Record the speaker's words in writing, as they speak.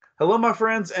Hello, my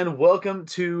friends, and welcome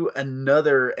to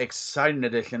another exciting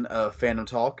edition of Fandom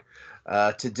Talk.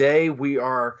 Today, we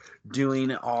are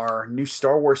doing our new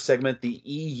Star Wars segment, the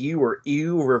EU or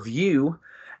EU review.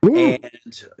 Woo!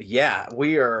 And yeah,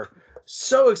 we are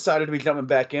so excited to be jumping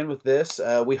back in with this.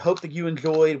 We hope that you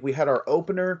enjoyed. We had our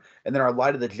opener and then our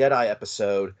Light of the Jedi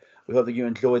episode. We hope that you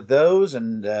enjoyed those.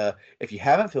 And if you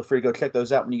haven't, feel free to go check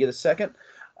those out when you get a second.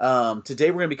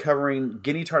 Today we're going to be covering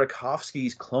Genndy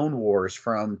Tartakovsky's Clone Wars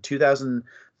from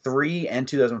 2003 and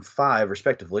 2005,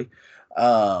 respectively.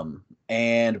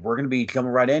 And we're going to be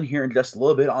jumping right in here in just a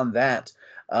little bit on that.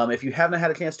 If you haven't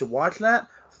had a chance to watch that,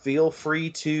 feel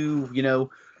free to,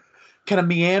 kind of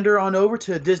meander on over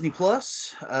to Disney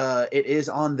Plus. It is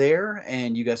on there,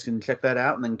 and you guys can check that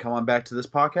out and then come on back to this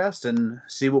podcast and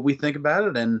see what we think about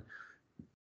it. And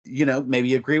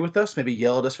maybe agree with us, maybe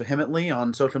yell at us vehemently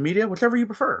on social media, whichever you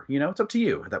prefer. It's up to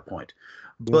you at that point.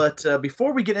 Yeah. But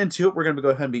before we get into it, we're going to go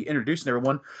ahead and be introducing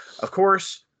everyone. Of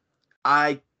course,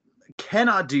 I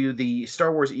cannot do the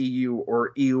Star Wars EU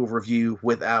or EU review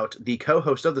without the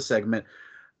co-host of the segment,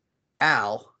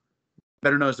 Al,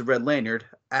 better known as the Red Lanyard.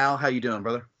 Al, how you doing,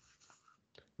 brother?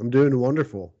 I'm doing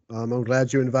wonderful. I'm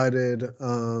glad you invited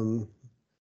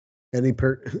any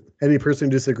person who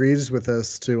disagrees with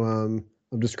us to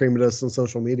scream at us on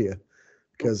social media.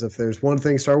 Because if there's one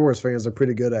thing Star Wars fans are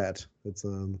pretty good at, it's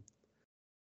along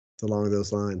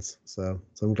those lines. So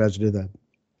I'm glad you did that.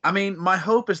 I mean, my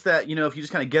hope is that, if you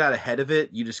just kind of get out ahead of it,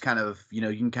 you just kind of, you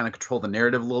can kind of control the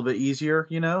narrative a little bit easier,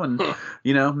 and,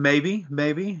 maybe,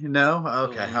 no?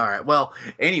 Okay, all right. Well,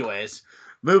 anyways,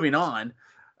 moving on.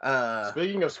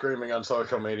 Speaking of screaming on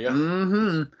social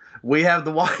media, we have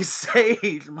the wise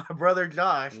sage, my brother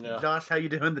Josh. Yeah. Josh, how you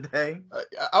doing today?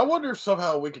 I wonder if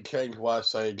somehow we could change wise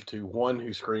sage to one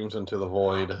who screams into the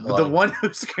void. The one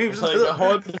who screams into the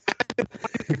void.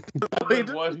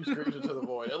 One who screams into the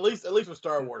void. At least with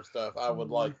Star Wars stuff, I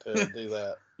would like to do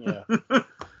that. Yeah. But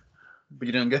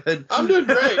you're doing good. I'm doing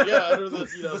great. Yeah. Under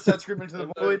the set screaming to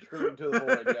the void. Screaming to the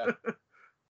void. Yeah.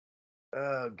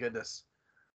 Oh goodness.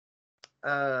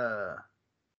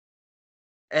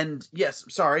 And yes,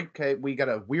 sorry. Okay, we got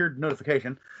a weird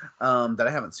notification that I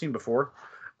haven't seen before.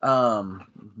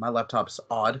 My laptop's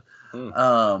odd.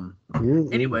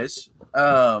 Anyways,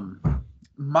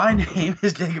 my name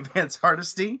is Jacob Vance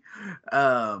Hardesty.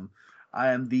 I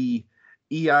am the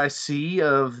EIC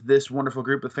of this wonderful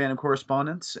group of fandom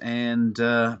correspondents, and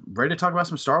ready to talk about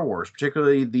some Star Wars,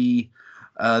 particularly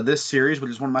this series, which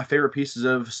is one of my favorite pieces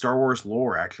of Star Wars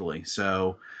lore, actually.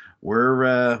 So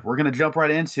we're gonna jump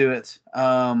right into it.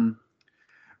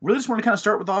 Really just want to kind of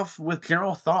start off with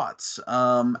general thoughts.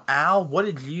 Al, what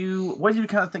did you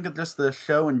kind of think of just the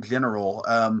show in general?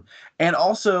 And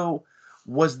also,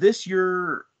 was this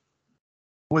your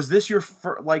one of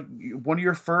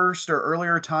your first or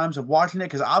earlier times of watching it?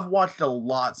 Because I've watched a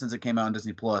lot since it came out on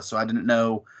Disney Plus, so I didn't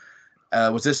know.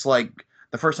 Was this like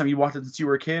the first time you watched it since you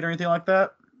were a kid or anything like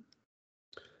that?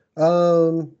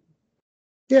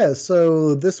 Yeah,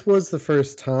 so this was the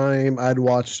first time I'd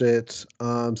watched it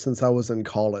since I was in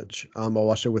college. I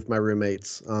watched it with my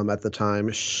roommates at the time.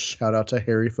 Shout out to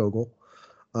Harry Fogel,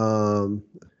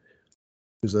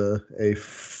 who's a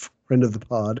friend of the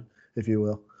pod, if you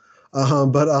will.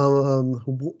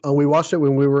 We watched it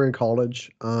when we were in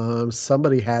college.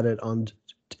 Somebody had it on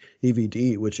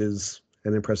DVD, which is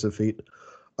an impressive feat.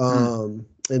 And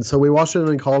so we watched it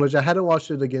in college. I hadn't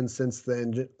watched it again since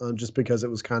then, just because it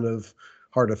was kind of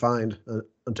hard to find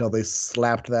until they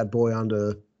slapped that boy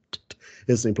onto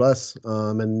Disney Plus,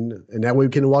 and now we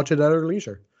can watch it at our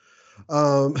leisure.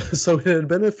 So it had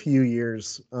been a few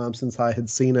years since I had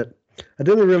seen it. I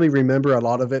didn't really remember a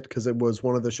lot of it because it was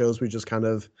one of the shows we just kind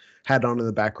of had on in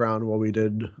the background while we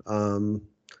did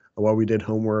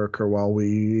homework or while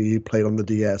we played on the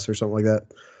DS or something like that.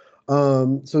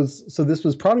 So this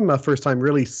was probably my first time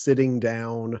really sitting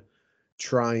down,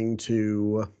 trying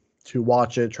to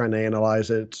watch it, trying to analyze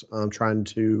it, trying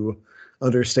to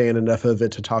understand enough of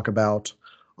it to talk about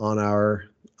on our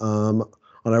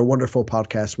wonderful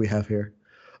podcast we have here.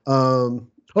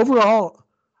 Overall,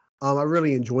 I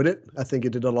really enjoyed it. I think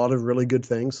it did a lot of really good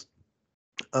things.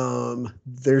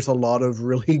 There's a lot of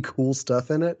really cool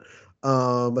stuff in it.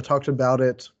 I talked about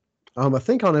it, I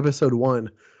think on episode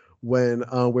 1 when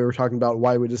we were talking about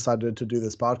why we decided to do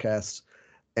this podcast.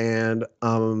 And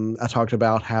I talked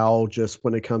about how just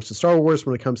when it comes to Star Wars,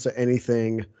 when it comes to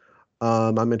anything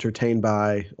I'm entertained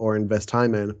by or invest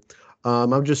time in,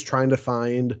 I'm just trying to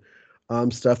find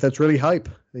stuff that's really hype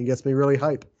and gets me really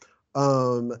hype.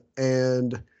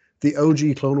 And the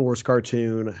OG Clone Wars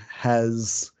cartoon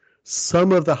has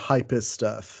some of the hypest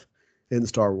stuff in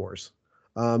Star Wars.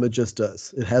 It just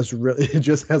does. It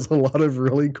just has a lot of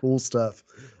really cool stuff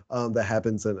that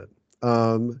happens in it.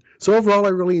 So overall, I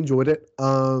really enjoyed it.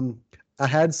 I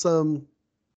had some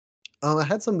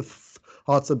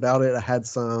thoughts about it. I had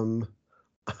some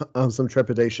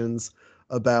trepidations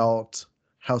about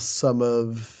how some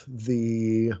of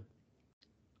the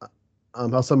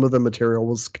material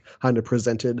was kind of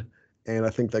presented, and I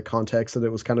think the context that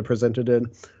it was kind of presented in,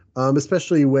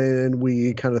 especially when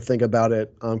we kind of think about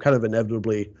it, kind of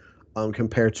inevitably,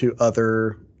 compared to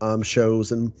other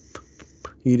shows and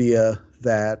media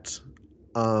that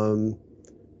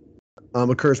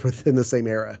occurs within the same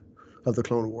era of the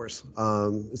Clone Wars.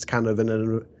 It's kind of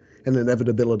an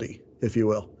inevitability, if you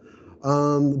will.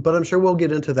 But I'm sure we'll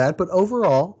get into that. But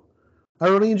overall, I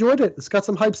really enjoyed it. It's got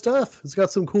some hype stuff. It's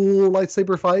got some cool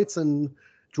lightsaber fights and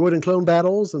droid and clone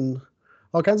battles and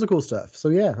all kinds of cool stuff. So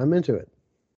yeah, I'm into it.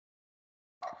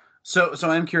 So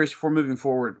I'm curious, before moving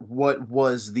forward, what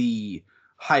was the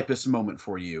hypest moment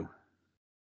for you?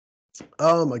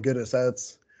 Oh my goodness,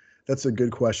 that's a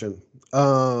good question.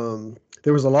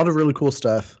 There was a lot of really cool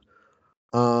stuff.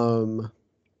 I'm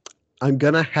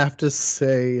gonna have to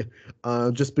say,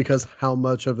 just because how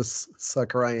much of a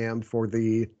sucker I am for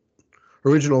the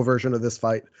original version of this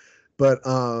fight, but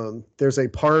there's a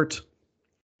part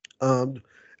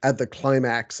at the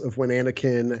climax of when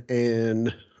Anakin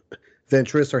and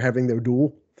Ventress are having their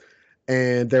duel,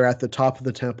 and they're at the top of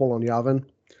the temple on Yavin,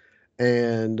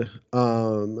 and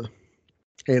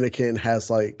Anakin has,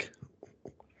 like,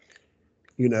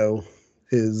 you know,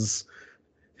 his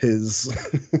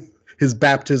his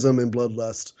baptism in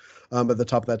bloodlust at the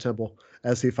top of that temple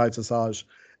as he fights Asajj,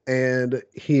 and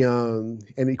he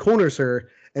corners her,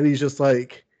 and he's just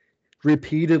like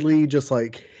repeatedly just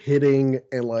like hitting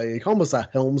and like almost a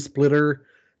helm splitter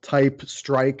type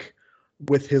strike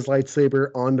with his lightsaber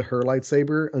onto her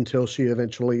lightsaber until she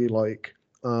eventually like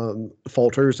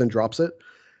falters and drops it.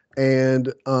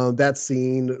 And that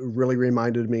scene really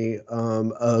reminded me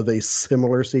of a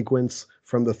similar sequence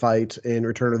from the fight in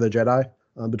Return of the Jedi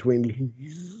between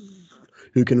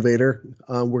Luke and Vader,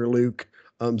 where Luke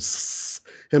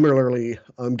similarly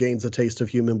gains a taste of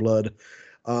human blood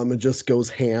and just goes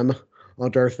ham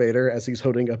on Darth Vader as he's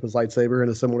holding up his lightsaber in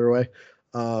a similar way.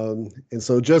 And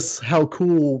so just how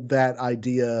cool that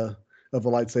idea of a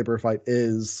lightsaber fight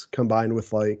is, combined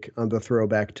with like the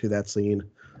throwback to that scene.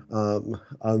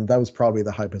 That was probably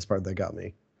the hypest part that got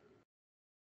me.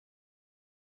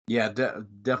 Yeah,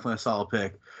 definitely a solid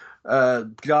pick.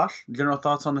 Josh, general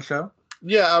thoughts on the show?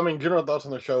 Yeah, I mean, general thoughts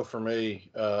on the show for me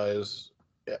is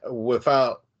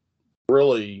without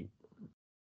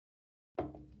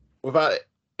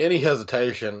any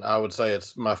hesitation, I would say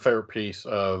it's my favorite piece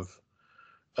of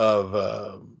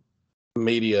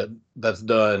media that's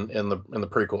done in the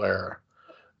prequel era.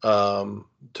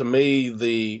 To me,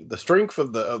 the strength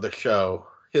of the show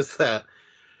is that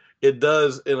it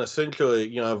does, in essentially,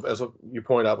 you know, as you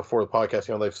pointed out before the podcast,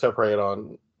 you know, they've separated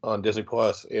on Disney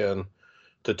Plus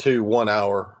to two 1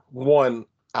 hour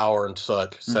and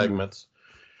such segments.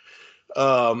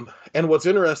 And what's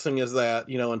interesting is that,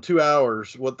 you know, in 2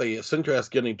 hours, what they essentially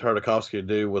asked Genndy Tartakovsky to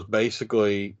do was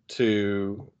basically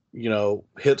to, you know,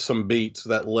 hit some beats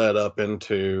that led up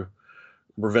into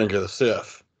Revenge of the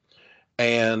Sith.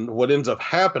 And what ends up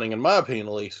happening, in my opinion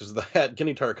at least, is that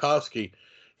Genndy Tartakovsky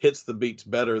hits the beats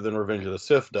better than Revenge of the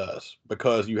Sith does,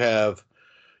 because you have,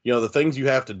 you know, the things you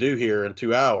have to do here in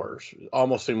 2 hours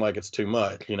almost seem like it's too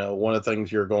much. You know, one of the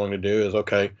things you're going to do is,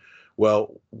 okay,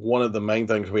 well, one of the main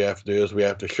things we have to do is we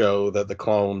have to show that the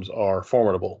clones are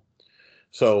formidable.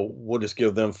 So we'll just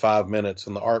give them 5 minutes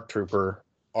in the ARC Trooper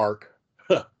arc,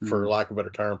 for lack of a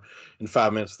better term, in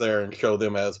 5 minutes there, and show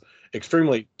them as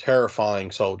extremely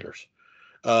terrifying soldiers.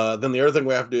 Then the other thing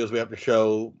we have to do is we have to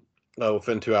show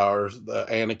within 2 hours the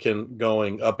Anakin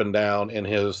going up and down in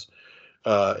his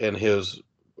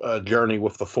journey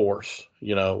with the Force.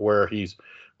 You know, where he's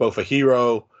both a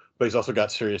hero, but he's also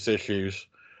got serious issues,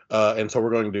 and so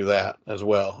we're going to do that as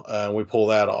well. We pull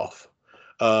that off.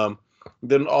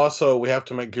 Then also we have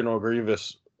to make General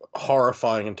Grievous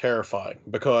horrifying and terrifying,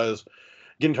 because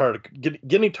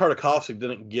Genndy Tartakovsky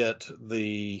didn't get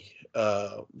the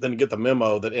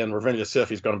memo that in Revenge of the Sith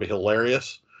he's going to be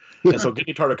hilarious, and so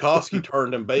Genndy Tartakovsky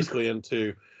turned him basically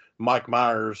into Mike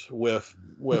Myers with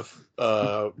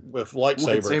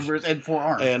lightsabers and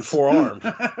forearms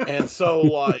and so,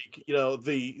 like, you know,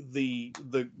 the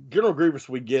General Grievous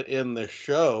we get in this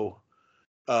show,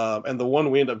 and the one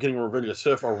we end up getting in Revenge of the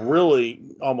Sith, are really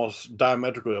almost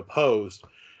diametrically opposed.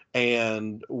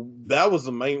 And that was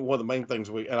one of the main things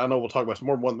and I know we'll talk about some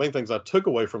more. One of the main things I took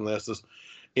away from this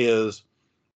is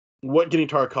what Genny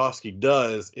Tartakovsky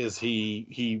does is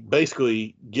he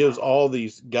basically gives all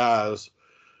these guys,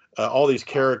 all these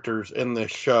characters in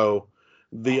this show,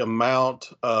 the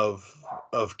amount of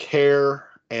care,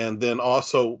 and then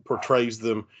also portrays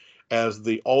them as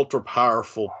the ultra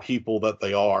powerful people that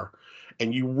they are.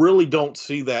 And you really don't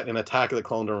see that in Attack of the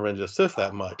Clones and Revenge of the Sith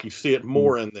that much. You see it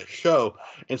more in this show.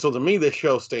 And so to me, this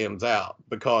show stands out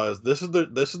because this is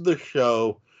the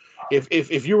show.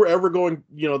 If you were ever going,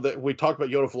 that we talked about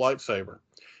Yoda for lightsaber.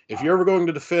 If you're ever going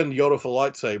to defend Yoda for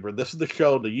lightsaber, this is the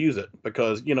show to use it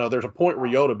because, there's a point where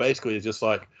Yoda basically is just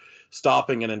like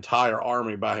stopping an entire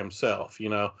army by himself,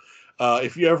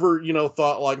 If you ever,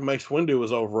 thought like Mace Windu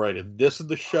was overrated, this is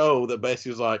the show that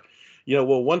basically is like,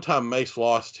 well, one time Mace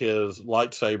lost his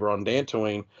lightsaber on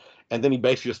Dantooine, and then he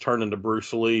basically just turned into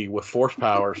Bruce Lee with force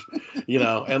powers,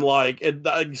 and like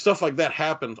stuff like that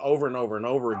happens over and over and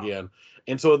over again.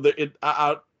 And so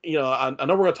I know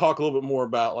we're going to talk a little bit more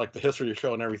about like the history of the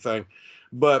show and everything,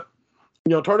 but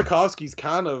Tartakovsky's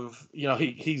kind of,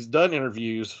 he's done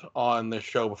interviews on this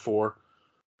show before.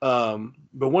 But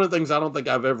one of the things I don't think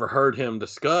I've ever heard him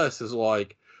discuss is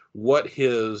like what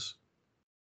his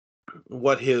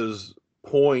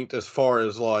point as far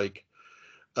as like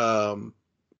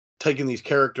taking these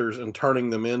characters and turning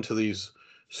them into these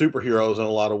superheroes in a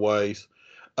lot of ways.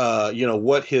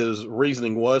 What his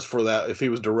reasoning was for that, if he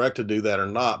was directed to do that or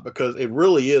not, because it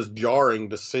really is jarring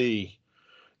to see,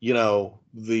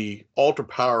 the ultra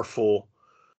powerful,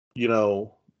 warriors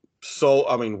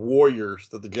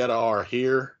that the Jedi are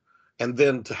here, and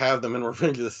then to have them in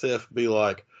Revenge of the Sith be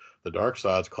like, the dark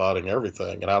side's clouding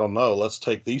everything, and I don't know, let's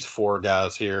take these 4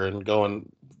 guys here and go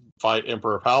and fight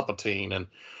Emperor Palpatine, and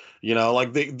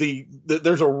like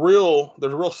there's a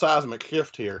real seismic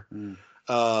shift here.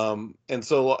 And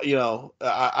so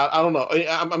I don't know,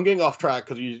 I'm getting off track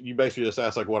because you basically just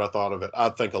asked like what I thought of it. I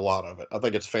think a lot of it. I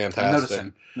think it's fantastic. I'm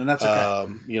noticing, and that's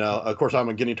okay. Of course I'm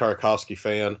a Genny Tartakovsky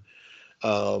fan.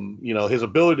 His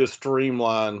ability to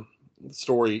streamline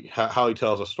story, how he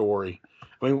tells a story.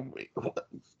 I mean,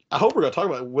 I hope we're going to talk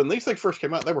about it. When these things first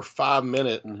came out, they were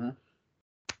 5-minute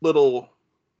little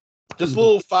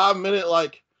 5-minute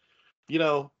like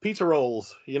pizza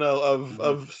rolls,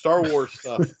 of Star Wars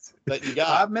stuff that you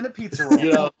got. 5-minute pizza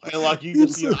roll. And like you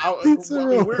just,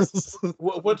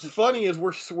 what's funny is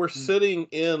we're sitting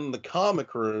in the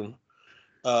comic room,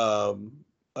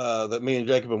 that me and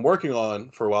Jake have been working on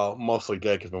for a while. Mostly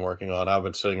Jake has been working on. I've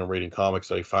been sitting and reading comics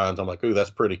that he finds. I'm like, ooh, that's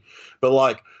pretty. But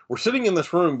like, we're sitting in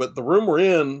this room, but the room we're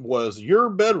in was your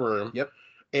bedroom. Yep.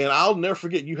 And I'll never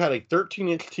forget, you had a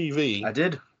 13-inch TV. I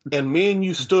did. And me and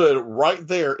you stood right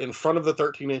there in front of the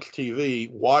 13-inch TV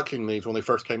watching these when they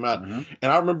first came out. And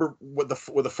I remember when the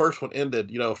first one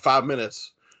ended, 5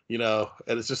 minutes, and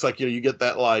it's just like, you get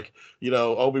that like,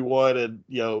 Obi-Wan and,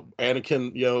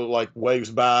 Anakin, like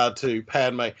waves by to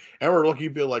Padme. And I remember looking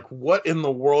at you like, what in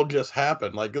the world just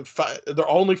happened? Like, they're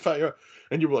only 5.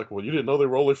 And you were like, well, you didn't know they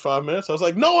were only 5 minutes? I was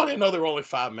like, no, I didn't know they were only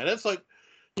 5 minutes. Like,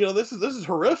 this is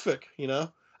horrific,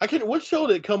 I can't, what show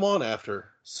did it come on after?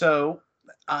 So,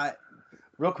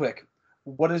 real quick,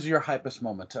 what is your hypest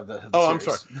moment of the series? I'm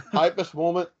sorry. Hypest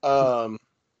moment? I'll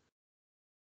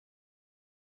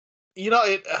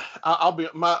be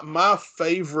my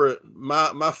favorite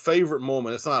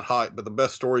moment. It's not hype, but the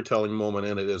best storytelling moment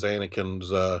in it is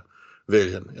Anakin's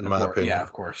vision, in my opinion. Yeah,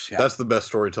 of course. Yeah. That's the best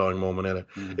storytelling moment in it.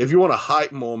 If you want a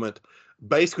hype moment,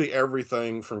 basically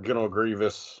everything from General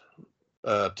Grievous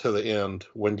to the end,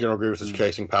 when General Grievous is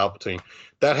chasing Palpatine,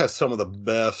 that has some of the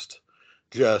best.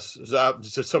 Just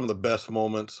some of the best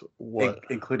moments.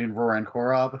 Including Roran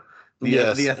Korob, the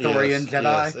Ithorian Jedi.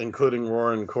 Yes, including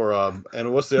Roran Korob.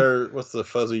 And what's the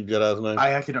fuzzy Jedi's name? I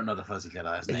actually don't know the fuzzy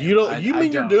Jedi's name. You don't?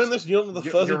 You're doing this? You don't know the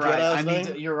fuzzy Jedi's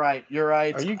name? You're right. You're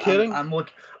right. Are you kidding? I'm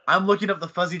looking up the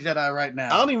fuzzy Jedi right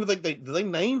now. I don't even think do they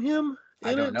name him?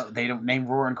 I don't know. They don't name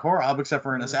Roran Korob except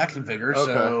for in his action figure.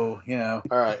 Okay. So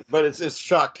All right, but it's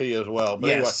Shaak Ti as well. But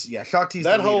yes, anyway, Shaak Ti's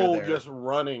that whole there. Just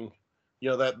running.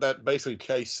 That basically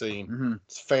chase scene,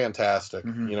 it's fantastic,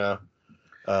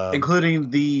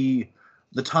 including the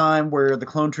time where the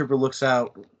clone trooper looks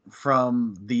out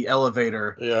from the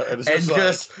elevator, and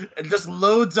just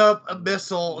loads up a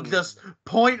missile, just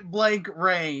point blank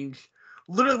range.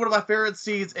 Literally one of my favorite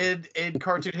scenes in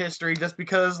cartoon history, just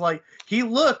because like he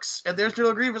looks and there's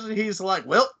General Grievous and he's like,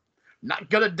 well, not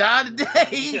gonna die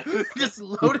today. Just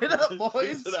load it up,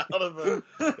 boys. It out of it.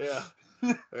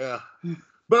 Yeah.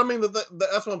 But I mean,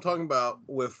 that's what I'm talking about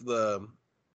with the,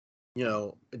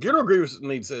 General Grievous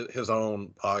needs his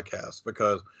own podcast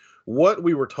because what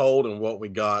we were told and what we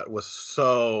got was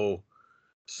so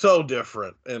so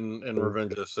different in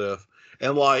Revenge of the Sith.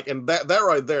 And that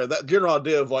right there, that general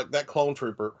idea of like that clone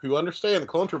trooper who understand the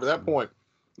clone trooper at that point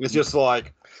is just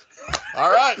like, all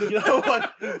right,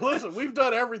 listen, we've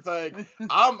done everything.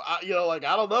 I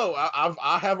don't know.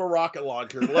 I have a rocket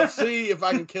launcher. Let's see if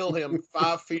I can kill him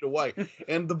 5 feet away.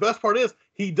 And the best part is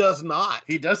he does not.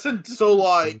 He doesn't. So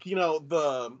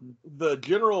the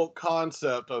general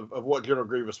concept of what General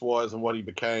Grievous was and what he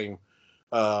became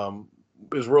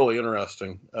is really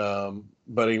interesting.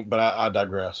 But I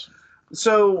digress.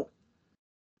 So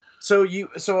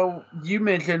you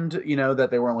mentioned that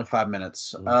they were only 5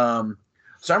 minutes.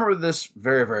 So I remember this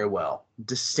very, very well,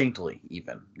 distinctly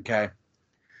even, okay?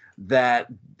 That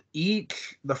the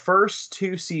first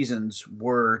 2 seasons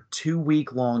were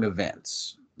 2-week-long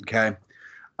events, okay?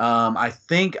 I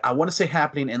want to say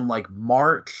happening in like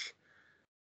March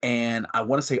and I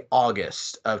want to say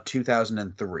August of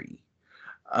 2003.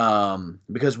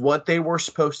 Because what they were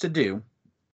supposed to do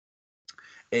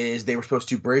is they were supposed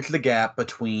to bridge the gap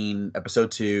between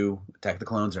Episode 2, Attack of the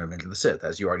Clones, and Revenge of the Sith,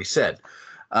 as you already said.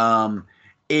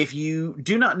 If you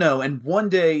do not know, and one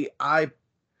day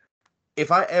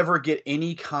if I ever get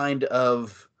any kind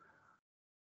of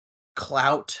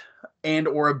clout and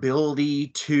or ability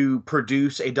to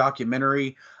produce a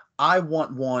documentary, I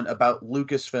want one about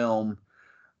Lucasfilm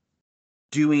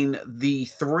doing the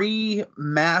 3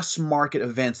 mass market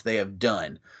events they have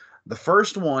done. The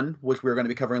first one, which we're going to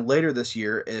be covering later this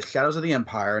year, is Shadows of the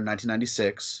Empire in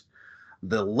 1996.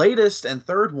 The latest and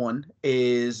third one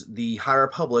is the High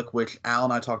Republic, which Al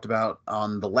and I talked about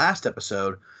on the last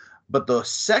episode. But the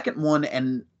second one,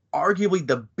 and arguably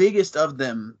the biggest of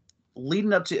them,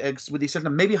 leading up to, with the exception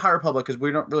of maybe High Republic, because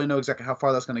we don't really know exactly how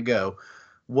far that's going to go,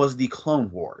 was the Clone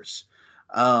Wars.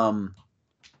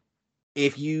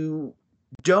 If you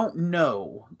don't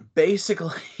know,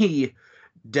 basically,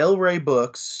 Del Rey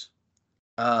Books,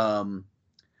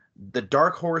 the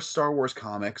Dark Horse Star Wars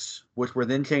comics, which were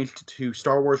then changed to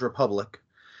Star Wars Republic,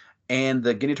 and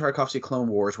the Genndy Tartakovsky Clone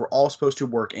Wars were all supposed to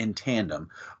work in tandem,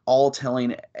 all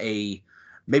telling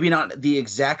maybe not the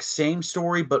exact same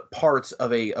story, but parts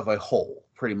of a whole,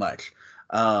 pretty much.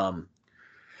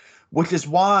 Which is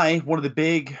why one of the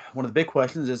big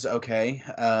questions is, okay,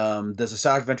 does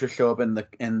Asajj Ventress show up in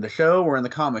the show or in the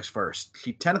comics first?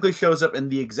 She technically shows up in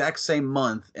the exact same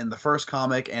month in the first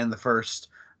comic and the first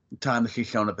time that she's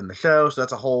shown up in the show, so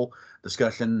that's a whole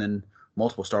discussion in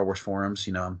multiple Star Wars forums.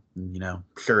 I'm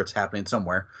sure it's happening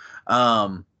somewhere.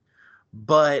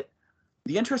 But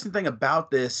the interesting thing about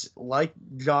this, like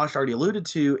Josh already alluded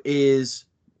to, is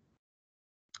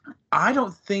I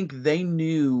don't think they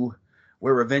knew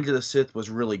where Revenge of the Sith was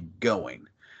really going,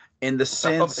 in the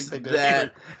sense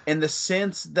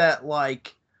that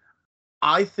like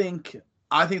I think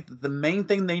that the main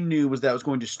thing they knew was that it was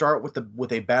going to start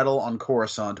with a battle on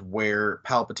Coruscant where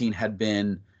Palpatine had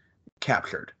been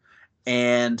captured,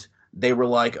 and they were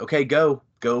like, okay, go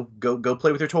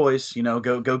play with your toys,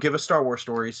 go give us Star Wars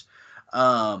stories,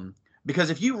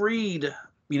 because if you read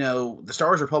the Star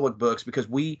Wars Republic books, because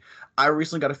I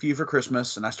recently got a few for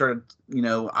Christmas, and I started,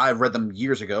 I've read them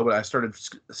years ago, but I started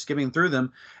skimming through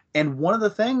them, and one of the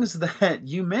things that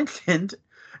you mentioned,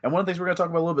 and one of the things we're going to talk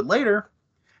about a little bit later,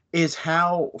 is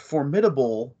how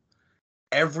formidable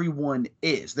everyone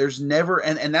is. There's never,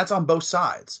 and that's on both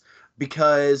sides,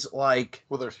 because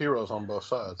there's heroes on both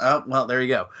sides. Oh, well, there you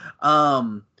go.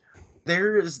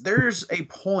 There's a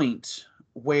point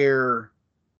where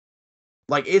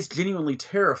it's genuinely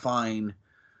terrifying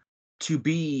to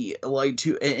be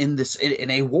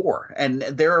in a war, and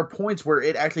there are points where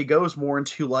it actually goes more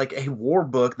into a war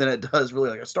book than it does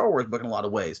really a Star Wars book in a lot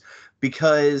of ways,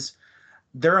 because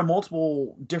there are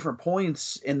multiple different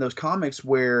points in those comics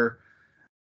where,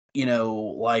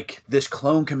 this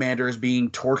clone commander is being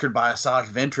tortured by Asajj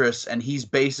Ventress, and he's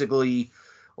basically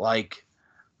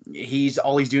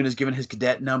all he's doing is giving his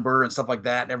cadet number and stuff like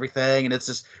that and everything. And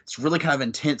it's really kind of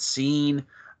intense scene.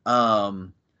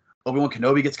 Obi-Wan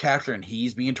Kenobi gets captured and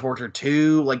he's being tortured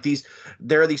too.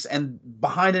 There are these, and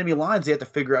behind enemy lines, they have to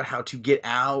figure out how to get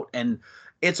out. And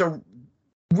it's a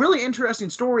really interesting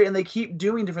story, and they keep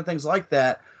doing different things like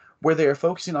that where they're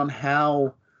focusing on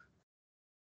how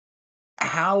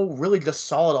really just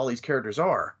solid all these characters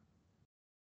are.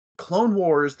 Clone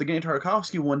Wars, the Genndy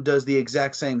Tartakovsky one, does the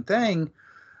exact same thing,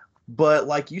 but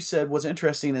like you said, what's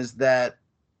interesting is that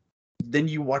then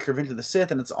you watch Revenge of the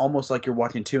Sith, and it's almost like you're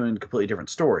watching 2 completely different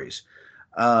stories.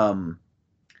 But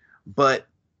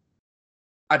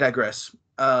I digress.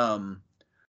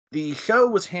 The show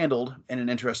was handled in an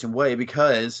interesting way,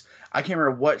 because I can't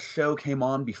remember what show came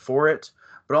on before it,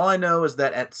 but all I know is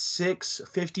that at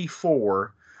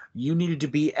 6:54, you needed to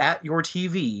be at your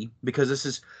TV because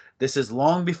this is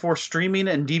long before streaming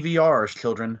and DVRs,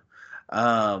 children.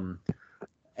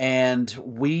 And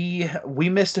we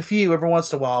missed a few every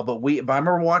once in a while, but I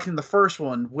remember watching the first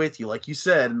one with you, like you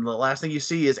said, and the last thing you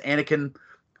see is Anakin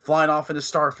flying off in a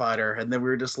starfighter, and then we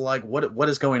were just like, what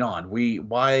is going on?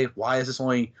 Why is this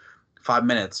only 5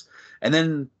 minutes? And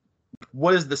then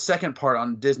what is the second part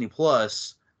on Disney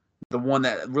Plus, the one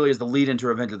that really is the lead into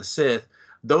Revenge of the Sith?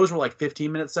 Those were like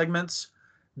 15-minute segments.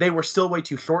 They were still way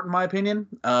too short, in my opinion.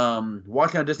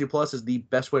 Watching on Disney Plus is the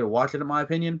best way to watch it, in my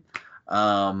opinion.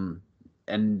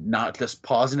 And not just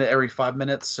pausing it every 5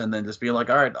 minutes and then just being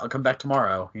like, all right, I'll come back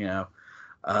tomorrow, you know.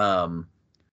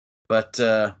 But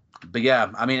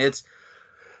yeah, I mean, it's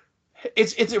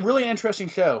a really interesting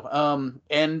show.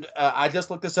 And I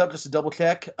just looked this up just to double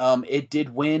check. It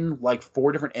did win like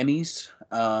 4 different Emmys,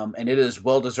 and it is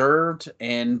well deserved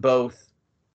in both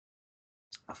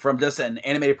from just an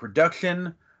animated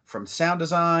production, from sound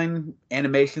design,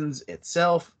 animations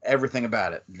itself, everything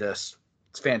about it. Just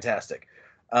it's fantastic.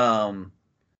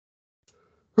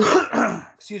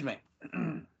 Excuse me.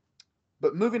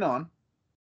 But moving on.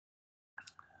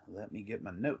 Let me get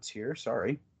my notes here.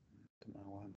 Sorry. My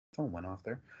phone went off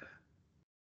there.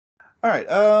 All right.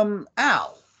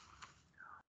 Al,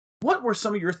 what were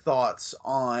some of your thoughts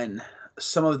on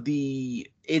some of the...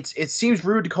 It seems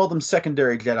rude to call them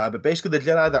secondary Jedi, but basically the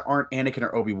Jedi that aren't Anakin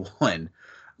or Obi-Wan.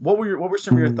 What were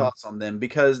some of your thoughts on them?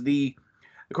 Because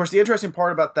of course, the interesting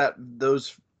part about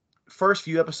those first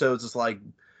few episodes is like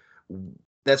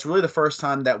that's really the first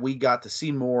time that we got to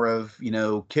see more of, you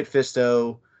know, Kit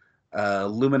Fisto,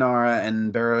 Luminara,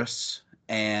 and Barriss,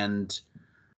 and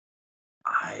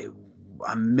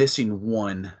I'm missing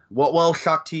one. Well,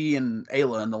 Shakti and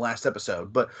Ayla in the last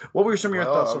episode. But what were some of your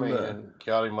thoughts on the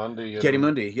Ki-Adi-Mundi?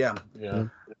 Ki-Adi-Mundi, yeah.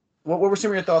 What were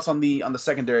some of your thoughts on the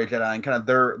secondary Jedi and kind of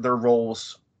their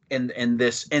roles in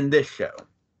this show?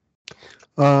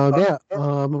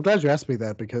 I'm glad you asked me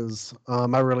that because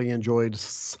I really enjoyed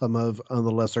some of the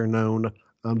lesser known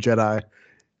Jedi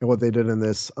and what they did in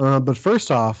this. But first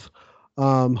off,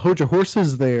 hold your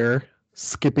horses there,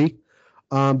 Skippy,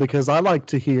 because I like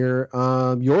to hear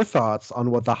your thoughts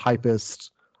on what the hypest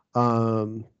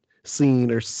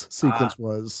scene or sequence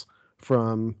was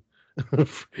from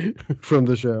from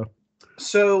the show.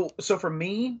 So for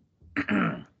me,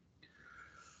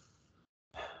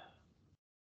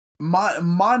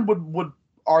 mine would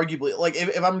arguably, like,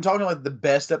 if I'm talking like the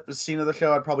best scene of the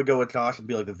show, I'd probably go with Josh and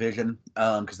be like the Vision,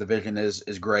 because the Vision is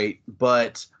great.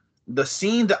 But the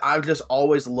scene that I've just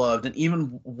always loved, and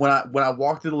even when I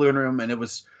walked through the living room and it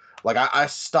was like I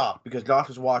stopped because Josh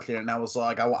was watching it and I was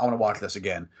like, I want to watch this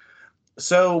again.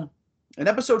 So in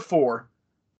episode 4,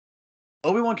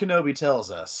 Obi-Wan Kenobi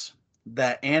tells us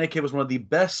that Anakin was one of the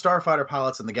best starfighter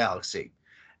pilots in the galaxy.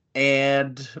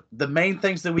 And the main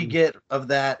things that we get of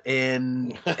that in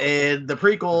the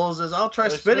prequels is I'll try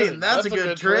spitting. That's a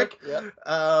good trick.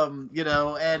 Yeah. You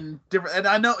know, and different. And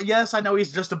I know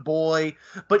he's just a boy,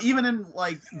 but even in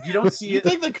like you don't see it.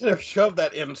 You think they could have shoved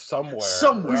that in somewhere?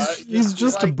 Right? He's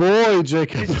just a boy,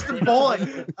 Jacob. He's just a boy.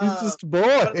 He's just a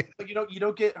boy. But you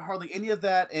don't get hardly any of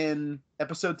that in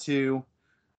episode 2.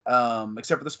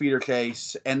 Except for the speeder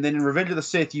chase, and then in Revenge of the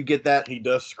Sith, you get that he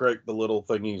does scrape the little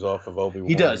thingies off of Obi-Wan.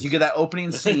 He does. You get that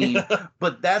opening scene,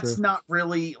 but that's not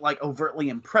really like overtly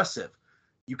impressive.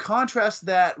 You contrast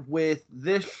that with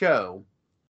this show.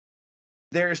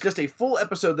 There's just a full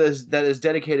episode that is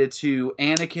dedicated to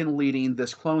Anakin leading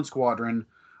this clone squadron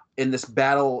in this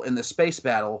battle, in the space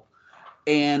battle,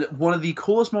 and one of the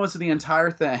coolest moments of the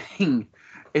entire thing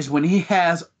is when he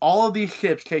has all of these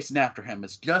ships chasing after him.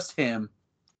 It's just him.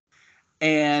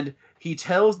 And he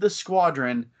tells the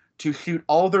squadron to shoot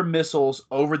all their missiles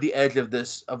over the edge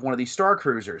of one of these star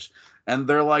cruisers. And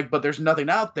they're like, but there's nothing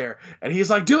out there. And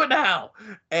he's like, do it now.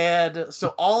 And so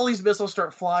all these missiles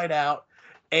start flying out.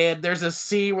 And there's a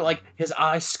scene where like his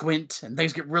eyes squint and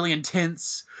things get really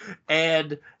intense.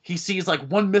 And he sees like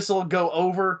one missile go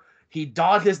over. He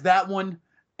dodges that one.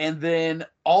 And then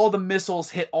all the missiles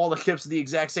hit all the ships at the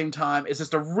exact same time. It's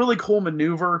just a really cool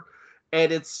maneuver.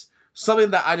 And it's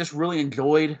something that I just really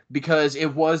enjoyed because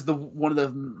it was one of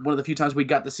the few times we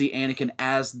got to see Anakin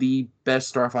as the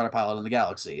best starfighter pilot in the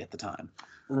galaxy at the time.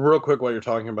 Real quick, while you're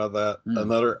talking about that,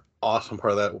 another awesome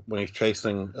part of that when he's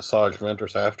chasing Asajj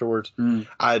Ventress afterwards.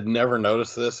 I had never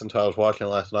noticed this until I was watching it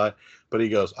last night, but he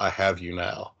goes, "I have you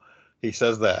now." He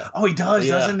says that. Oh, he does,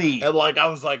 doesn't he? And like I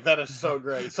was like, that is so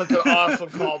great, such an awesome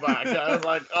callback. I was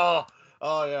like, oh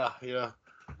yeah.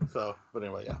 So, but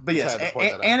anyway, yeah. But yes,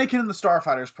 Anakin and the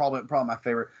Starfighter is probably my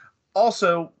favorite.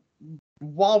 Also,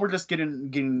 while we're just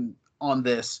getting on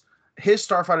this, his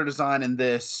starfighter design in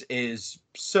this is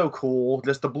so cool.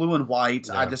 Just the blue and white.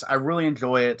 Yeah. I really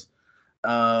enjoy it.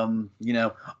 You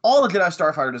know, all the Jedi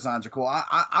starfighter designs are cool.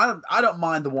 I don't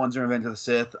mind the ones in Revenge of the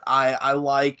Sith. I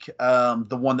like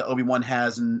the one that Obi-Wan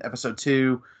has in Episode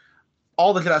 2.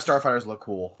 All the Jedi starfighters look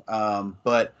cool.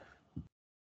 But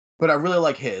I really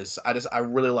like his. I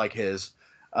really like his.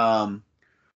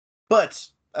 But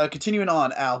continuing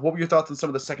on, Al, what were your thoughts on some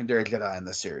of the secondary Jedi in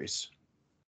this series?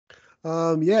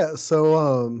 Yeah,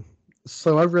 so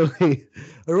I really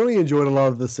I really enjoyed a lot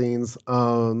of the scenes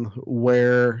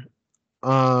where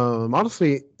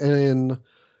honestly in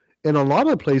a lot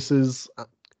of places,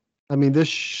 I mean, this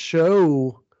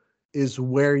show is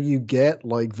where you get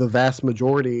like the vast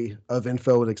majority of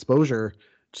info and exposure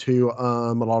to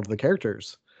a lot of the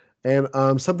characters. And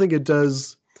something it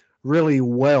does really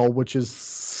well, which is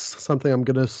something I'm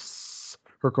gonna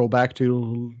circle back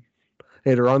to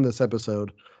later on this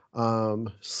episode,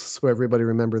 so everybody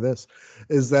remember this,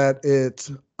 is that it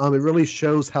really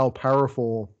shows how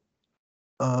powerful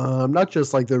not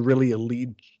just like the really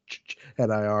elite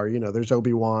Jedi are. You know, there's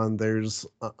Obi-Wan, there's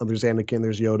Anakin,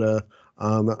 there's Yoda,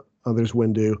 there's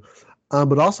Windu,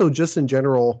 but also just in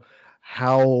general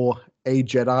how a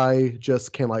Jedi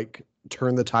just can like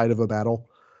turn the tide of a battle.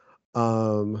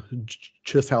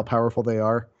 Just how powerful they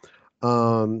are.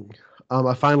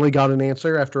 I finally got an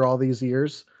answer after all these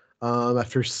years,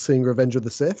 after seeing Revenge of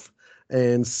the Sith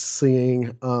and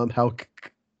seeing how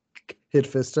Kit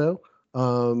Fisto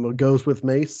goes with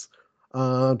Mace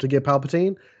to get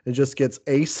Palpatine and just gets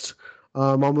aced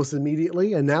almost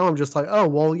immediately. And now I'm just like, oh,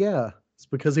 well, yeah, it's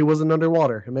because he wasn't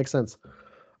underwater. It makes sense.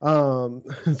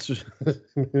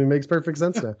 It makes perfect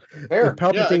sense now. Fair. If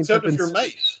Palpatine Yeah, except had if been, you're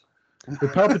Mace. if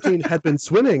Palpatine had been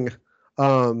swimming, it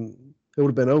would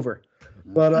have been over.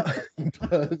 But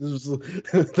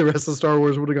the rest of Star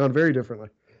Wars would have gone very differently.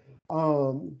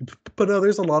 But no,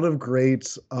 there's a lot of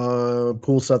great,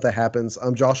 cool stuff that happens.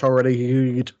 Josh already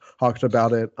he talked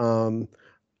about it. On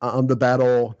the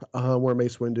battle where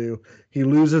Mace Windu, he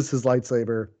loses his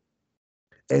lightsaber,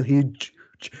 and he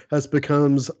just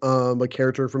becomes a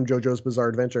character from JoJo's Bizarre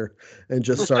Adventure, and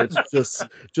just starts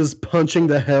just punching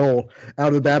the hell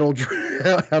out of battle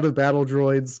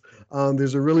droids.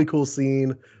 There's a really cool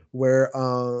scene where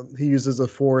he uses a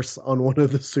force on one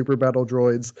of the super battle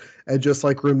droids and just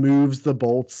like removes the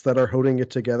bolts that are holding it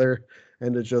together,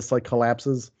 and it just like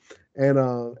collapses. And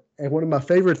one of my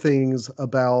favorite things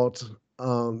about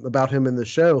him in the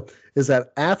show is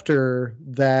that after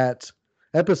that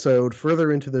episode,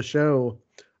 further into the show,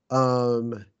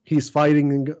 he's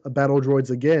fighting battle droids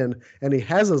again, and he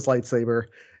has his lightsaber.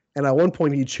 And at one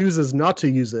point, he chooses not to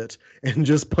use it and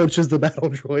just punches the battle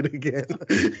droid again.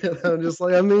 And I'm just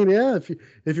like, I mean, yeah,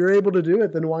 if you're able to do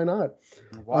it, then why not?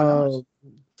 Why not?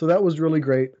 So that was really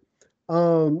great.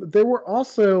 There were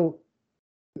also,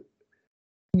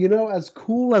 you know, as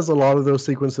cool as a lot of those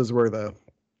sequences were, though,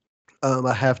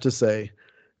 I have to say,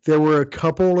 there were a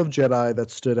couple of Jedi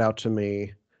that stood out to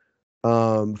me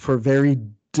for very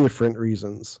different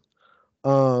reasons.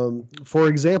 For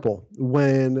example,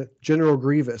 when General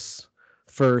Grievous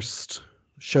first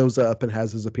shows up and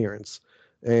has his appearance,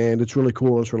 and it's really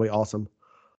cool, it's really awesome.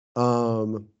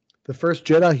 The first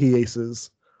Jedi he aces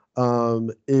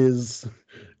is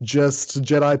just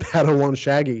Jedi Padawan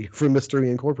Shaggy from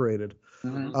Mystery Incorporated.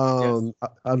 Yes.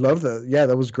 I love that. Yeah,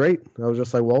 that was great. I was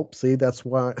just like, well, see, that's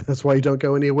why you don't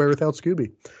go anywhere without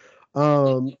Scooby.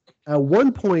 At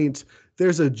one point,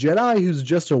 there's a Jedi who's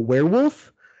just a werewolf,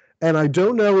 and I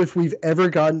don't know if we've ever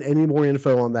gotten any more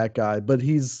info on that guy, but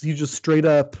he's just straight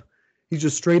up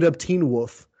Teen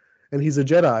Wolf, and he's a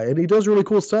Jedi, and he does really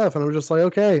cool stuff. And I'm just like,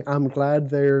 okay, I'm glad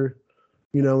they're,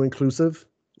 you know, inclusive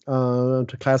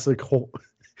to classic horror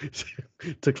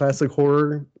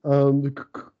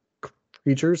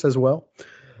creatures as well.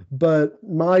 But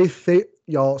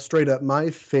y'all, straight up, my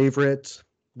favorite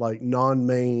like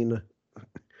non-main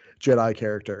Jedi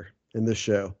character in this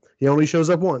show, he only shows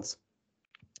up once,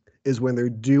 is when they're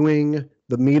doing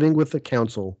the meeting with the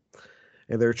council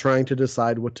and they're trying to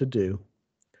decide what to do.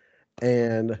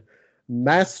 And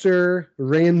Master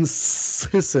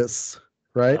Rancisis,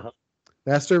 right? Uh-huh.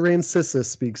 Master Rancisis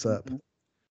speaks up. Mm-hmm.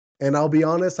 And I'll be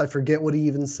honest, I forget what he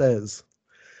even says.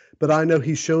 But I know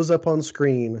he shows up on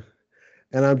screen,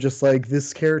 and I'm just like,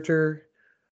 this character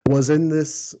was in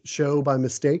this show by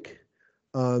mistake.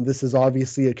 This is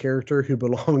obviously a character who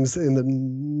belongs in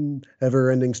the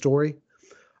ever-ending story,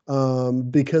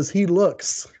 because he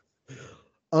looks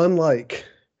unlike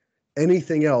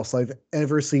anything else I've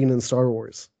ever seen in Star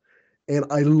Wars. And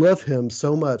I love him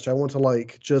so much. I want to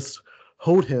like just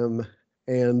hold him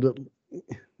and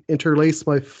interlace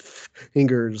my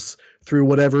fingers through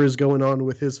whatever is going on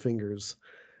with his fingers,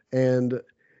 and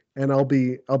I'll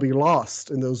be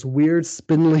lost in those weird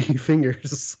spindly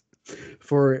fingers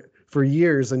for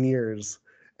years and years,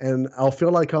 and I'll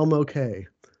feel like I'm okay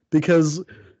because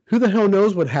who the hell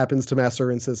knows what happens to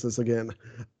Master Incisus again?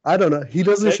 I don't know. He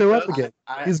doesn't show up again.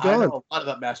 He's gone. I know a lot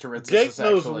about Master Incisus. Jake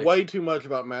knows way too much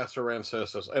about Master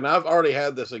Incisus, and I've already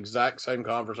had this exact same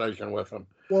conversation with him.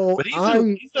 Well, but he's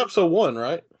in episode 1,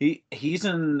 right? He's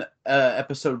in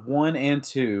episode 1 and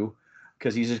 2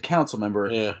 because he's a council member.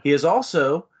 Yeah. He is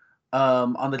also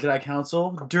on the Jedi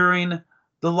Council during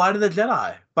The Light of the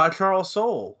Jedi by Charles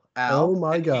Soule. Al. Oh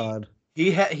my God.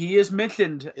 He is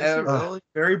mentioned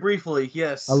very briefly.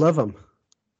 Yes, I love him.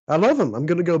 I'm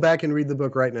going to go back and read the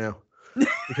book right now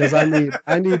because I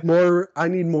need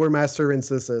more Master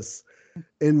Incisus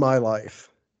in my life.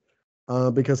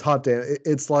 Because hot damn,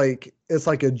 it's like a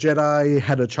Jedi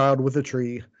had a child with a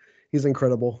tree. He's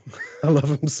incredible. I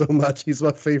love him so much. He's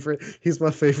my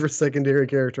favorite secondary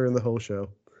character in the whole show.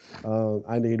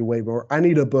 I need way more. I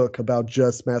need a book about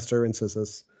just Master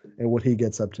Incisus and what he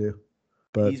gets up to.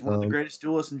 But he's one of the greatest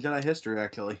duelists in Jedi history,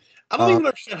 actually. I don't even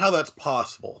understand how that's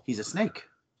possible. He's a snake.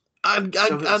 I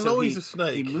know he's a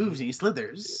snake. He moves. He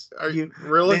slithers. Are you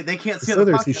really? They can't see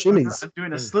slithers. He shimmies. I'm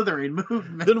doing a slithering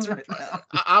movement right now.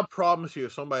 I promise you,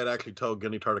 if somebody had actually told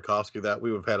Genny Tartakovsky that,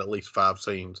 we would have had at least 5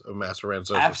 scenes of Master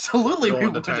Incisus. Absolutely,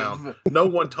 going to town. No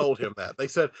one told him that. They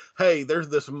said, "Hey, there's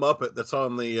this Muppet that's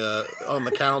on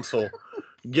the council.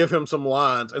 Give him some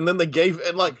lines." And then they gave,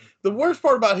 and like the worst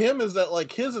part about him is that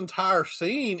like his entire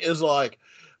scene is like,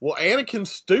 well,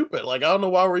 Anakin's stupid. Like, I don't know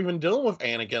why we're even dealing with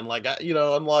Anakin. Like,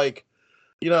 I'm like,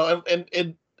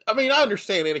 and I mean, I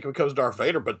understand Anakin becomes Darth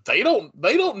Vader, but they don't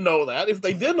know that. If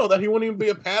they did know that, he wouldn't even be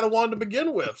a Padawan to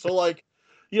begin with. So like,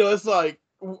 it's like,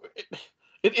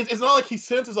 it's not like he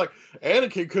senses like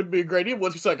Anakin could be a great evil.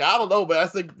 He's like, I don't know, but I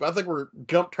think we're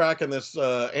jump tracking this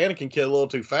Anakin kid a little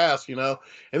too fast, And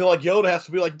then like Yoda has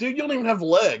to be like, dude, you don't even have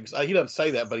legs. He doesn't say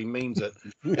that, but he means it.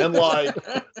 And like,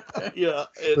 yeah,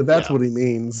 but that's what he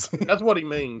means. That's what he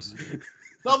means.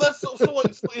 No, that's so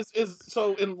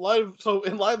in light of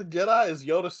the Jedi, is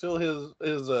Yoda still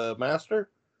his master?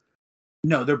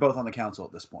 No, they're both on the council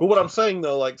at this point. But what I'm saying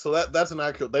though, like, so that's an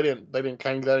actual. They didn't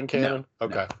change that in canon. No,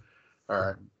 okay. No. All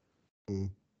right.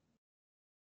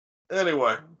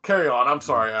 Anyway, carry on. I'm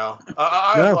sorry, Al.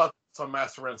 I have lots of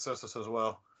Master Incisus as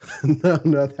well.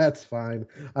 No, that's fine.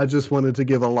 I just wanted to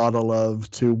give a lot of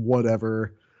love to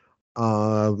whatever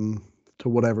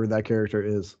that character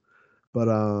is. But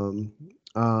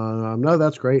no,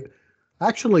 that's great.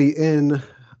 Actually,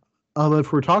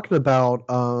 if we're talking about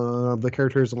the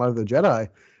characters in Light of the Jedi,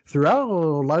 throughout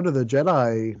Light of the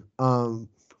Jedi,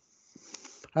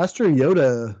 Master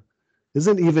Yoda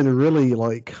isn't even really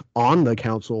like on the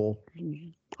council.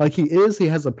 Like he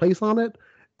has a place on it,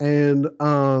 and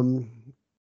Avar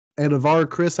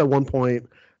Kriss at one point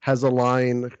has a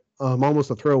line,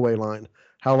 almost a throwaway line,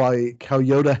 how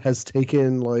Yoda has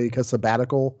taken like a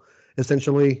sabbatical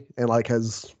essentially, and like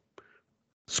has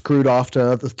screwed off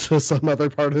to some other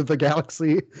part of the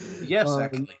galaxy. Yes,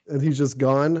 actually. And he's just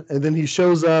gone. And then he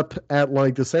shows up at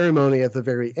like the ceremony at the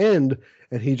very end,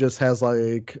 and he just has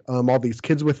like all these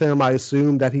kids with him. I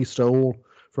assume that he stole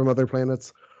from other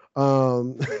planets.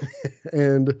 And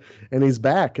he's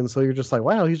back. And so you're just like,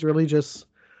 wow, he really just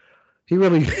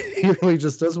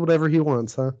does whatever he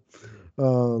wants, huh?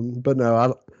 But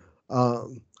no, I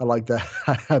like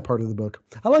that part of the book.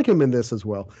 I like him in this as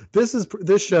well. This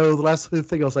show, the last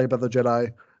thing I'll say about the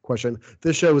Jedi question,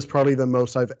 this show is probably the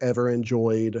most I've ever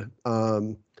enjoyed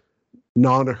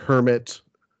non-hermit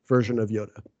version of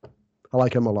Yoda. I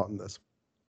like him a lot in this.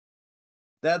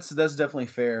 That's definitely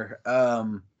fair.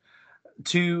 To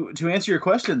answer your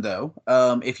question though,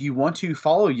 if you want to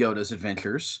follow Yoda's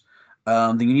adventures,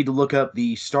 then you need to look up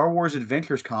the Star Wars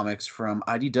Adventures comics from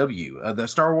IDW. The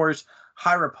Star Wars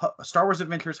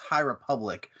Adventures High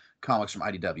Republic comics from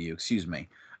IDW. Excuse me.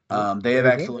 They have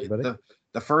actually the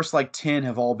first like 10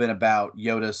 have all been about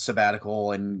Yoda's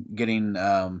sabbatical and getting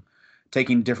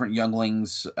taking different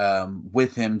younglings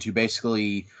with him to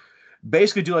basically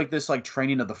do like this like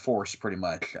training of the Force pretty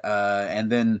much.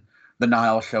 And then the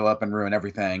Nihil show up and ruin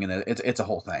everything, and it's a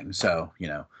whole thing. So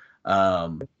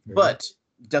but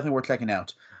definitely worth checking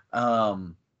out.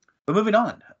 But moving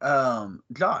on,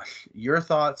 Josh, your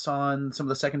thoughts on some of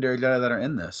the secondary Jedi that are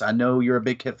in this? I know you're a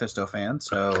big Kit Fisto fan,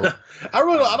 so I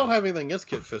don't have anything against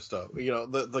Kit Fisto.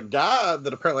 The guy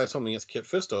that apparently has something against Kit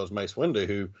Fisto is Mace Windu,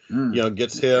 who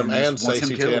gets him and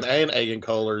Stacey Tan and Agen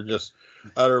Kohler just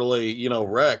utterly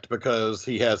wrecked because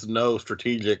he has no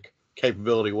strategic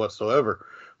capability whatsoever.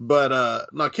 But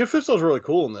no, Kid Fisto's really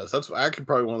cool in this. That's actually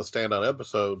probably one of the standout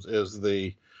episodes. Is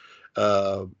the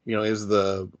I know it's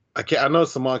the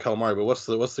Mon Calamari, but what's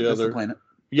the That's other the planet.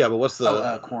 Yeah, but what's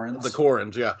the Corins. The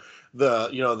Corins, yeah.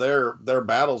 Their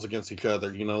battles against each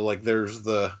other. Like there's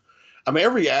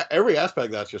every aspect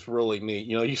of that's just really neat.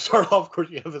 You start off, of course,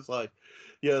 you have this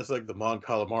it's like the Mon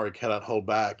Calamari cannot hold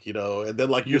back, and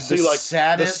then you see the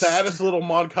saddest little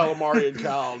Mon Calamari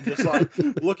child just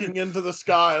looking into the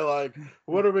sky,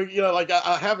 what are we,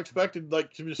 I have expected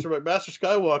to be sort of Master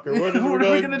Skywalker, what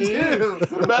are we going to do?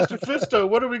 Master Fisto,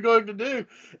 what are we going to do?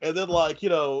 And then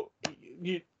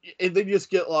and then you just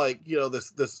get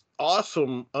this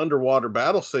awesome underwater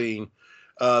battle scene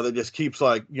that just keeps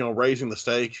raising the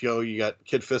stakes. You got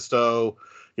Kid Fisto,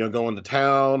 going to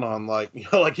town on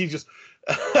he's just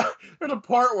there's a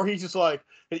part where he's just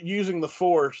using the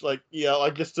Force,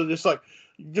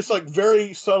 just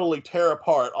very subtly tear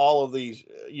apart all of these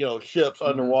ships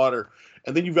underwater,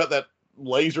 and then you've got that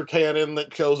laser cannon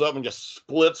that shows up and just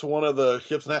splits one of the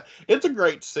ships in half. It's a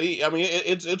great scene. I mean,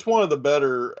 it's one of the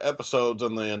better episodes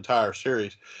in the entire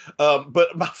series.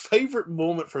 But my favorite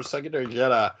moment for Secondary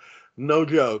Jedi, no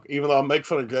joke, even though I make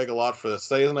fun of Greg a lot for this.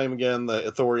 Say his name again, the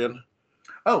Ithorian.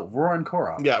 Oh, Roran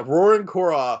Korra. Yeah, Roran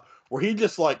Korra, where he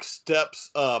just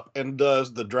steps up and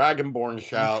does the Dragonborn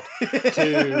shout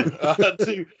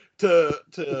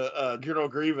to General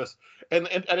Grievous. And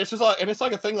it's just it's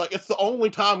a thing, it's the only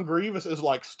time Grievous is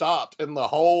stopped in the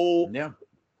whole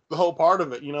part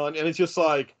of it, and it's just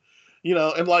and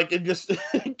it just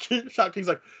shocked. He's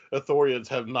like, Ithorians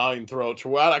have 9 throats,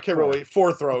 or I can't remember,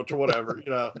 4 throats or whatever,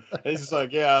 and he's just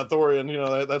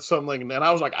Ithorian, that's something. And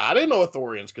I was like, I didn't know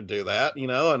Ithorians could do that,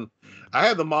 and I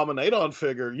had the Mama Nadon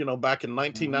figure, back in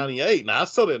 1998, and I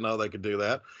still didn't know they could do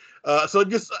that. So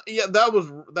just that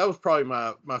was probably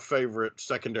my favorite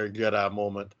Secondary Jedi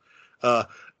moment. Shout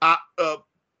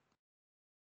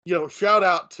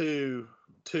out to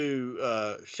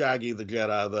Shaggy the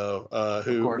Jedi, though,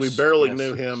 who we barely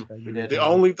knew him. The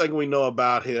only thing we know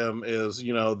about him is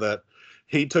that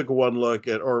he took one look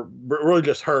at, or really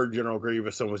just heard General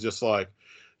Grievous and was just I'm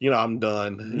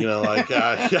done.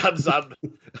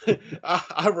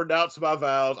 I renounce my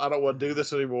vows. I don't want to do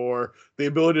this anymore. The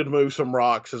ability to move some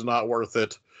rocks is not worth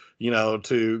it,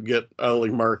 to get utterly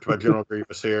murked by General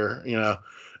Grievous here,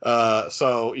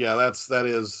 So yeah,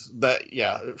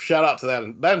 shout out to that.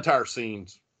 And that entire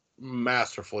scene's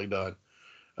masterfully done.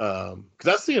 Because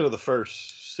that's the end of the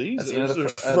first season.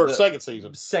 Second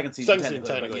season. Second season,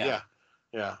 technically, yeah.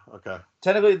 Yeah, okay.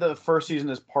 Technically, the first season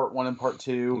is part 1 and part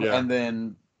 2, yeah. and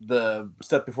then the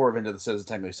step before Revenge of the Sith is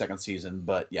technically second season,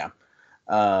 but yeah.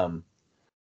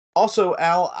 Also,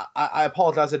 Al, I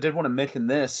apologize. I did want to mention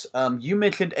this. You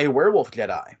mentioned a werewolf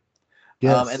Jedi.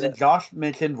 Yes. And then Josh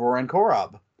mentioned Roran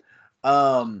Korab.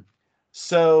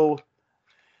 So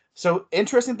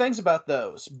interesting things about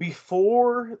those.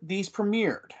 Before these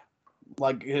premiered,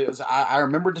 I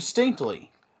remember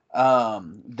distinctly,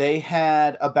 they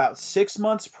had about 6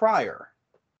 months prior,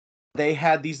 they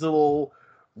had these little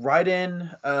write-in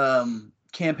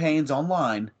campaigns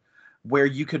online where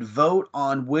you could vote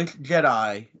on which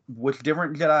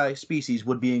different Jedi species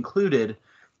would be included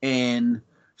in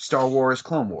Star Wars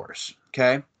Clone Wars.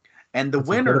 Okay, and the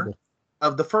winner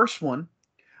of the first one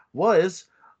was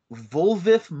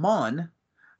Volvith Mon,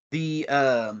 the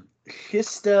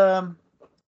Histavanen,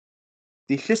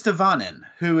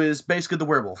 who is basically the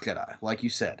werewolf Jedi, like you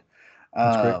said.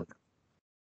 And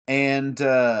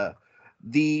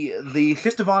the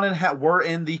Histavanen were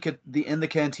in the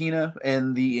cantina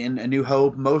and in A New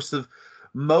Hope. Most of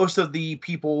the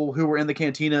people who were in the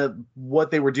cantina,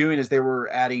 what they were doing is they were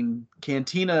adding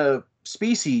cantina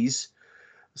species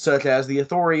such as the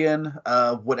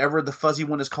Ithorian, whatever the fuzzy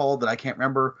one is called that I can't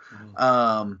remember.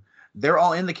 They're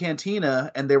all in the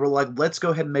cantina, and they were like, let's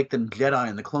go ahead and make them Jedi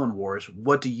in the Clone Wars.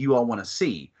 What do you all want to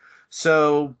see?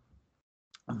 So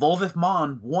Volvith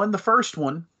Mon won the first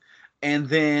one, and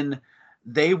then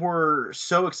they were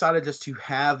so excited just to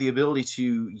have the ability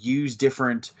to use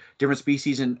different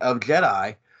species of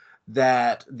Jedi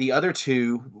that the other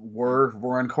two were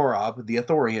Roran Korab, the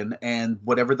Ithorian, and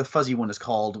whatever the fuzzy one is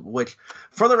called, which,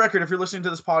 for the record, if you're listening to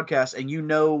this podcast and you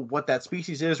know what that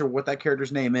species is or what that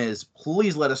character's name is,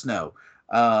 please let us know.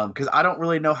 Because I don't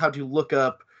really know how to look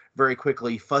up very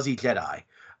quickly fuzzy Jedi.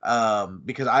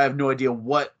 Because I have no idea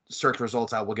what search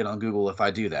results I will get on Google if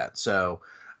I do that. So,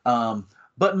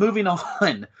 but moving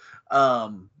on,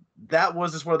 that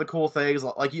was just one of the cool things.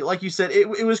 Like you said,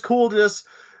 it was cool to just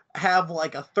have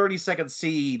like a 30-second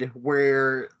seed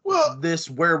where this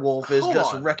werewolf is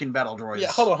just wrecking battle droids.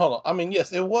 Yeah, hold on. I mean,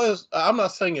 yes, it was. I'm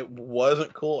not saying it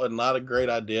wasn't cool and not a great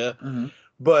idea,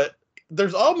 but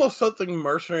there's almost something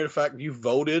mercenary to the fact you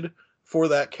voted for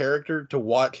that character to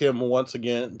watch him once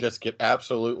again just get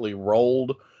absolutely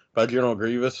rolled by General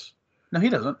Grievous. No, he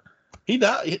doesn't. He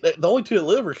died. The only two that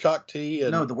live are Shaak Ti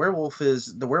and No, the werewolf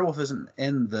isn't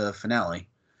in the finale.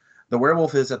 The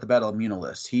werewolf is at the Battle of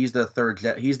Munilist. He's the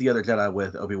he's the other Jedi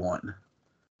with Obi-Wan.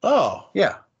 Oh.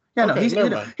 Yeah. Yeah, Okay,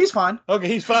 no, he's fine. Okay,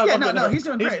 he's fine. Yeah, no, he's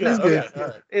doing great. He's good. Okay, all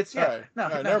right. It's All right. no, All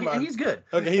right, no, never mind. he's good.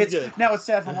 Okay, he's good. Now it's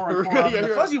sad for Warren Yeah, and the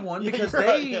you're fuzzy right. one Yeah, because you're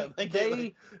right. Yeah,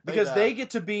 they get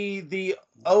to be the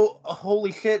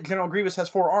holy shit, General Grievous has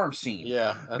 4 arms scene.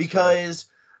 Yeah, that's because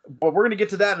but we're gonna get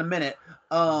to that in a minute.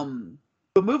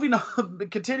 But moving on,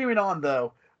 continuing on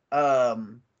though,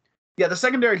 yeah, the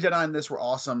secondary Jedi in this were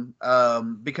awesome.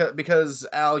 Because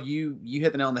Al, you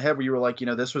hit the nail on the head where you were like,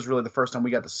 this was really the first time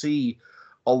we got to see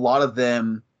a lot of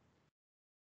them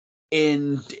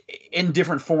in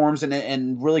different forms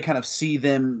and really kind of see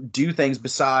them do things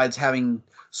besides having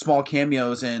small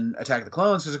cameos in Attack of the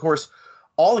Clones. Because of course,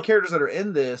 all the characters that are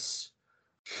in this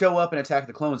show up in Attack of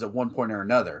the Clones at one point or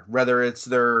another, whether it's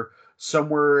they're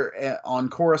somewhere on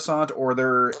Coruscant or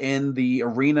they're in the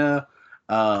arena.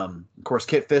 Of course,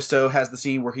 Kit Fisto has the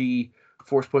scene where he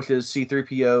force pushes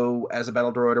C-3PO as a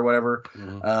battle droid or whatever.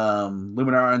 Mm-hmm.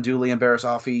 Luminara Unduli and Barriss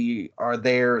Offee are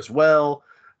there as well.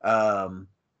 Ayla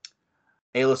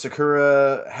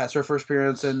Secura has her first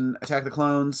appearance in Attack of the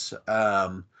Clones.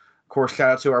 Of course, shout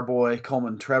out to our boy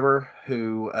Coleman Trevor,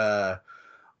 who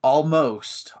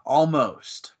almost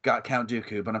got Count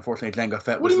Dooku, but unfortunately Jango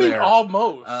Fett was there. What do you mean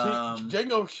almost?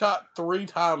 Jango shot 3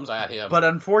 times at him. But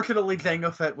unfortunately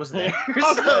Jango Fett was there. Okay,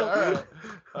 So,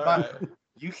 all right.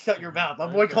 You shut your mouth. My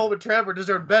boy Coleman Trevor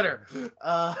deserved better.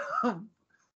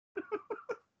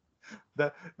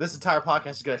 This entire podcast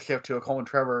is going to shift to a Coleman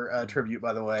Trevor tribute,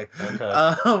 by the way. Okay.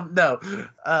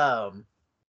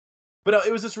 But no,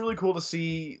 it was just really cool to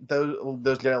see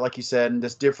those Jedi, like you said, and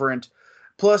just different.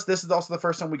 Plus, this is also the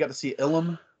first time we got to see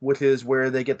Ilum, which is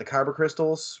where they get the kyber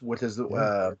crystals, which is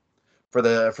for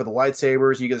the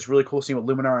lightsabers. You get this really cool scene with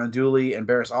Luminara Unduli and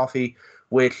Barriss Offee,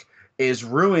 which is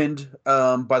ruined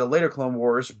by the later Clone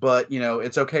Wars, but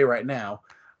it's okay right now.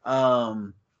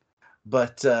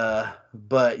 But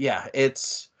yeah,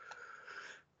 it's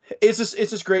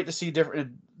just great to see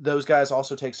those guys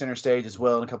also take center stage as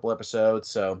well in a couple episodes.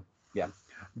 So yeah,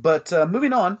 but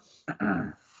moving on,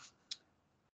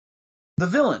 the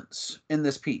villains in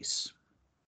this piece.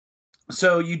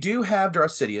 So you do have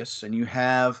Darth Sidious and you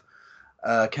have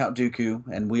Count Dooku,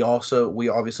 and we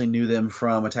obviously knew them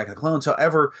from Attack of the Clones.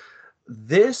 However,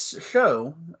 this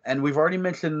show, and we've already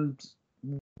mentioned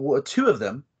 2 of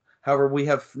them. However, we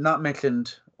have not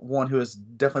mentioned one who is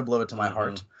definitely beloved to my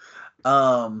heart.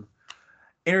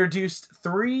 Introduced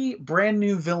 3 brand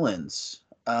new villains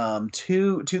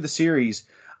to the series.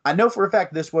 I know for a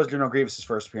fact this was General Grievous'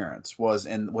 first appearance, was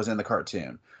in the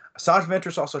cartoon. Asajj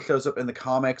Ventress also shows up in the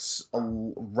comics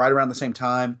right around the same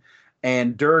time,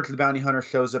 and Durge the Bounty Hunter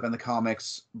shows up in the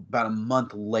comics about a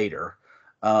month later.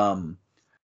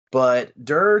 But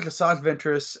Durge, Asajj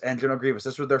Ventress, and General Grievous,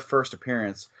 this was their first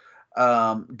appearance.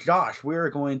 Josh, we're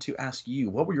going to ask you,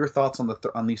 what were your thoughts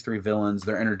on these 3 villains,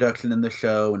 their introduction in the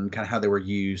show, and kind of how they were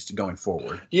used going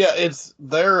forward? Yeah,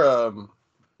 they're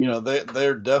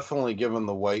definitely given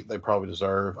the weight they probably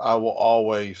deserve. I will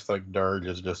always think Durge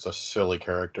is just a silly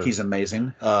character. He's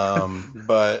amazing.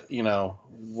 But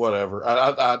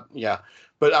whatever. Yeah.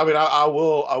 But I mean, I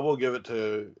will give it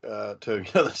to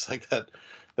it's like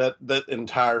that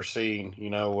entire scene,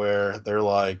 where they're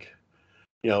like,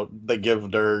 they give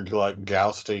Durge like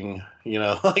jousting,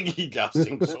 like he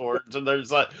jousting swords, and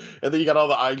there's like, and then you got all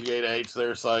the IG-8H.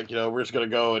 There's like, we're just gonna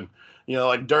go and,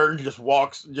 like Durge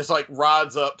just like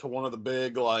rides up to one of the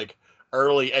big like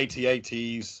early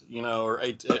AT-ATs, or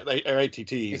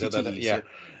ATTs, yeah,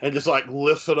 and just like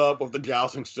lifts it up with the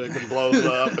jousting stick and blows it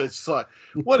up. It's like,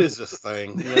 what is this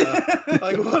thing?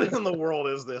 Like, what in the world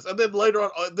is this? And then later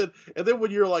on, and then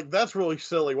when you're like, that's really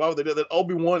silly. Why would they do that?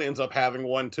 Obi-Wan ends up having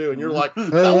one too, and you're like,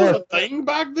 that was a thing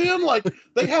back then. Like,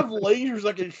 they have lasers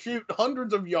that can shoot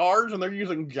hundreds of yards, and they're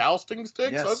using jousting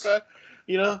sticks. Yes. Okay.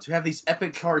 To have these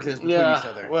epic charges between each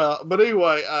other. Well, but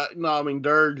anyway, no, I mean,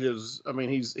 Durge is, I mean,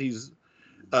 he's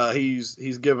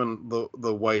given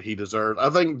the weight he deserves. I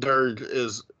think Durge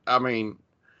is, I mean,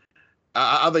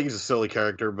 I think he's a silly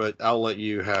character, but I'll let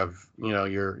you have,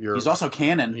 your. He's also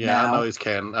canon. Yeah, now. I know he's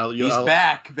canon. He's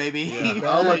back, baby. Yeah,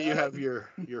 I'll let you have your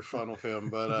fun with him,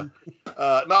 but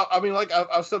no, I mean, like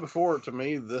I've said before, to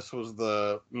me, this was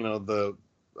the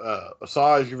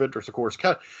Asajj Ventress, of course,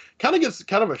 kind of gets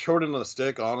kind of a short end of the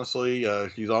stick. Honestly,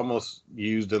 she's almost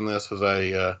used in this as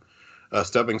a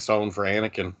stepping stone for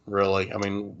Anakin. Really, I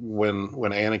mean, when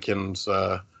Anakin's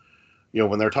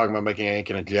when they're talking about making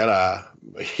Anakin a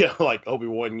Jedi, like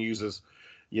Obi-Wan uses,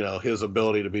 his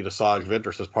ability to beat Asajj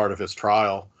Ventress as part of his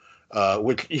trial,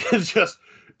 which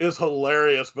is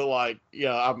hilarious. But like,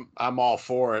 I'm all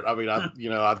for it. I mean,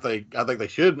 I think they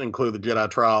should include the Jedi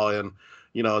trial in.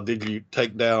 Did you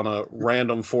take down a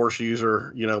random Force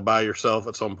user, by yourself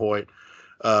at some point,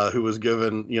 who was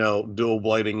given, dual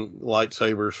blading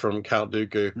lightsabers from Count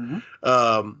Dooku?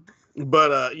 Mm-hmm.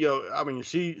 But I mean,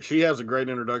 she has a great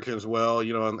introduction as well,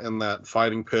 in that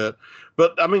fighting pit.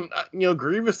 But I mean,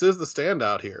 Grievous is the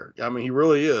standout here. I mean, he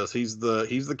really is. He's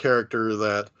the character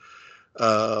that,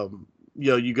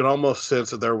 you can almost sense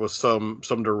that there was some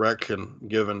direction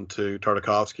given to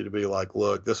Tartakovsky to be like,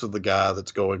 look, this is the guy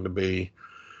that's going to be,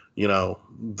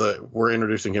 we're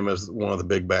introducing him as one of the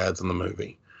big bads in the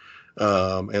movie.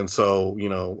 And so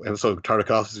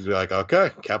Tartakovsky's like,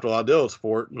 okay, capital ideal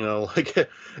sport,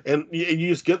 and you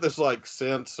just get this like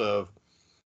sense of,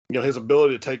 his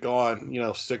ability to take on,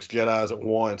 6 Jedis at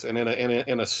once. And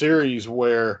in a series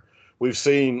where we've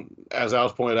seen, as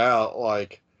Alice pointed out,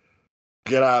 like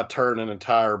Jedi turn an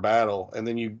entire battle, and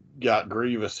then you got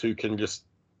Grievous who can just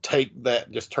turn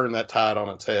that tide on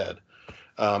its head.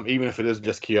 Even if it is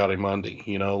just Ki-Adi-Mundi,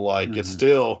 it's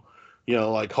still,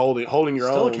 like holding your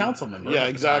own. Still a council member. Yeah,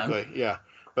 exactly. Yeah.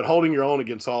 But holding your own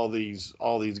against all these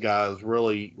guys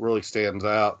really, really stands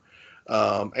out.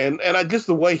 And I just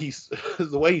the way he's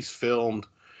filmed,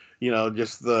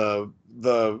 just the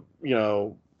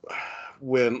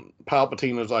when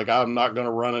Palpatine is like, I'm not going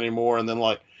to run anymore. And then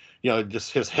like,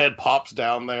 just his head pops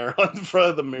down there in front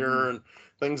of the mirror and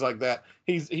things like that.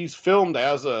 He's filmed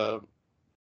as a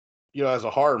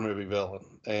horror movie villain.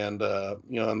 And,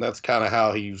 and that's kind of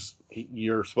how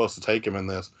you're supposed to take him in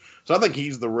this. So I think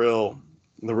he's the real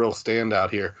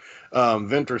standout here.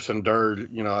 Ventress and Durge,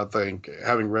 I think,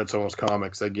 having read some of those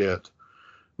comics, they get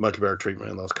much better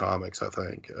treatment in those comics, I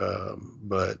think.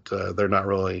 But they're not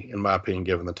really, in my opinion,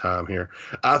 given the time here.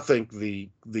 I think the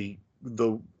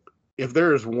if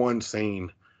there is one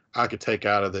scene I could take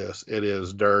out of this, it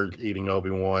is Durge eating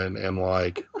Obi-Wan and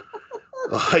like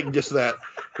just that.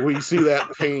 We see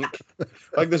that pink,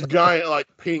 like this giant, like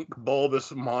pink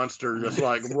bulbous monster just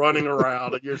like running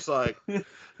around, and you're just like, it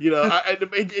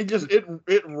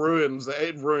ruins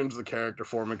the character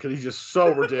for me because he's just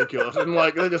so ridiculous, and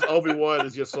like Obi-Wan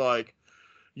is just like,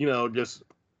 uses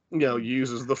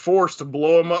the Force to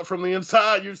blow him up from the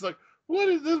inside. You're just like, what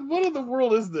is this? What in the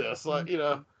world is this? Like,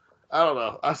 I don't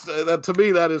know. I say that to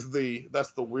me, that's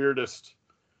the weirdest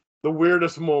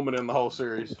moment in the whole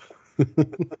series.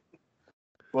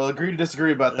 Well, agree to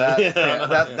disagree about that.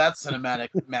 That cinematic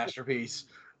masterpiece.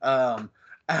 Al,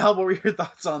 what were your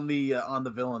thoughts on the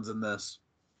villains in this?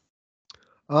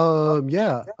 I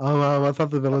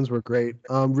thought the villains were great.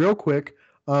 Real quick,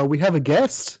 we have a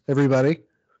guest, everybody.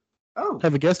 Oh.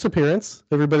 Have a guest appearance.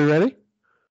 Everybody ready?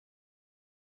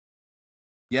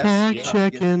 Yes.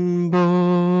 Fact-checking boy.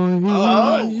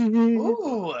 Oh.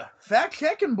 Ooh,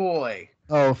 fact-checking boy.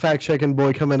 Oh, fact-checking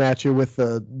boy coming at you with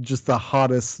just the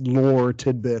hottest lore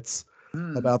tidbits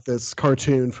about this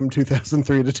cartoon from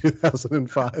 2003 to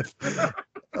 2005.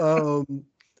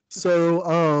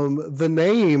 The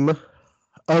name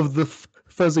of the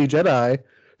fuzzy Jedi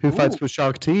who fights with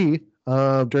Shaak Ti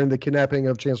during the kidnapping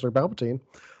of Chancellor Palpatine,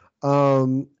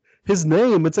 his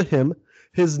name, it's a him,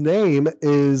 his name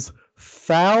is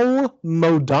Thal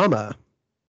Modama.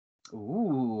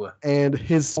 Ooh. And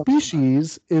his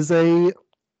species is a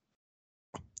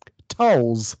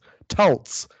Tulz.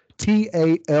 Tulz.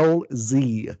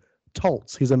 T-A-L-Z.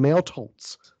 Tulz. He's a male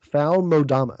Tulz. Thal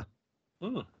Modama.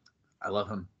 I love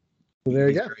him. So there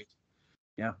you go. Great.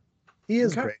 Yeah. He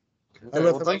is great. Okay,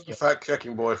 well, thank you, fact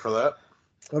checking boy, for that.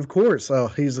 Of course. Oh,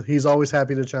 he's always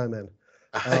happy to chime in.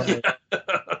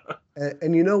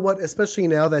 And you know what? Especially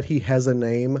now that he has a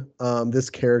name, this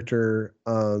character,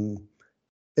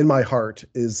 in my heart,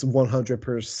 is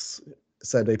 100%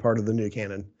 a part of the new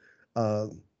canon.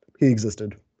 He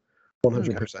existed.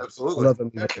 100%. Absolutely. I love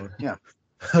him even more. Yeah.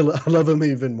 I love him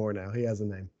even more now. He has a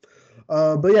name.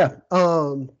 But yeah,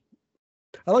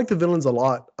 I like the villains a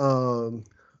lot.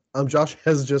 Josh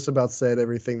has just about said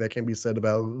everything that can be said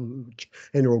about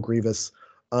General Grievous.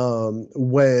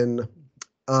 When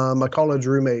my college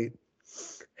roommate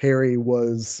Harry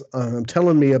was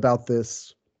telling me about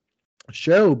this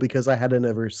show because I hadn't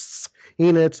ever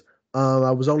seen it.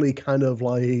 I was only kind of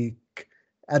like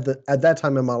at that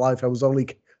time in my life, I was only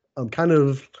kind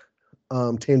of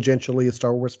tangentially a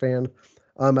Star Wars fan.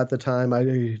 At the time,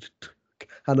 I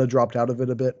kind of dropped out of it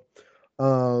a bit.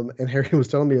 And Harry was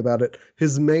telling me about it.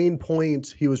 His main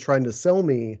point he was trying to sell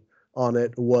me on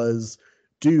it was,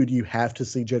 dude, you have to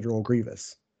see General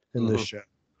Grievous in this show.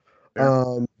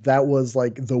 That was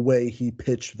like the way he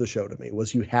pitched the show to me,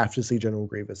 was you have to see General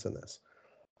Grievous in this.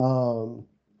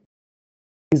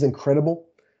 He's incredible.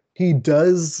 He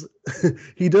does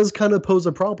he does kind of pose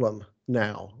a problem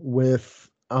now with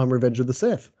Revenge of the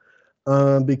Sith,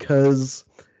 because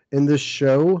in this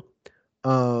show,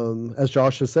 as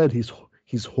Josh has said,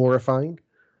 he's horrifying.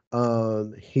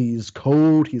 He's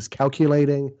cold. He's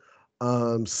calculating.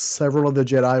 Several of the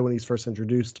Jedi, when he's first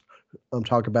introduced,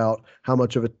 talk about how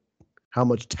much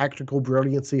tactical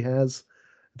brilliance he has,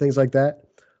 things like that.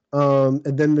 And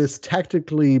then this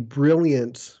tactically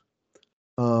brilliant,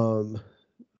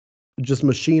 just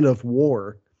machine of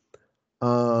war,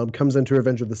 comes into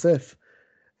Revenge of the Sith,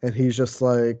 and he's just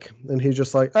like,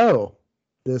 oh,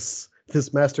 this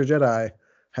Master Jedi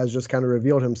has just kind of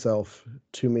revealed himself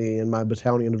to me and my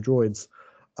battalion of droids.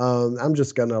 I'm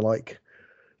just gonna like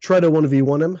try to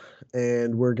 1v1 him,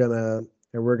 and we're gonna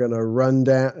run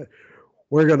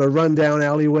down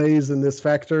alleyways in this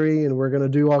factory, and we're gonna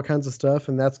do all kinds of stuff,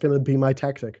 and that's gonna be my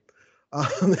tactic.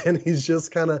 And he's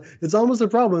just kind of, it's almost a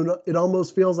problem. It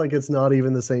almost feels like it's not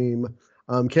even the same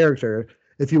character.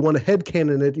 If you want to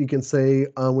headcanon it, you can say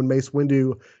when Mace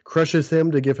Windu crushes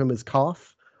him to give him his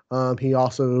cough, he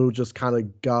also just kind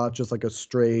of got just like a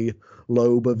stray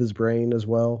lobe of his brain as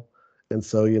well. And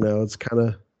so, it's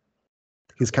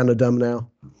he's kind of dumb now.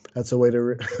 That's a way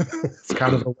to, it's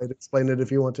kind of a way to explain it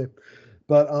if you want to.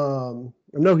 But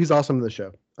no, he's awesome in the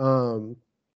show.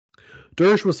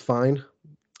 Dirge was fine.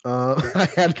 I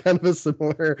had kind of a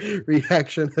similar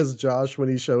reaction as Josh when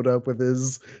he showed up with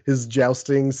his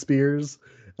jousting spears.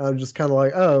 I'm just kind of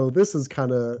like, oh, this is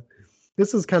kind of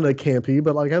campy,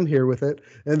 but like I'm here with it.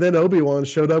 And then Obi-Wan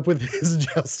showed up with his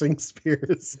jousting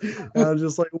spears. And I'm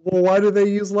just like, well, why do they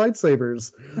use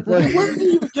lightsabers? Like, where do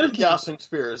you even get a jousting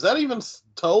spear? Is that even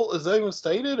told? Is that even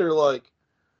stated, or like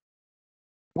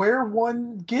where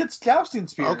one gets jousting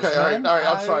spears? Okay, all right.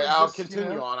 I'm sorry. I'll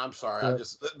continue on. I'm sorry.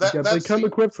 Yeah. They come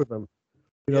equipped with them.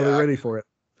 They're ready for it.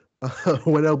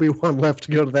 When Obi-Wan left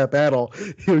to go to that battle,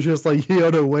 he was just like,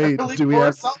 Yoda, wait, do we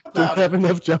have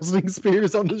enough jousting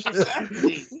spears on the ship?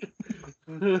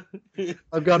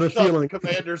 I've got a feeling. The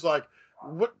commander's like,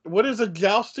 what is a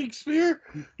jousting spear?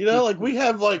 Like we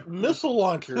have like missile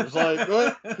launchers. Like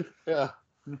what? Yeah.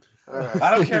 Right.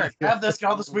 I don't care. Have this,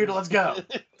 call the speeder. Let's go.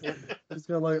 It's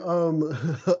kind of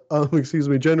like, excuse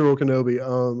me, General Kenobi.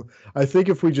 I think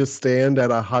if we just stand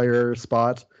at a higher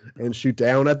spot and shoot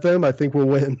down at them, I think we'll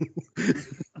win.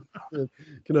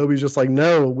 Kenobi's just like,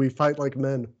 no, we fight like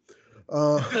men.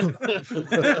 So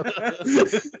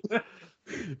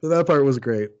that part was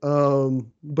great.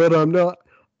 But no,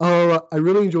 I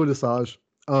really enjoyed Asajj.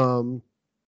 Asajj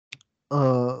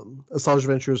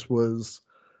Ventress was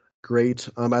great.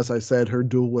 As I said, her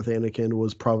duel with Anakin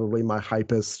was probably my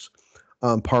hypest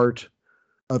part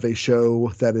of a show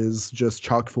that is just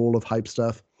chock full of hype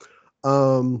stuff.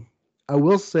 I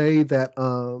will say that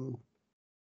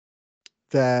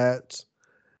that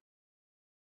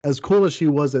as cool as she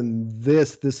was in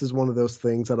this is one of those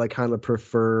things that I kind of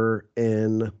prefer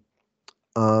in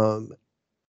the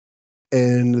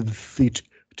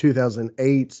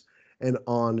 2008 and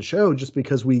on show, just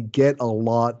because we get a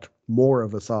lot more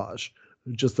of Asajj.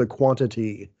 Just the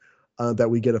quantity that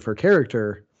we get of her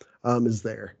character is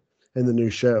there in the new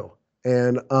show.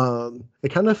 And it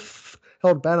kind of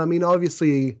felt bad. I mean,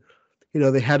 obviously,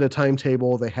 they had a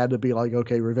timetable. They had to be like,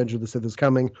 okay, Revenge of the Sith is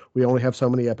coming. We only have so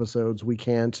many episodes. We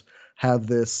can't have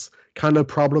this kind of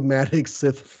problematic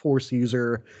Sith Force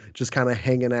user just kind of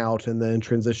hanging out and then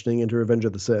transitioning into Revenge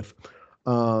of the Sith.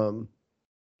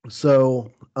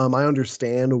 So I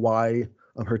understand why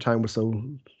her time was so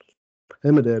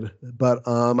limited, but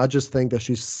I just think that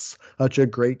she's such a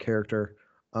great character.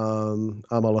 I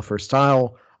love her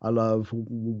style. I love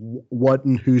what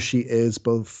and who she is,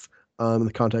 both in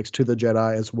the context to the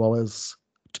Jedi as well as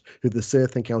to the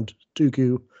Sith and Count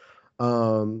Dooku.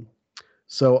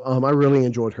 So I really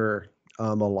enjoyed her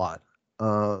a lot.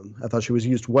 I thought she was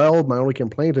used well. My only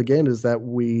complaint again is that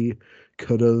we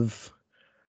could have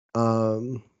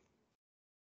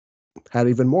had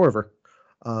even more of her.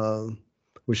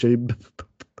 We should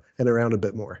been around a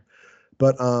bit more.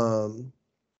 But no,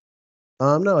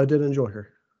 I did enjoy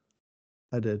her.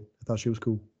 I did. I thought she was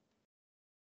cool.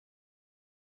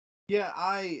 Yeah,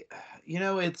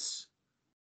 this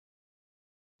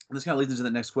kind of leads into the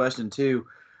next question too.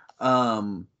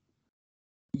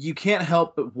 You can't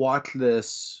help but watch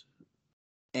this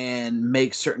and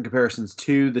make certain comparisons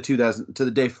to the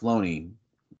Dave Filoni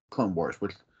Clone Wars,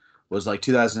 which was like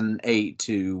 2008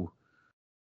 to,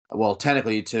 well,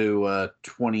 technically to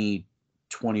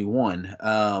 2021,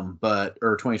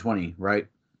 or 2020, right?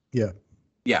 Yeah.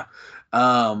 Yeah.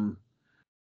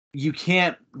 you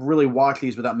can't really watch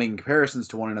these without making comparisons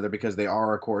to one another because they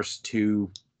are, of course, two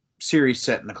series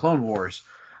set in the Clone Wars.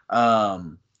 I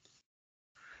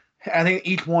think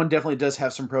each one definitely does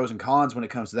have some pros and cons when it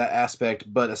comes to that aspect,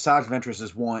 but Asajj Ventress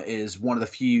is one of the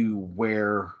few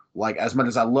where, like, as much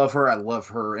as I love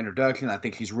her introduction. I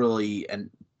think she's really, and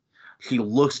she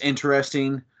looks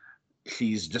interesting.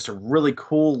 She's just a really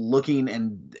cool looking,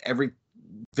 and every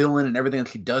villain and everything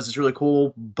that she does is really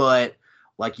cool. But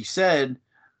like you said,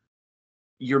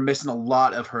 you're missing a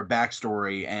lot of her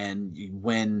backstory, and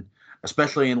when,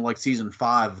 especially in like season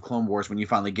 5 of Clone Wars, when you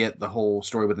finally get the whole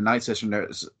story with the Night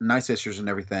Sisters and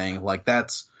everything, like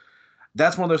that's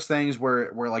one of those things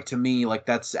where like, to me, like,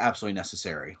 that's absolutely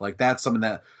necessary. Like, that's something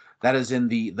that is in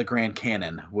the grand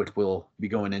canon, which we'll be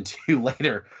going into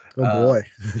later. Oh boy.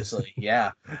 Obviously,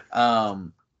 yeah.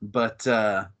 But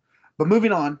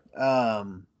moving on.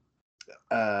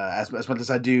 As much as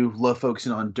I do love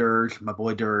focusing on Dirge, my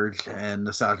boy Dirge, and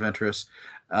the Asajj Ventress.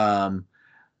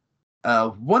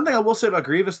 One thing I will say about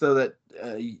Grievous, though, that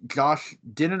Josh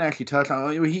didn't actually touch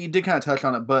on. He did kind of touch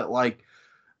on it, but like,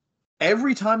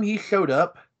 every time he showed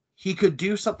up, he could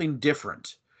do something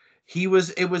different. It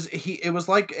was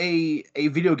like a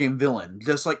video game villain.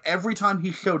 Just like every time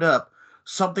he showed up,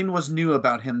 something was new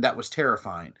about him that was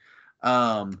terrifying.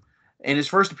 In his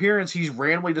first appearance, he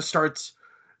randomly just starts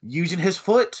using his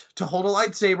foot to hold a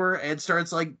lightsaber and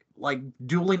starts like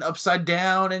dueling upside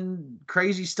down and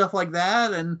crazy stuff like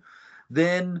that. And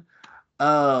then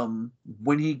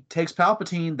when he takes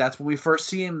Palpatine, that's when we first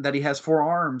see him, that he has 4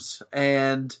 arms,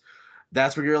 and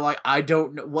that's where you're like, I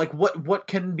don't know, like, what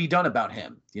can be done about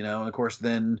him, you know? And of course,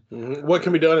 then what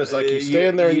can be done is like you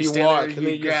stand there and you watch, and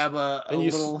then you grab a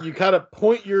little, you kind of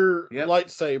point your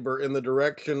lightsaber in the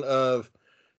direction of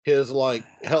his like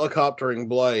helicoptering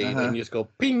blade, and you just go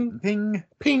ping, ping,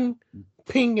 ping,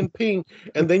 ping, and ping,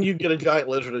 and then you get a giant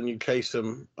lizard and you chase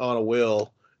him on a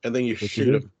wheel, and then you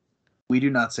shoot him. We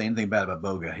do not say anything bad about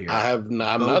Boga here. I'm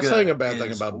not saying a bad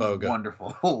thing about Boga.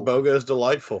 Wonderful. Boga is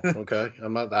delightful. Okay,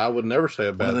 I would never say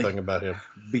a bad thing about him.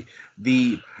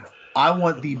 I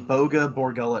want the Boga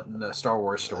Borgullet in the Star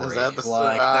Wars story. Is that the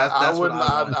like, I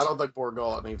don't think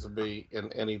Borgullet needs to be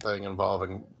in anything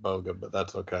involving Boga, but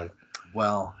that's okay.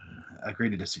 Well, agree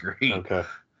to disagree. Okay.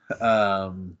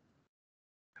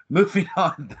 Moving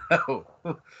on, though.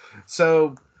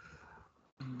 So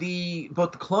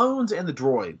both the clones and the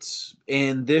droids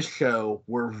in this show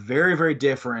were very, very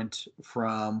different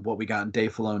from what we got in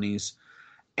Dave Filoni's,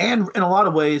 and in a lot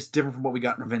of ways different from what we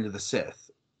got in Revenge of the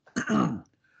Sith.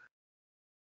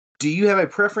 Do you have a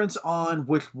preference on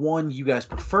which one you guys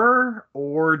prefer,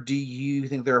 or do you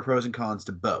think there are pros and cons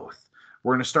to both?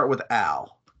 We're going to start with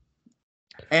Al.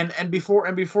 And before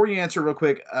you answer real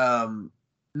quick, no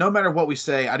matter what we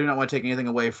say, I do not want to take anything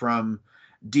away from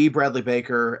D. Bradley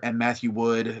Baker and Matthew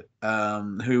Wood,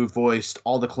 who voiced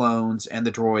all the clones and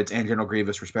the droids and General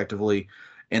Grievous, respectively,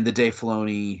 in the Dave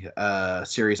Filoni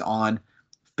series on.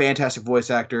 Fantastic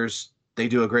voice actors. They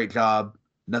do a great job.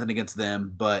 Nothing against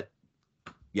them, but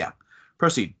yeah.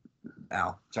 Proceed,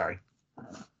 Al. Sorry.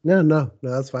 No,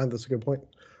 that's fine. That's a good point.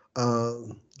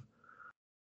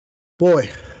 Boy,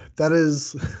 that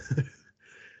is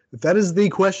the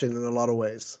question in a lot of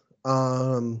ways.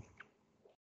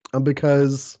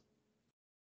 Because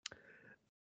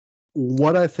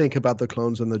what I think about the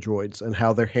clones and the droids and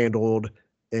how they're handled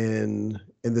in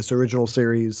this original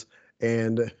series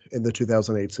and in the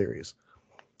 2008 series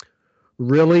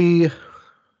really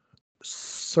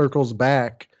circles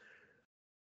back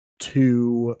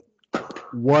to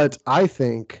what I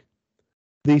think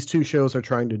these two shows are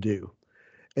trying to do.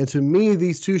 And to me,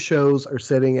 these two shows are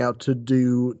setting out to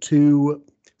do two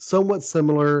somewhat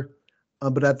similar,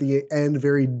 but at the end,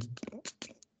 very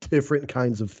different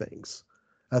kinds of things.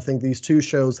 I think these two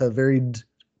shows have very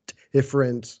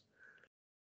different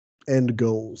end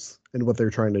goals in what they're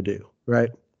trying to do, right?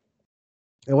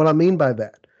 And what I mean by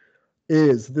that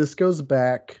is this goes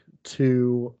back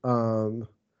to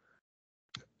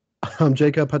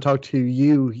Jacob. I talked to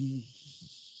you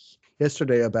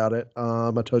yesterday about it.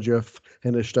 I told you I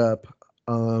finished up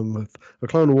the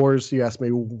Clone Wars. You asked me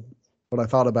what I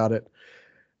thought about it,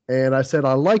 and I said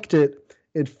I liked it.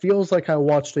 It feels like I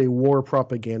watched a war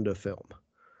propaganda film,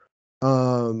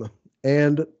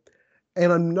 and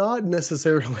I'm not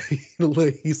necessarily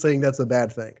saying that's a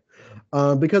bad thing,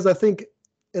 because I think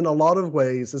in a lot of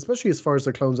ways, especially as far as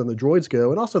the clones and the droids go,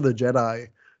 and also the Jedi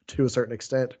to a certain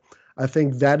extent, I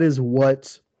think that is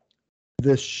what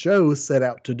this show set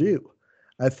out to do.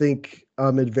 I think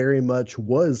it very much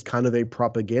was kind of a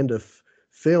propaganda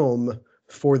film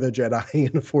for the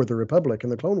Jedi and for the Republic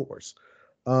and the Clone Wars.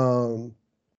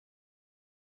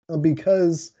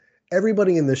 Because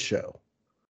everybody in this show,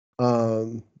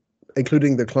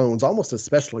 including the clones, almost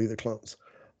especially the clones,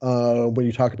 when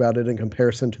you talk about it in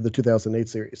comparison to the 2008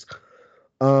 series,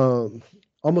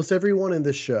 almost everyone in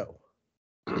this show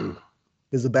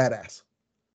is a badass.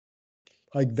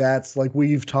 Like that's like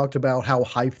we've talked about how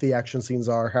hype the action scenes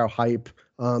are, how hype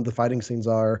the fighting scenes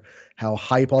are, how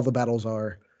hype all the battles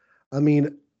are. I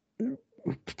mean,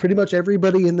 pretty much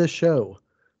everybody in this show,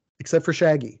 except for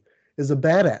Shaggy, is a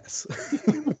badass.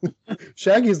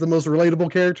 Shaggy is the most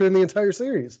relatable character in the entire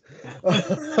series.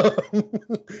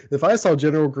 If I saw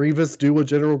General Grievous do what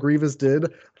General Grievous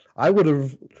did, I would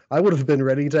have been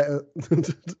ready to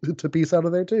to peace out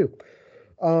of there too.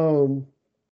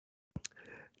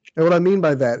 And what I mean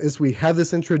by that is we have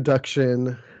this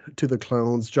introduction to the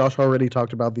clones. Josh already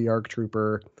talked about the ARC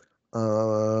Trooper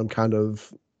kind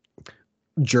of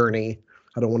journey.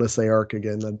 I don't want to say ARC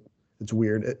again. That it's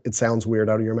weird. It sounds weird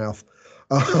out of your mouth.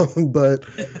 But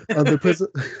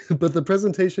the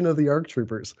presentation of the ARC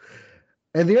Troopers.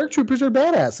 And the ARC Troopers are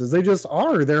badasses. They just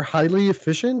are. They're highly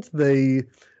efficient. They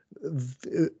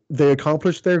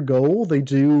accomplish their goal. They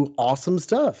do awesome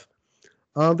stuff.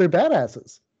 They're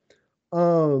badasses.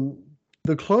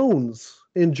 The clones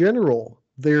in general,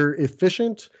 they're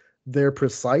efficient, they're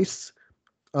precise,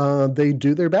 they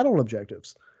do their battle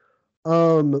objectives.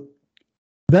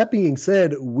 That being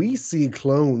said, we see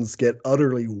clones get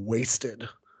utterly wasted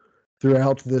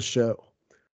throughout this show.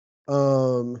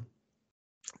 And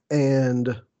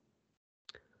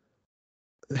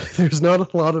there's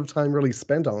not a lot of time really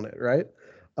spent on it, right?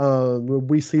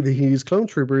 We see these clone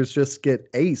troopers just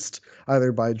get aced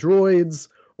either by droids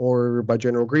or by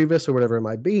General Grievous or whatever it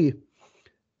might be.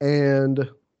 And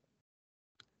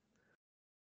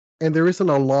there isn't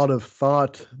a lot of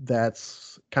thought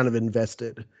that's kind of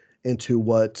invested into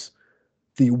what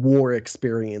the war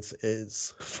experience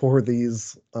is for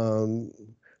these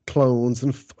clones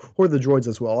and for the droids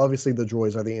as well. Obviously, the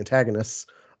droids are the antagonists.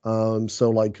 So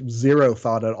like zero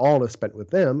thought at all is spent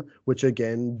with them, which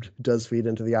again does feed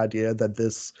into the idea that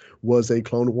this was a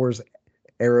Clone Wars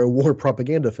era war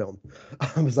propaganda film,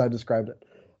 as I described it.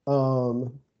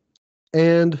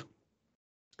 And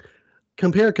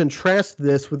contrast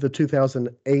this with the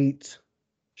 2008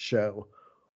 show,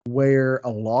 where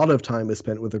a lot of time is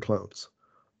spent with the clones.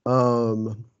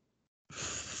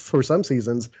 For some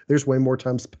seasons, there's way more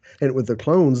time spent with the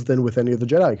clones than with any of the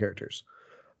Jedi characters.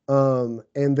 And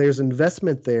there's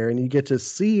investment there, and you get to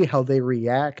see how they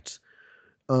react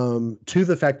to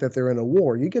the fact that they're in a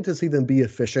war. You get to see them be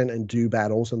efficient and do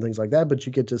battles and things like that, but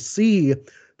you get to see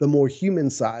the more human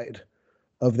side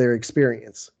of their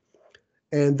experience.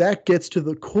 And that gets to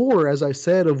the core, as I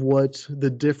said, of what the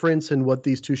difference in what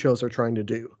these two shows are trying to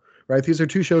do, right? These are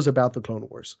two shows about the Clone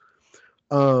Wars.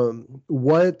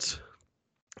 What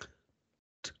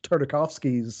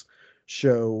Tartakovsky's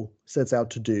show sets out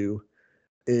to do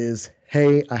is,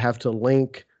 hey, I have to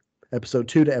link episode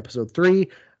 2 to episode 3.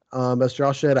 As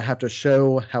Josh said, I have to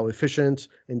show how efficient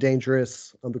and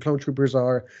dangerous the clone troopers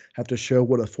are, have to show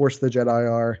what a force the Jedi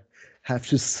are, have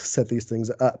to set these things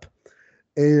up.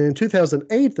 In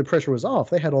 2008, the pressure was off.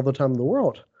 They had all the time in the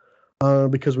world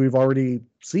because we've already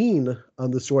seen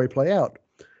the story play out.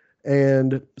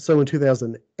 And so in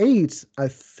 2008, I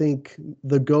think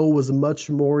the goal was much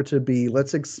more to be,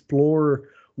 let's explore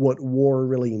what war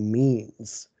really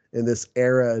means in this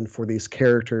era and for these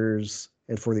characters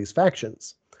and for these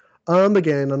factions.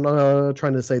 Again, I'm not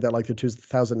trying to say that like the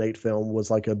 2008 film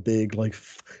was like a big like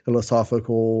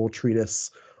philosophical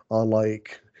treatise on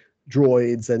like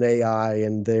droids and AI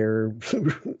and their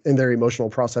and their emotional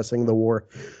processing of the war.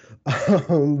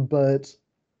 But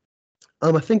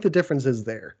I think the difference is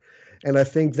there. And I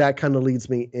think that kind of leads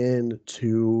me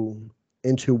into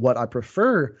what I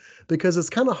prefer, because it's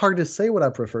kind of hard to say what I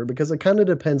prefer, because it kind of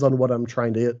depends on what I'm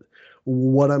trying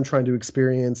to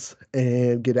experience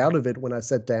and get out of it when I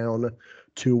sit down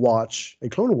to watch a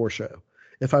Clone Wars show.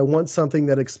 If I want something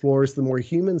that explores the more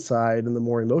human side and the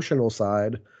more emotional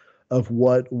side of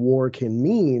what war can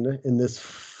mean in this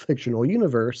fictional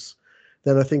universe,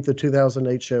 then I think the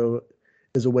 2008 show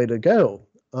is a way to go.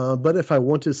 But if I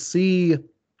want to see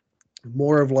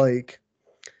more of like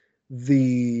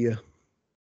the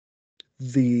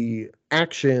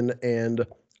action and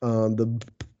the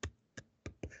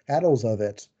battles of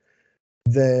it,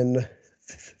 then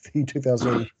the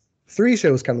 2003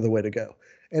 show is kind of the way to go.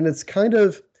 And it's kind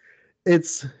of,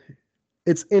 it's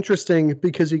interesting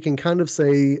because you can kind of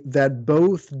say that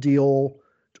both deal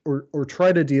or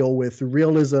try to deal with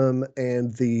realism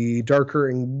and the darker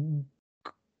and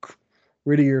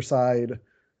grittier side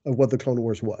of what the Clone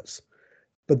Wars was.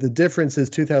 But the difference is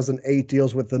 2008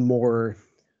 deals with the more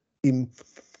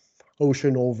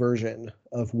emotional version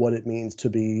of what it means to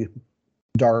be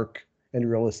dark and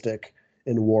realistic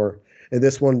in war. And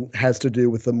this one has to do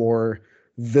with the more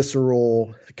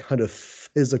visceral, kind of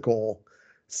physical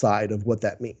side of what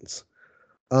that means.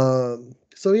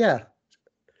 So yeah,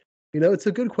 it's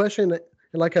a good question. And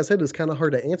like I said, it's kind of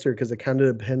hard to answer because it kind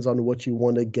of depends on what you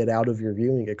want to get out of your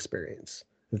viewing experience,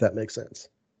 if that makes sense.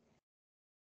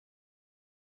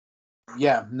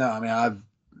 Yeah, no, I mean,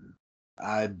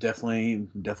 I definitely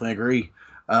agree.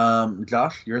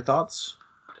 Josh, your thoughts?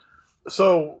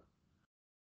 So,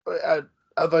 I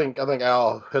think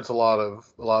Al hits a lot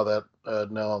of that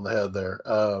nail on the head there.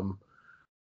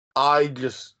 I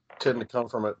just tend to come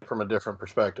from it from a different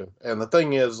perspective, and the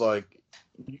thing is, like,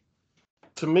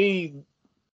 to me,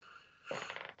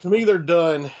 they're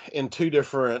done in two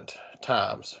different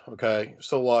times. Okay,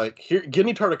 so like here,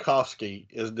 Genndy Tartakovsky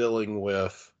is dealing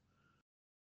with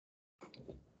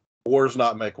wars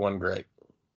not make one great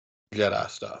Jedi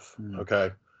stuff.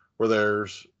 Okay, where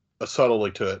there's a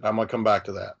subtlety to it. I'm gonna come back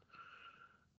to that.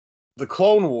 The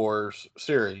Clone Wars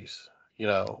series,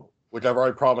 which I've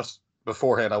already promised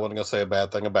beforehand I wasn't gonna say a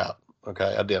bad thing about.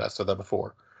 Okay, I did. I said that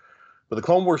before. But the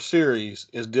Clone Wars series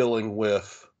is dealing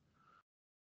with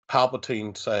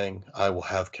Palpatine saying, "I will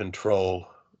have control,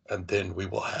 and then we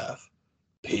will have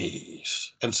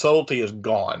peace." And subtlety is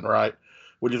gone, right?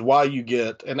 Which is why you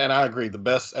get, and I agree, the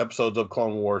best episodes of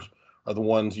Clone Wars are the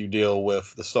ones you deal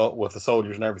with the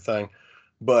soldiers and everything.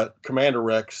 But Commander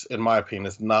Rex, in my opinion,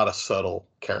 is not a subtle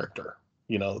character.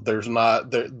 There's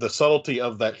not the subtlety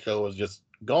of that show is just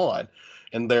gone.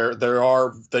 And there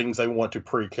are things they want to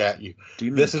preach at you. Do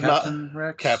you mean this is Captain not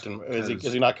Rex? Captain? Is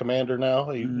he not Commander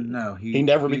now? No, he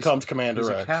never becomes Commander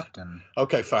Rex. A captain.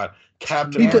 Okay, fine.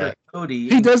 Captain Rex.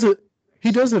 He doesn't.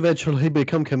 He does eventually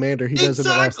become commander. He does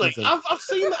exactly. in the last season. I've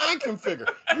seen the action figure.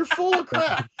 You're full of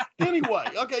crap. Anyway,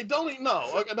 okay, don't even no.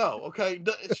 Okay, no. Okay,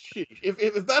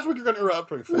 if that's what you're going to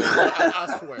interrupt me for,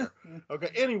 I swear. Okay.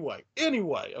 Anyway.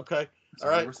 Okay. All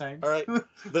right. All right.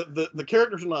 The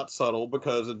characters are not subtle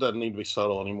because it doesn't need to be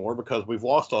subtle anymore because we've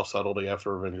lost all subtlety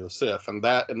after Revenge of the Sith, and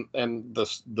that and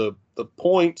the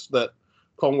points that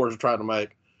Clone Wars are trying to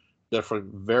make, definitely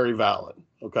very valid.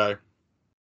 Okay.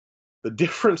 The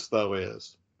difference though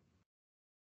is,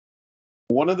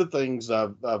 one of the things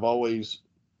I've always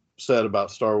said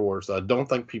about Star Wars that I don't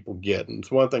think people get, and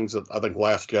it's one of the things that I think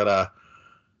Last Jedi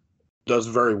does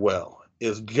very well,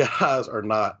 is Jedis are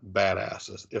not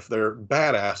badasses. If they're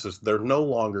badasses, they're no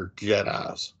longer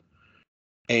Jedis.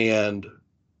 And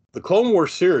the Clone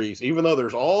Wars series, even though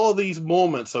there's all these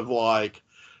moments of like,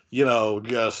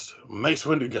 just Mace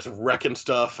Windu just wrecking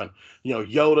stuff and,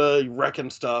 Yoda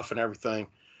wrecking stuff and everything,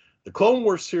 the Clone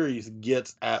Wars series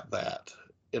gets at that,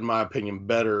 in my opinion,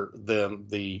 better than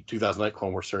the 2008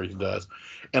 Clone Wars series does.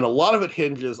 And a lot of it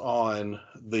hinges on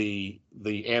the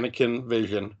Anakin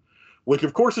vision, which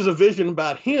of course is a vision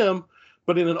about him,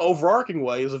 but in an overarching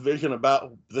way is a vision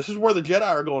about, this is where the Jedi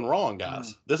are going wrong,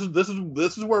 guys. This is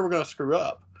where we're going to screw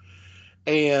up.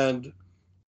 And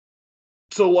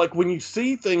so, like, when you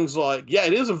see things like, yeah,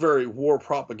 it is a very war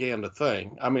propaganda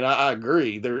thing. I mean, I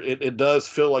agree. It does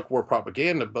feel like war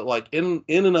propaganda, but like in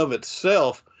and of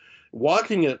itself,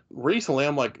 watching it recently,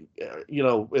 I'm like,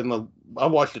 I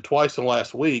watched it twice in the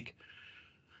last week.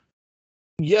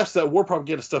 Yes, that war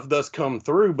propaganda stuff does come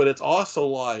through, but it's also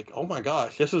like, oh my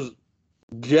gosh, this is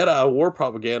Jedi war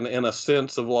propaganda in a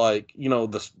sense of like,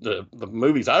 the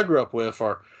movies I grew up with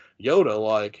are Yoda,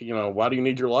 like, why do you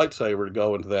need your lightsaber to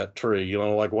go into that tree?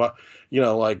 Like what,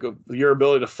 like your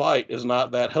ability to fight is not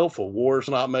that helpful. Wars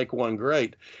not make one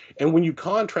great. And when you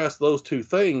contrast those two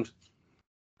things,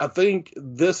 I think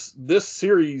this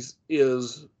series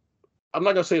is, I'm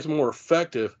not going to say it's more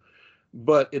effective,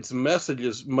 but its message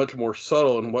is much more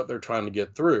subtle in what they're trying to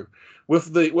get through.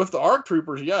 With the ARC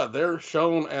troopers, yeah, they're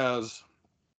shown as,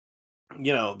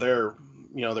 they're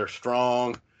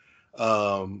strong.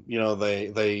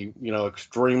 They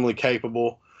extremely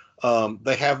capable.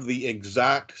 They have the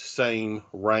exact same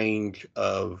range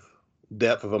of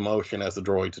depth of emotion as the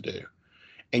droids do,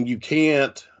 and you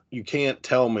can't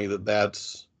tell me that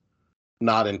that's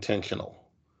not intentional.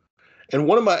 And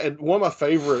one of my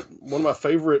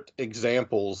favorite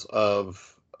examples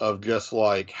of just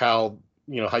like how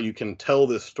you can tell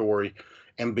this story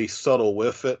and be subtle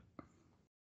with it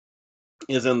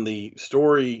is in the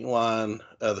storyline,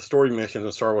 the story missions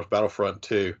in Star Wars Battlefront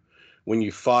 2, when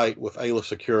you fight with Aayla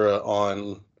Secura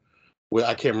on,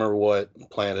 I can't remember what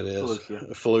planet it is,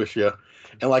 Felucia.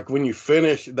 And like when you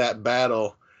finish that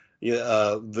battle,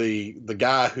 the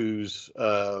guy who's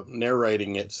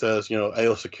narrating it says, Aayla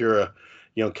Secura,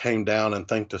 came down and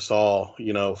thanked us all,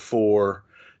 for,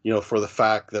 for the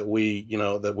fact that we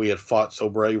had fought so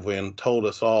bravely and told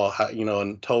us all how,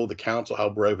 and told the council how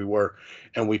brave we were,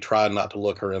 and we tried not to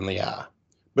look her in the eye,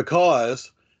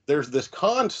 because there's this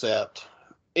concept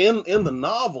in the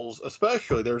novels,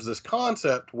 especially. There's this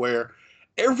concept where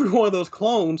every one of those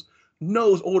clones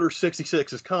knows Order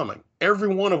 66 is coming. Every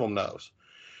one of them knows.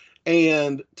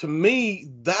 And to me,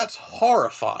 that's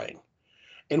horrifying.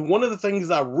 And one of the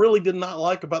things I really did not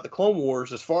like about the Clone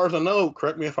Wars, as far as I know,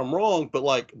 correct me if I'm wrong, but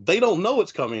like, they don't know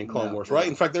it's coming in Clone Wars, right?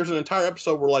 In fact, there's an entire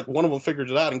episode where like one of them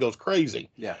figures it out and goes crazy.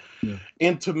 Yeah.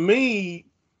 And to me,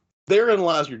 therein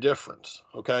lies your difference,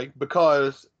 okay?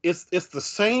 Because it's the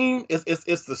same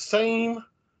it's the same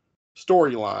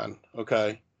storyline,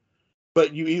 okay?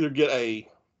 But you either get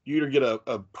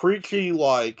a preachy,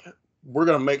 like, we're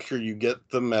gonna make sure you get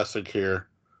the message here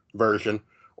version,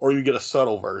 or you get a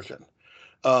subtle version.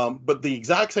 But the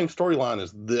exact same storyline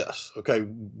is this, okay?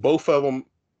 Both of them,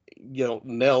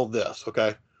 nail this,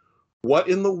 okay? What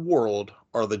in the world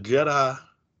are the Jedi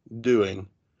doing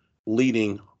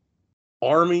leading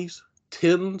armies,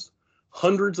 tens,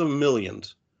 hundreds of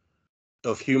millions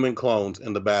of human clones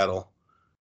into battle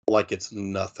like it's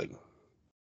nothing?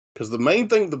 Because the main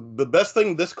thing, the best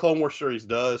thing this Clone Wars series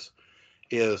does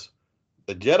is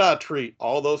the Jedi treat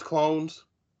all those clones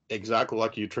exactly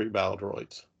like you treat battle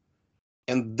droids.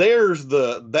 And there's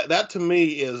that to me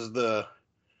is the,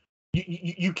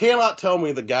 you cannot tell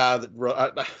me the guy that wrote,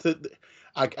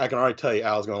 I can already tell you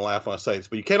Al's going to laugh when I say this,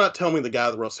 but you cannot tell me the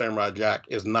guy that wrote Samurai Jack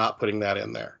is not putting that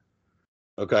in there.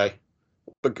 Okay?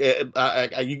 But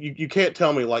you can't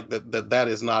tell me like that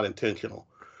is not intentional.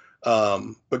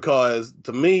 Because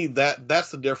to me,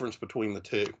 that's the difference between the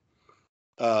two.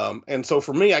 And so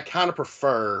for me, I kind of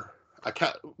prefer,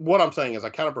 what I'm saying is I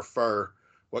kind of prefer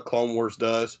what Clone Wars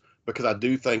does, because I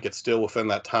do think it's still within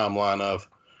that timeline of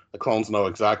the clones know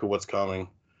exactly what's coming.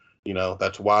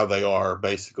 That's why they are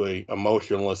basically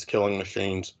emotionless killing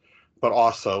machines, but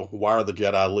also why are the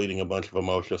Jedi leading a bunch of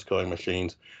emotionless killing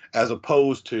machines, as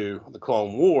opposed to the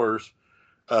Clone Wars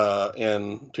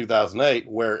in 2008,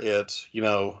 where it's,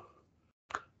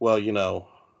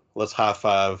 let's high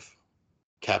five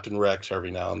Captain Rex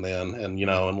every now and then,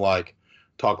 and like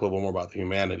talk a little bit more about the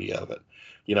humanity of it.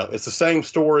 It's the same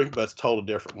story, but it's told a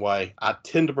different way. I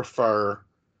tend to prefer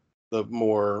the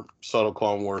more subtle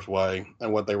Clone Wars way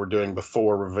and what they were doing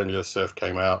before Revenge of the Sith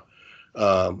came out.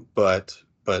 But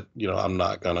I'm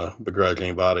not gonna begrudge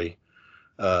anybody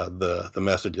the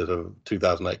messages of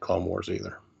 2008 Clone Wars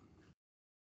either.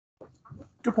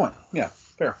 Good point. Yeah,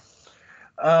 fair.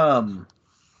 There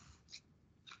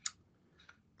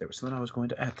was something I was going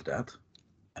to add to that,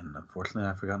 and unfortunately,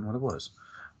 I've forgotten what it was.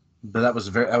 But that was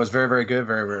very, very good,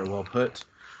 very, very well put.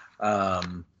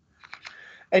 And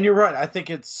you're right. I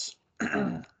think it's,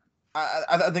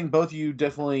 I think both of you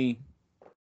definitely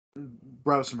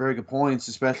brought up some very good points,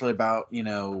 especially about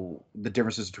the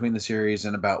differences between the series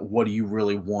and about what do you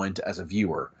really want as a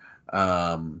viewer.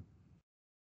 And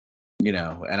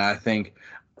I think,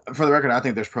 for the record, I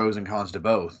think there's pros and cons to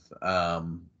both.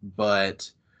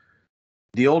 But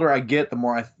the older I get, the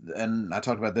more and I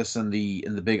talked about this in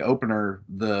the big opener,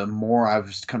 the more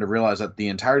I've come to realize that the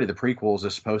entirety of the prequels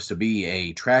is supposed to be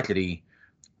a tragedy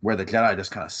where the Jedi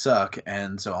just kind of suck.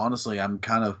 And so honestly, I'm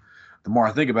kind of, the more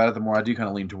I think about it, the more I do kind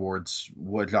of lean towards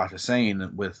what Josh is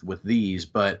saying with these.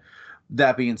 But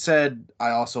that being said,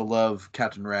 I also love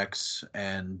Captain Rex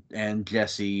and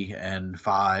Jesse and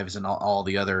Fives and all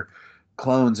the other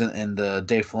clones in the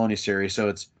Dave Filoni series. So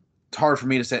it's hard for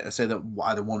me to say that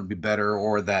either one would be better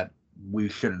or that we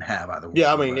shouldn't have either one.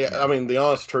 Yeah, I mean, the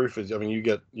honest truth is, you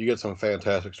get some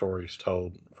fantastic stories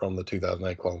told from the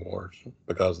 2008 Clone Wars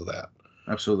because of that.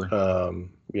 Absolutely.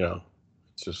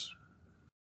 It's just,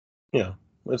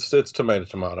 it's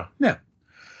tomato. Yeah.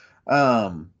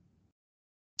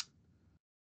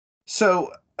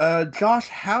 So, Josh,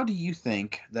 how do you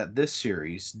think that this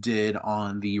series did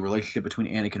on the relationship between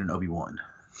Anakin and Obi-Wan?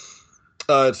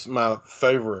 It's my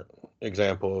favorite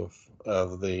example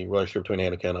of the relationship between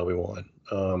Anakin and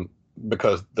Obi-Wan,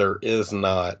 because there isn't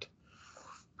a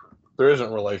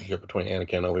relationship between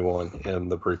Anakin and Obi-Wan in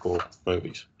the prequel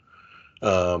movies.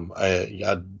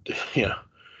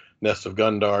 Nest of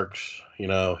Gundarks,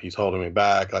 he's holding me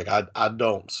back. Like I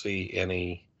don't see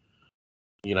any,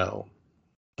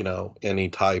 any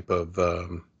type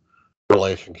of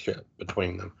relationship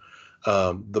between them.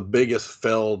 The biggest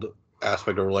failed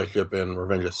aspect of relationship in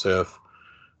Revenge of Sith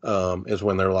is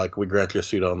when they're like, we grant you a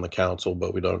seat on the council,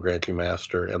 but we don't grant you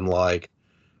master. And like,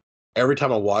 every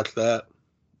time I watch that,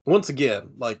 once again,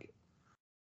 like,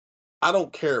 I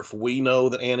don't care if we know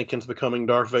that Anakin's becoming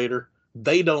Darth Vader.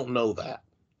 They don't know that.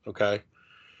 Okay.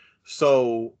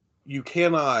 So you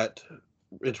cannot.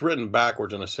 It's written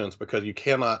backwards in a sense because you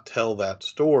cannot tell that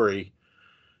story,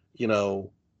 you know,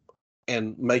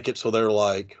 and make it so they're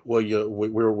like, well, we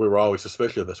were always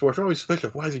suspicious of this. We're always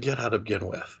suspicious. Why does he get out to begin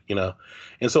with? You know,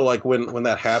 and so like when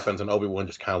that happens, and Obi-Wan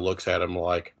just kind of looks at him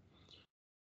like,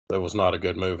 that was not a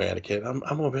good move, Anakin. I'm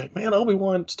gonna be like, man,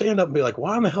 Obi-Wan, stand up and be like,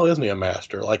 why in the hell isn't he a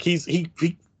master? Like he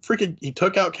freaking he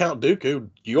took out Count Dooku.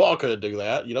 You all could do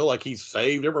that, you know, like he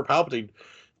saved Emperor Palpatine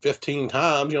 15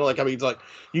 times, you know, like I mean, it's like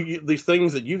these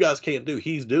things that you guys can't do,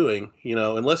 he's doing, you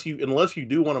know, unless you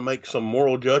do want to make some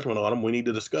moral judgment on him, we need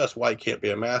to discuss why he can't be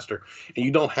a master, and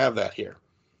you don't have that here.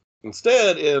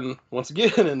 Instead, once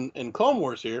again in Clone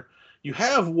Wars here, you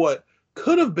have what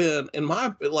could have been, in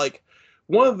my like,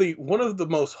 one of the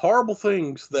most horrible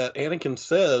things that Anakin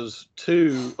says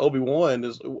to Obi-Wan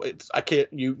is, I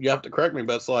can't, you have to correct me,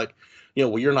 but it's like, you know,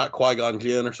 well, you're not Qui-Gon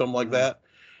Jinn or something like that.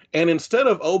 And instead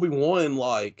of Obi-Wan,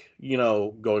 like, you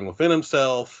know, going within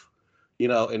himself, you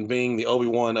know, and being the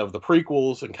Obi-Wan of the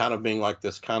prequels and kind of being like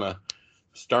this kind of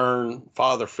stern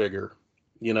father figure,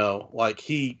 you know, like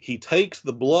he takes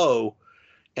the blow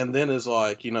and then is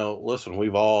like, you know, listen,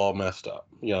 we've all messed up,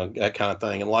 you know, that kind of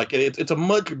thing. And like, it's a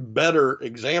much better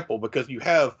example because you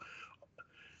have,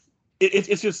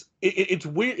 it's just, it's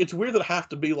weird. It's weird that I have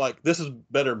to be like, this is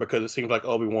better because it seems like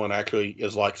Obi-Wan actually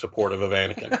is like supportive of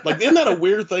Anakin. Like, isn't that a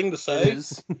weird thing to say?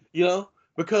 You know,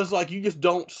 because like, you just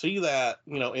don't see that,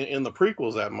 you know, in the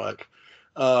prequels that much.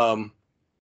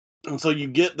 And so you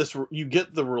get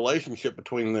the relationship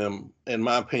between them, in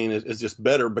my opinion, is just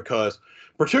better because,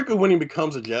 particularly when he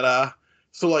becomes a Jedi.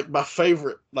 So like my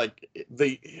favorite, like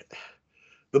the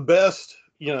best,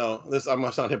 you know, this, I'm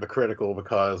gonna sound hypocritical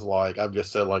because like I've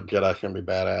just said like Jedi shouldn't be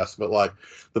badass, but like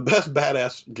the best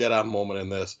badass Jedi moment in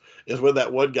this is when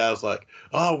that one guy's like,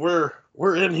 oh,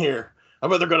 we're in here. I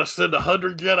bet they're gonna send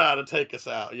 100 Jedi to take us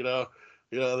out, you know.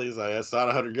 You know, he's like, it's not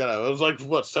 100 Jedi. It was like,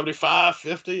 what, 75,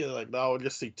 50? And like, no, we'll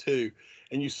just see 2.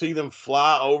 And you see them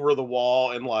fly over the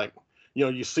wall and like, you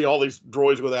know, you see all these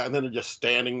droids with that, and then they're just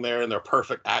standing there in their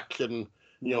perfect action,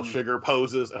 you know, figure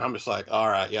poses. And I'm just like, all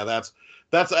right, yeah, that's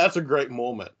a great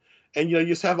moment. And, you know, you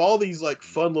just have all these like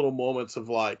fun little moments of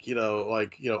like, you know,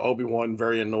 Obi-Wan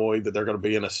very annoyed that they're going to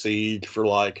be in a siege for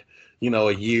like, you know,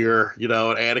 a year, you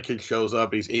know, and Anakin shows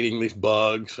up, he's eating these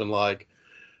bugs, and like,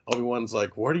 Obi-Wan's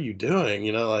like, what are you doing?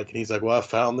 You know, like, and he's like, well, I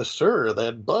found this sewer. They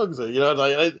had bugs. You know,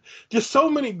 like, just so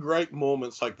many great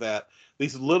moments like that.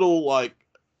 These little, like,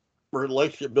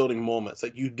 relationship building moments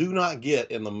that you do not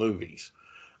get in the movies.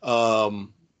 And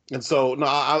so, no,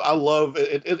 I love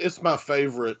it. It's my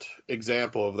favorite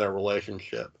example of their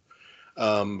relationship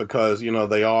because, you know,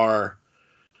 they are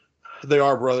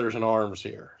brothers in arms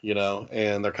here, you know,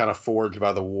 and they're kind of forged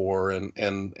by the war and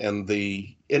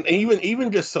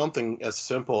even just something as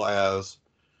simple as,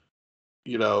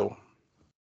 you know,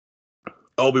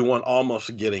 Obi-Wan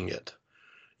almost getting it,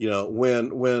 you know,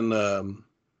 when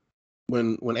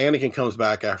Anakin comes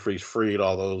back after he's freed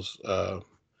all those,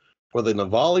 were they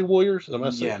Navali warriors?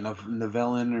 Yeah,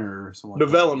 Novellan or something.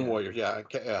 Novellan warriors,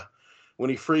 yeah. When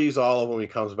he frees all of them, he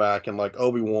comes back, and like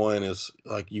Obi-Wan is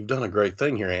like, you've done a great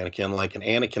thing here, Anakin. Like, and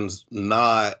Anakin's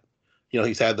not, you know,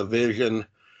 he's had the vision,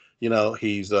 you know,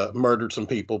 he's murdered some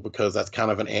people because that's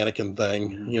kind of an Anakin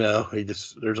thing, you know. He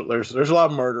just there's a lot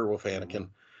of murder with Anakin,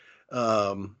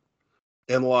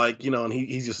 and like, you know, and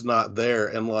he's just not there,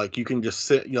 and like you can just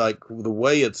sit, like the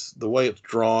way it's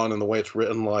drawn and the way it's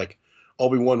written, like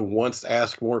Obi-Wan wants to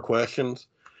ask more questions,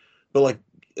 but like,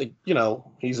 you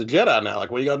know, he's a Jedi now. Like,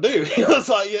 what are you gonna do? You know, it's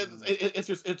like,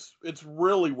 it's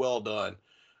really well done.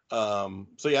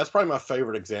 So yeah, it's probably my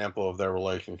favorite example of their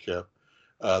relationship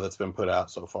that's been put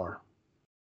out so far.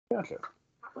 Gotcha.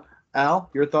 Al,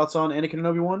 your thoughts on Anakin and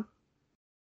Obi-Wan?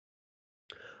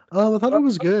 I thought it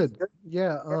was good.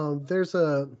 Yeah.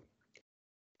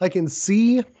 I can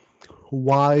see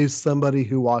why somebody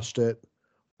who watched it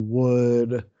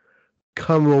would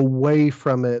come away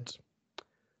from it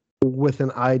with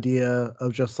an idea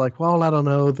of just like, well, I don't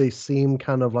know, they seem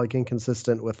kind of like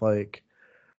inconsistent with like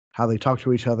how they talk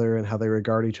to each other and how they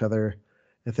regard each other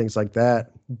and things like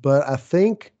that. But I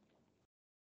think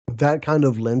that kind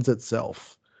of lends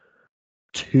itself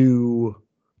to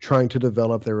trying to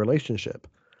develop their relationship.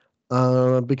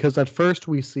 Because at first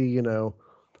we see, you know,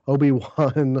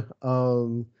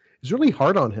 Obi-Wan is really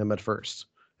hard on him at first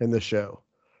in the show.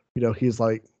 You know, he's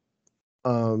like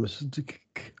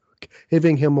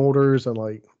giving him orders and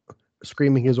like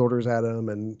screaming his orders at him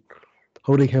and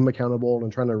holding him accountable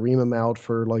and trying to ream him out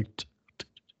for like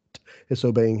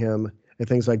disobeying him and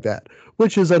things like that,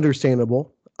 which is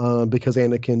understandable because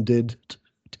Anakin did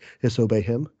disobey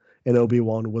him and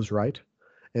Obi-Wan was right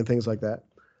and things like that.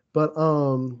 But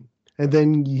and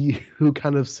then you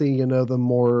kind of see, you know, the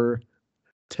more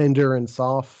tender and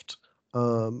soft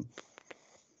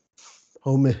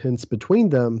moments between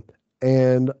them.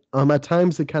 And at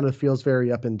times it kind of feels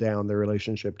very up and down, the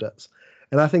relationship does.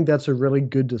 And I think that's a really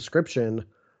good description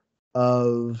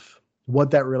of what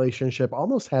that relationship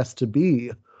almost has to be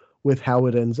with how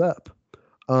it ends up.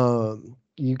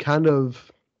 You kind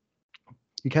of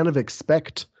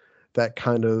expect that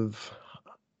kind of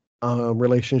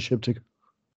relationship to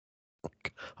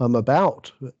come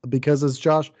about, because as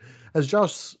Josh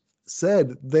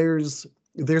said, there's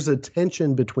a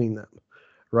tension between them,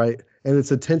 right? And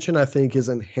it's a tension I think is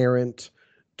inherent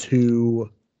to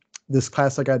this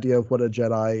classic idea of what a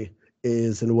Jedi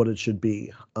is and what it should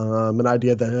be. An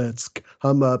idea that's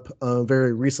come up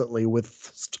very recently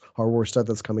with Star Wars stuff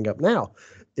that's coming up now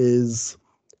is,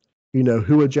 you know,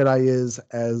 who a Jedi is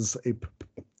as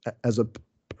a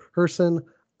person,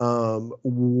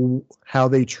 how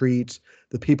they treat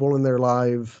the people in their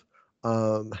life,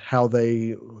 how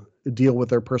they deal with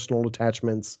their personal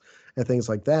attachments and things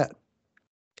like that.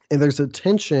 And there's a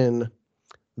tension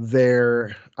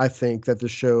there, I think, that the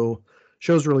show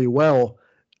shows really well,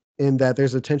 in that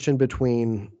there's a tension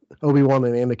between Obi-Wan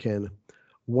and Anakin,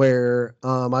 where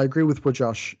I agree with what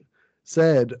Josh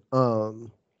said,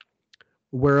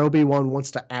 where Obi-Wan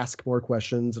wants to ask more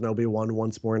questions and Obi-Wan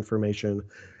wants more information.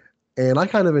 And I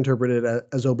kind of interpret it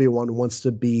as Obi-Wan wants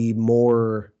to be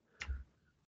more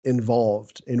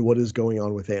involved in what is going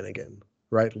on with Anakin,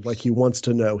 right? Like he wants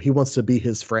to know, he wants to be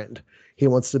his friend. He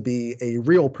wants to be a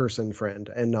real person friend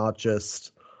and not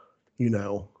just, you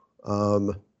know,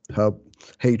 how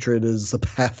hatred is the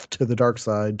path to the dark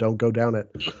side, don't go down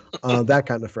it. That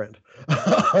kind of friend.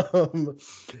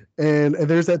 And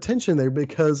there's that tension there,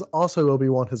 because also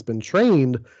Obi-Wan has been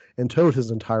trained and told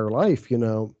his entire life, you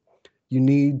know, you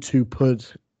need to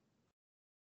put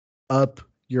up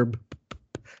your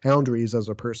boundaries as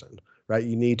a person, right?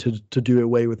 You need to do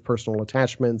away with personal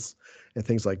attachments and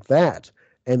things like that.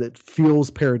 And it feels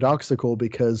paradoxical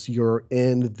because you're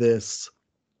in this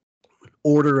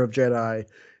order of Jedi.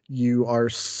 You are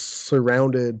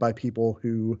surrounded by people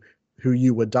who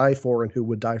you would die for and who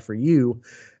would die for you.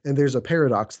 And there's a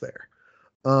paradox there.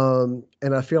 And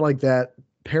I feel like that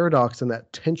paradox and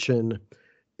that tension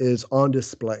is on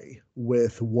display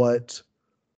with what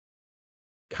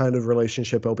kind of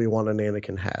relationship Obi-Wan and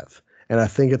Anakin have. And I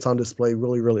think it's on display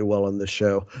really, really well in this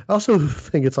show. I also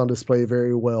think it's on display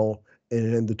very well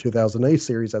in the 2008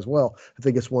 series as well. I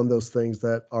think it's one of those things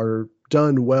that are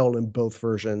done well in both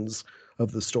versions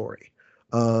of the story.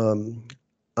 And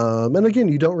again,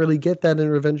 you don't really get that in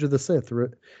Revenge of the Sith.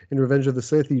 In Revenge of the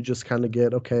Sith, you just kind of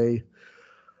get, okay,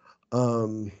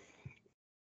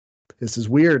 this is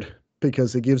weird,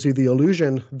 because it gives you the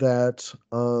illusion that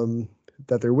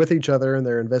that they're with each other and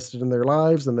they're invested in their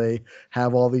lives and they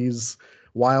have all these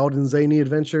wild and zany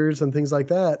adventures and things like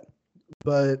that.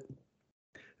 But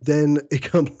then it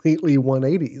completely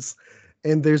 180s.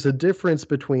 And there's a difference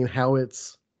between how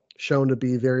it's shown to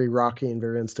be very rocky and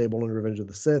very unstable in Revenge of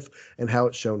the Sith and how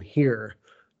it's shown here.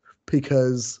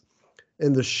 Because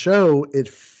in the show, it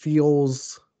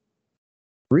feels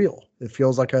real. It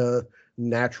feels like a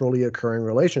naturally occurring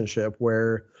relationship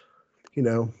where, you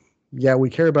know, yeah, we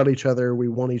care about each other. We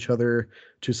want each other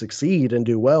to succeed and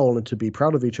do well and to be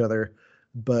proud of each other.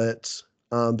 But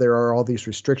there are all these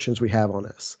restrictions we have on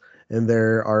us. And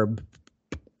there are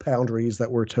boundaries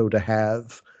that we're told to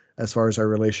have as far as our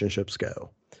relationships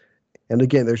go. And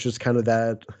again, there's just kind of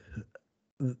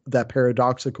that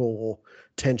paradoxical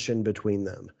tension between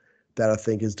them that I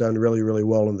think is done really, really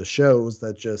well in the shows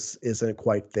that just isn't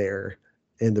quite there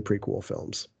in the prequel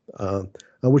films,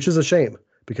 which is a shame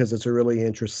because it's a really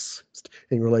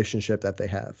interesting relationship that they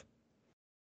have.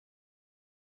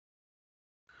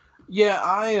 Yeah,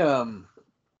 I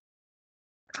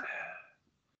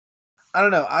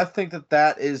don't know. I think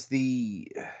that is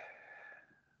the.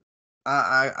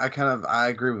 I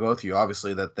agree with both of you.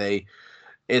 Obviously, that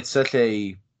it's such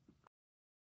a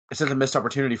missed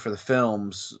opportunity for the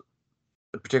films,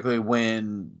 particularly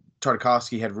when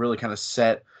Tartakovsky had really kind of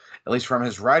set, at least from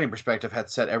his writing perspective, had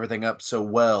set everything up so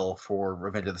well for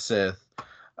Revenge of the Sith,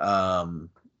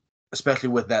 especially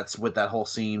with that whole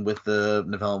scene with the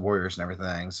Nivellen warriors and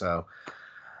everything. So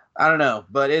I don't know,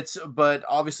 but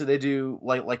obviously they do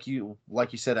like you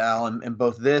said, Al, in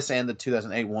both this and the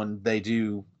 2008 one, they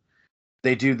do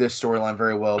this storyline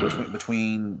very well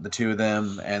between the two of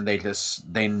them, and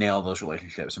they nail those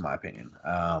relationships, in my opinion.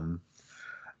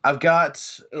 I've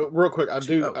got real quick. I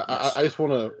just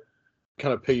want to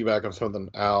kind of piggyback on something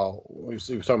Al he was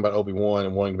talking about Obi-Wan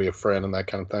and wanting to be a friend and that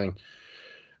kind of thing.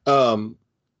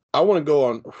 I want to go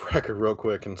on record real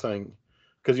quick and saying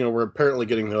because we're apparently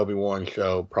getting the Obi-Wan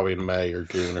show probably in May or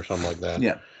June or something like that.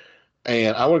 Yeah.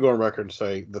 And I want to go on record and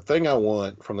say the thing I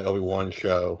want from the Obi-Wan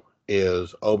show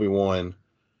is Obi-Wan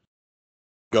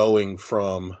going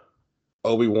from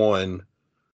Obi-Wan,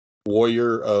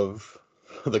 warrior of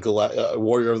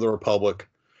warrior of the Republic,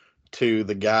 to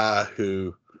the guy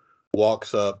who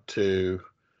walks up to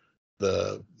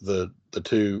the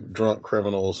two drunk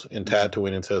criminals in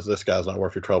Tatooine and says, "This guy's not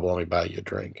worth your trouble. Let me buy you a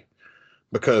drink."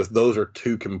 Because those are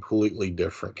two completely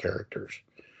different characters.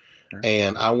 Sure.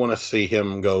 And I want to see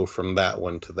him go from that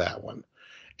one to that one.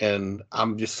 And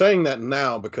I'm just saying that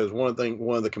now because one of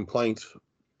the complaints,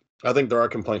 I think there are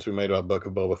complaints we made about Book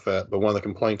of Boba Fett, but one of the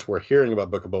complaints we're hearing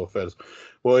about Book of Boba Fett is,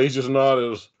 well, he's just not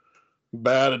as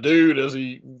bad a dude as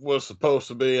he was supposed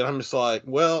to be. And I'm just like,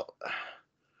 well,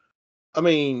 I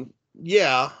mean,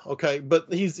 yeah, okay, but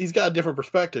he's got a different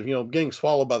perspective. Getting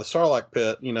swallowed by the Sarlacc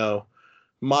pit,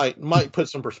 might put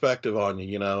some perspective on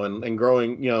you, and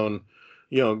growing,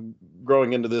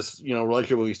 growing into this,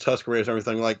 relationship with these Tusken Raiders and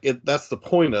everything, like it. That's the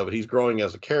point of it. He's growing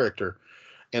as a character,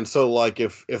 and so like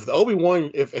if the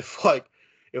Obi-Wan, if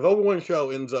Obi-Wan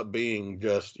show ends up being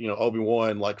just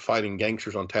Obi-Wan like fighting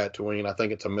gangsters on Tatooine, I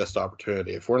think it's a missed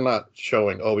opportunity. If we're not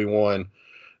showing Obi-Wan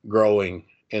growing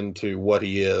into what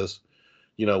he is,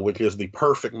 which is the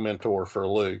perfect mentor for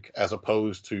Luke, as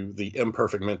opposed to the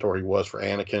imperfect mentor he was for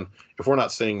Anakin. If we're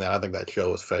not seeing that, I think that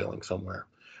show is failing somewhere.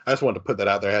 I just wanted to put that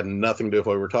out there. It had nothing to do with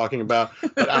what we were talking about,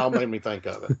 but Al made me think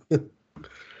of it.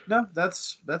 No,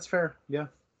 that's fair. Yeah.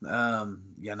 No,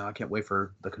 I can't wait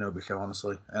for the Kenobi show,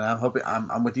 honestly. And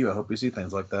I'm with you. I hope we see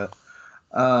things like that.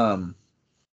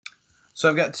 So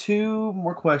I've got two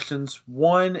more questions.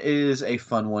 One is a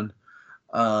fun one.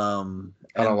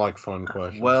 I don't like fun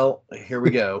questions. Well, here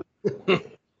we go.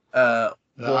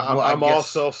 I'm all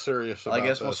self-serious about I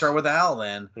guess this. We'll start with Al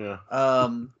then. Yeah.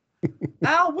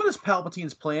 Al, what is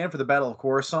Palpatine's plan for the Battle of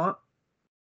Coruscant?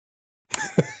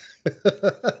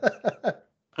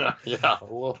 Yeah,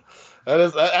 well, that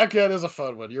is a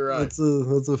fun one. You're right. That's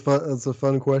a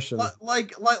fun question.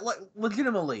 Like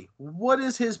legitimately, what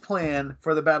is his plan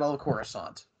for the Battle of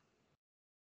Coruscant?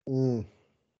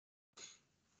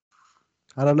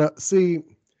 I don't know. See,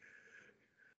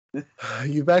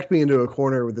 you backed me into a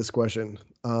corner with this question,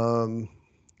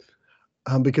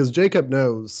 because Jacob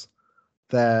knows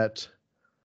that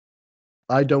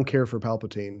I don't care for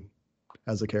Palpatine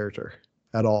as a character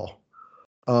at all.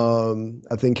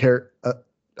 I think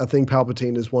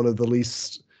Palpatine is one of the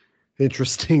least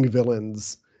interesting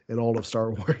villains in all of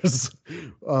Star Wars,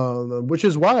 which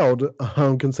is wild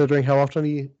considering how often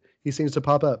he seems to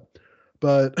pop up.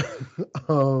 But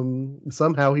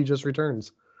somehow he just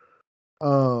returns.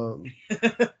 But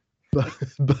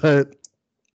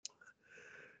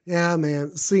yeah,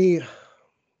 man. See,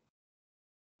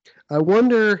 I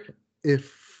wonder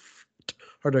if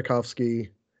Tartakovsky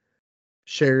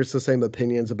shares the same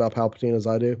opinions about Palpatine as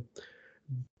I do,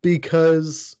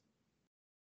 because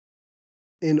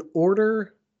in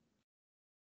order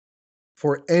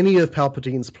for any of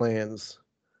Palpatine's plans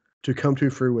to come to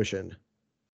fruition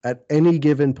at any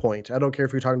given point, I don't care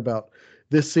if you're talking about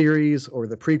this series or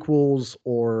the prequels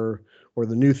or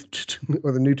the new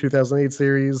 2008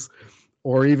 series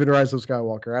or even Rise of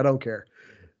Skywalker, I don't care.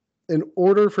 In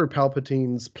order for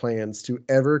Palpatine's plans to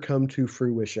ever come to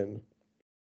fruition,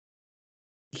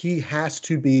 he has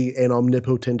to be an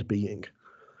omnipotent being.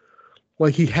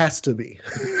 Like, he has to be.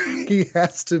 He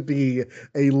has to be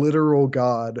a literal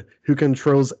god who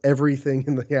controls everything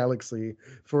in the galaxy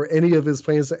for any of his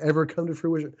plans to ever come to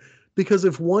fruition. Because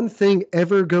if one thing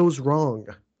ever goes wrong,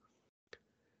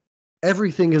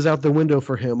 everything is out the window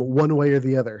for him one way or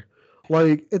the other.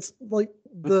 Like, it's like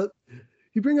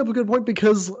you bring up a good point,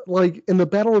 because like in the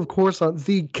Battle of Coruscant,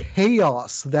 the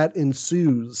chaos that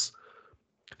ensues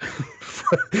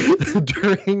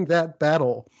during that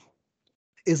battle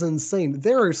is insane.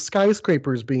 There are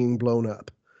skyscrapers being blown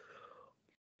up.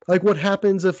 Like, what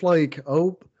happens if weird,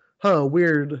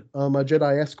 my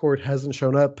Jedi escort hasn't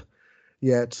shown up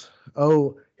yet.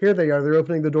 Oh, here they are. They're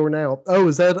opening the door now. Oh,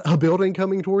 is that a building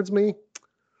coming towards me?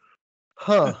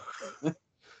 Huh.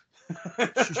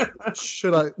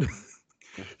 Should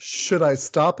I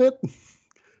stop it?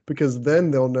 Because then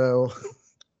they'll know.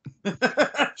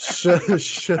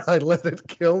 Should I let it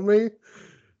kill me?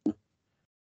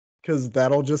 Because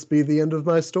that'll just be the end of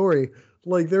my story.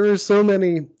 Like, there are so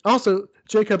many. Also,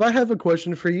 Jacob, I have a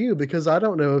question for you, because I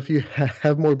don't know if you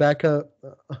have more background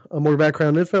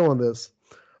info on this.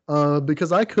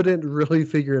 Because I couldn't really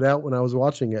figure it out when I was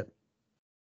watching it.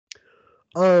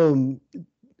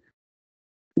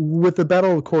 With the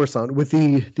Battle of Coruscant, with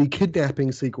the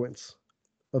kidnapping sequence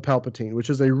of Palpatine, which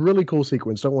is a really cool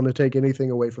sequence. Don't want to take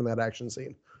anything away from that action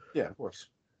scene. Yeah, of course.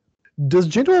 Does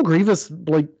General Grievous,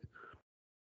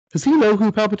 does he know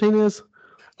who Palpatine is?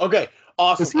 Okay,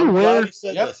 awesome. Is he I'm aware? glad he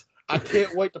said this. I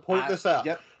can't wait to point this out.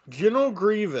 Yep. General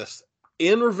Grievous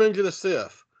in Revenge of the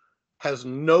Sith has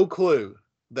no clue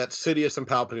that Sidious and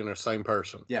Palpatine are the same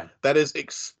person. Yeah. That is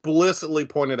explicitly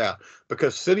pointed out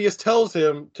because Sidious tells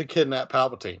him to kidnap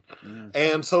Palpatine.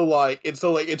 And so it's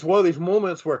one of these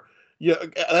moments where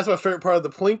that's my favorite part of the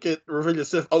Plinkett Revenge of the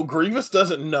Sith. Oh, Grievous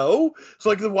doesn't know?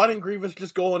 So why didn't Grievous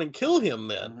just go in and kill him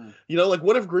then?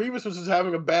 What if Grievous was just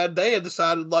having a bad day and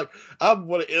decided I'm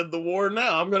going to end the war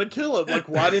now. I'm going to kill him.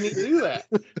 Why didn't he do that?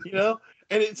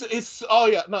 And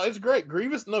it's great.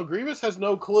 Grievous has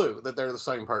no clue that they're the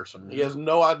same person. He has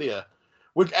no idea,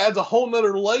 which adds a whole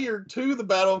nother layer to the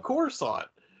Battle of Coruscant.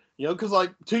 Because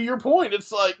to your point, it's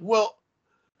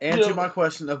to my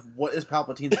question of what is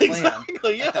Palpatine's plan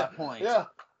at that point. Yeah.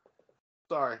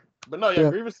 Sorry. But no,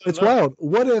 Grievous it's wild.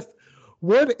 What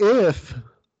if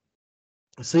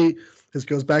see, this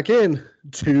goes back in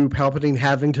to Palpatine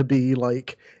having to be an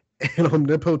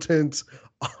omnipotent,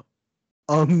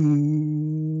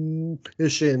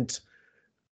 omniscient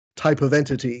type of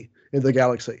entity in the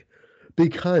galaxy.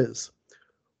 Because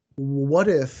what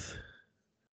if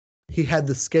he had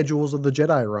the schedules of the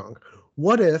Jedi wrong?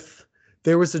 What if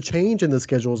there was a change in the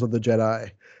schedules of the Jedi,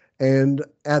 and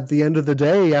at the end of the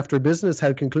day, after business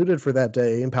had concluded for that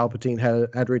day and Palpatine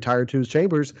had retired to his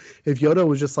chambers, if Yoda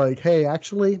was just hey,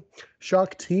 actually,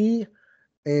 Shaak Ti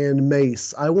and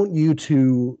Mace, I want you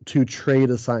to trade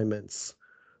assignments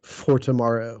for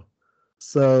tomorrow.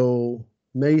 So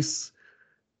Mace,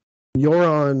 you're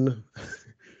on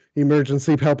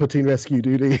emergency Palpatine rescue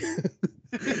duty.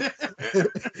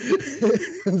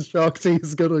 And Shaak Ti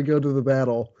is going to go to the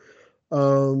battle.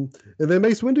 And then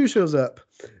Mace Windu shows up,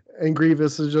 and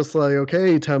Grievous is just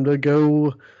okay, time to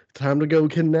go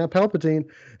kidnap Palpatine.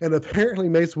 And apparently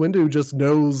Mace Windu just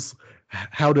knows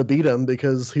how to beat him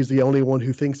because he's the only one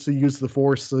who thinks to use the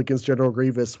Force against General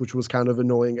Grievous, which was kind of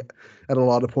annoying at a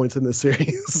lot of points in this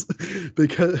series.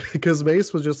 because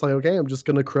Mace was just okay, I'm just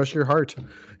going to crush your heart.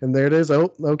 And there it is.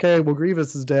 Oh, okay, well,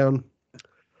 Grievous is down.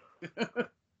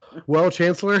 Well,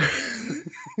 Chancellor,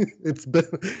 it's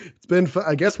been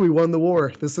I guess we won the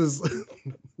war. This is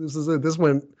it. This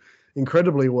went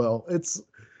incredibly well. It's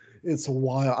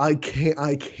wild. I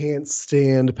can't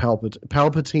stand Palpatine.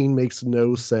 Palpatine makes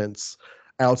no sense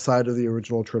outside of the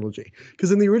original trilogy.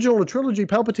 Because in the original trilogy,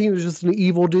 Palpatine is just an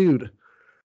evil dude.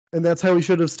 And that's how he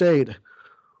should have stayed.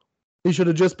 He should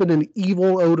have just been an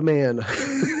evil old man.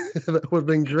 That would have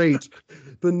been great.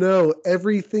 But no,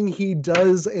 everything he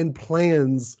does and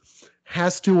plans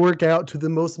has to work out to the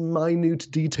most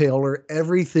minute detail or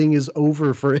everything is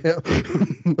over for him.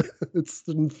 It's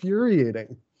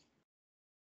infuriating.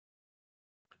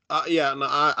 I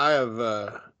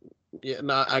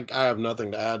have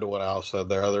nothing to add to what Al said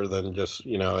there other than just,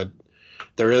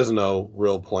 there is no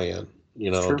real plan,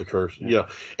 to curse,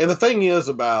 And the thing is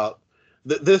about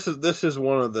this is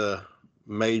one of the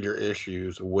major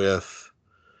issues with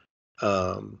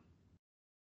the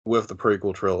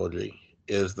prequel trilogy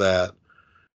is that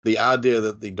the idea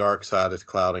that the dark side is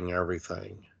clouding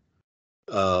everything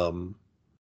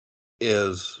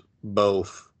is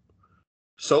both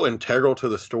so integral to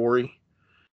the story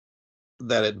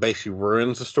that it basically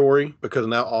ruins the story because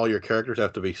now all your characters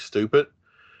have to be stupid.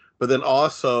 But then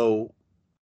also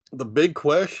the big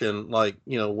question,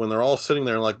 when they're all sitting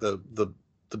there the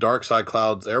dark side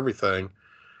clouds everything,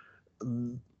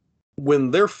 when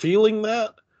they're feeling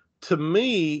that, to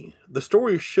me, the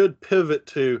story should pivot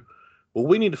to, well,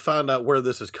 we need to find out where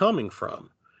this is coming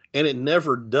from. And it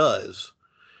never does.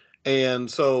 And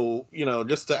so,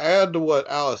 just to add to what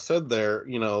Alice said there,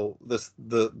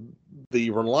 the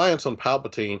reliance on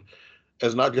Palpatine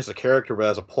as not just a character, but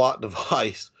as a plot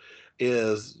device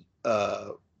is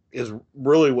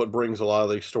really what brings a lot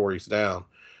of these stories down.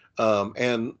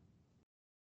 And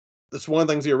that's one of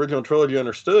the things the original trilogy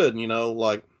understood,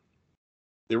 the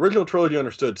original trilogy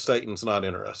understood Satan's not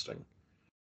interesting.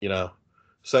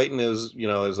 Satan is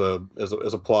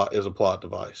a plot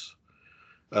device.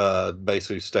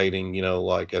 Basically stating,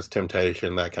 as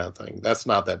temptation, that kind of thing. That's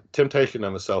not that temptation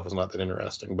of itself is not that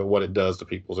interesting, but what it does to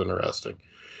people is interesting.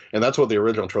 And that's what the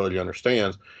original trilogy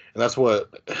understands. And that's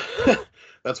what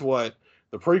that's what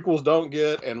the prequels don't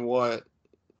get and what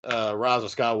Rise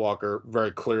of Skywalker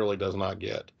very clearly does not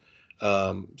get.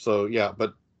 The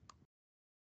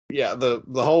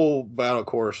whole Battle of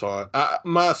Coruscant,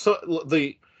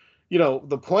 the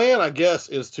plan, I guess,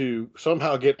 is to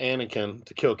somehow get Anakin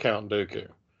to kill Count Dooku,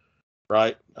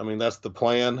 right? I mean, that's the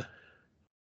plan.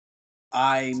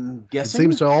 I'm It guessing.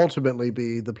 seems to ultimately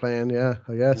be the plan. Yeah,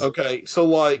 I guess. Okay, so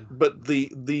like, but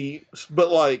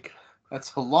like,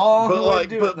 That's a long but way like,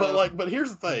 to do it, but here's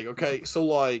the thing. Okay, so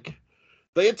like,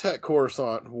 they attack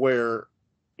Coruscant, where,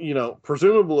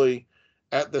 presumably,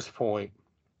 at this point,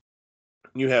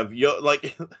 you have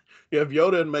like, you have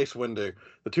Yoda and Mace Windu,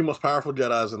 the two most powerful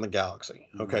Jedi's in the galaxy.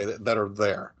 Okay, that are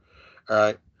there. All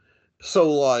right, so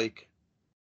like,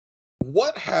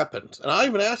 what happens? And I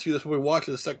even asked you this when we watched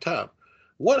it the second time.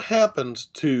 What happens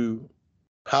to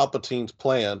Palpatine's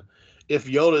plan if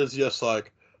Yoda is just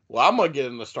like, well, I'm gonna get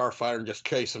in the starfighter and just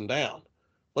chase him down?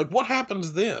 Like, what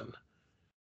happens then?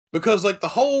 Because like the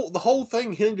whole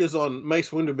thing hinges on Mace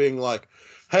Windu being like,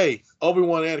 "Hey,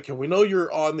 Obi-Wan, Anakin, we know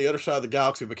you're on the other side of the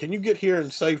galaxy, but can you get here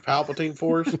and save Palpatine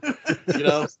for us?" You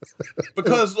know,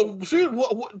 because see,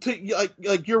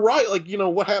 like you're right. Like,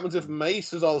 what happens if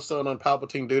Mace is all of a sudden on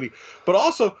Palpatine duty? But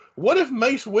also, what if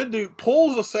Mace Windu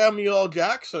pulls a Samuel L.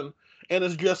 Jackson and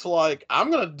is just like,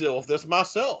 "I'm gonna deal with this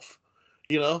myself,"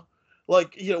 you know?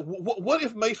 Like, what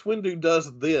if Mace Windu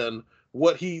does then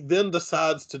what he then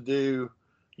decides to do?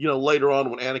 Later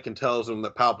on when Anakin tells him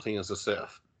that Palpatine is a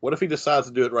Sith. What if he decides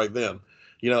to do it right then?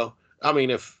 I mean,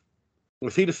 if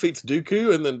he defeats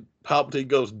Dooku and then Palpatine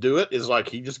goes do it, is like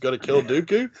he just going to kill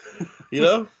Dooku?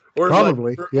 Or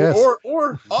Probably, like, yes.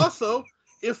 Or also,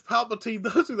 if Palpatine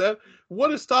does do that,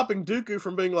 what is stopping Dooku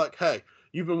from being like, hey,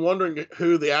 you've been wondering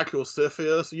who the actual Sith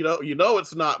is? You know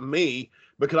it's not me,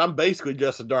 because I'm basically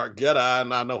just a dark Jedi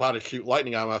and I know how to shoot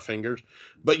lightning out of my fingers.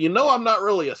 But I'm not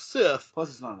really a Sith. Plus,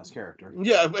 it's not in his character.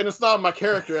 Yeah, and it's not in my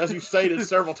character, as you stated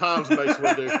several times, Mace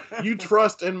Windu. You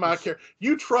trust in my character.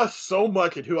 You trust so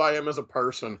much in who I am as a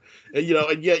person, and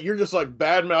yet you're just like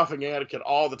bad mouthing Anakin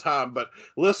all the time. But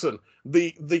listen,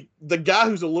 the guy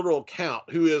who's a literal count,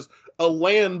 who is a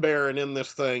land baron in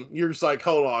this thing, you're just like,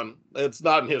 hold on, it's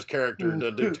not in his character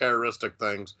to do terroristic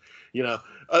things.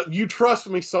 You trust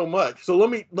me so much, so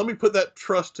let me put that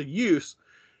trust to use.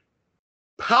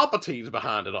 Palpatine's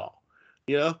behind it all,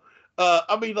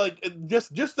 I mean, like,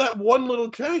 just that one little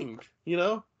change,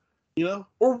 or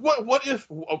what if,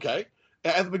 okay,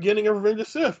 at the beginning of Revenge of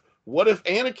the Sith, what if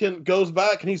Anakin goes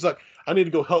back and he's like, I need to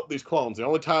go help these clones. The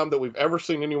only time that we've ever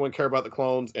seen anyone care about the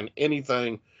clones and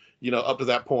anything, up to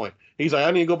that point, he's like, I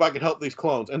need to go back and help these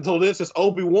clones. Until this is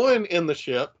Obi-Wan in the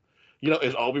ship,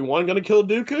 is Obi-Wan going to kill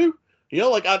Dooku?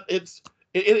 Like,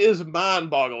 it is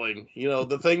mind-boggling,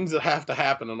 the things that have to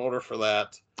happen in order for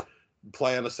that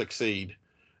plan to succeed.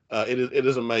 It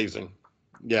is amazing.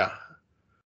 Yeah.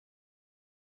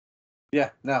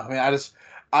 Yeah. No, I mean,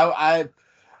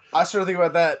 I started thinking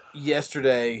about that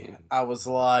yesterday. I was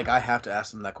like, I have to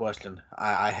ask him that question.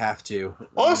 I have to.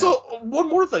 Also, one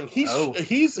more thing.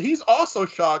 He's also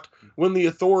shocked when the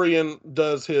Ithorian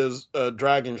does his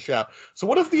dragon shout. So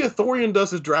what if the Ithorian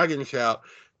does his dragon shout?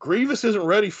 Grievous isn't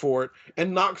ready for it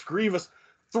and knocks Grievous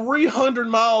 300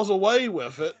 miles away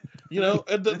with it.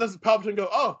 And does Palpatine go,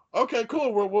 oh, okay,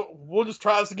 cool. We'll just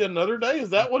try this again another day. Is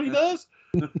that what he does?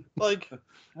 Like,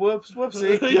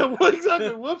 whoopsie. Yeah, well, exactly.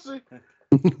 Whoopsie.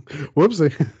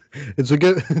 Whoopsie.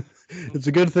 It's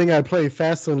a good thing I play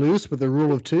fast and loose with the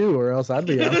rule of 2, or else I'd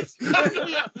be out.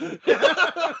 Yeah.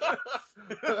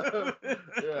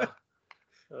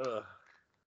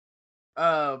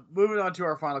 Moving on to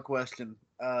our final question.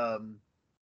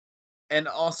 And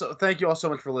also, thank you all so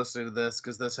much for listening to this,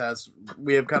 because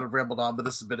we have kind of rambled on, but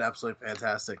this has been absolutely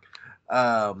fantastic.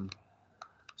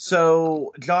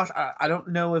 So, Josh, I don't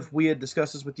know if we had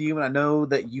discussed this with you, and I know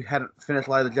that you hadn't finished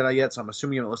Light of the Jedi yet, so I'm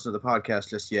assuming you haven't listened to the podcast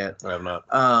just yet. I have not.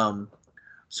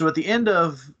 So at the end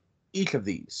of each of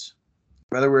these,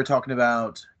 whether we're talking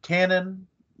about canon,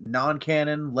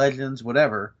 non-canon, legends,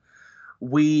 whatever,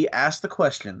 we ask the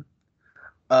question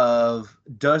of,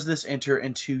 does this enter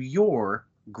into your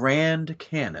grand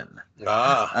canon? Into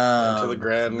the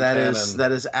grand canon.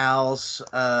 That is Al's.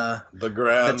 The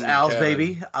grand. That's Al's canon.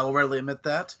 baby. I will readily admit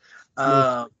that.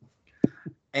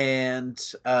 And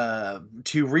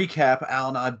to recap, Al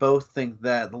and I both think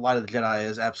that the Light of the Jedi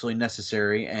is absolutely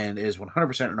necessary and is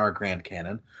 100% in our grand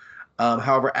canon.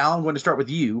 However, Al, I'm going to start with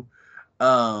you.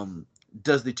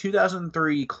 Does the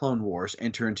 2003 Clone Wars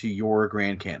enter into your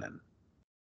grand canon?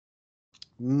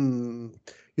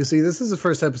 You see, this is the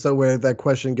first episode where that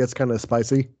question gets kind of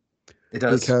spicy. It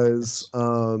does. Because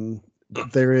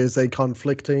there is a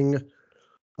conflicting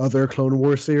other Clone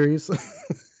Wars series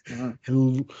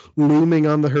looming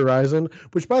on the horizon.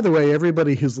 Which, by the way,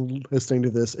 everybody who's listening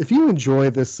to this, if you enjoy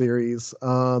this series,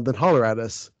 then holler at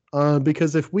us.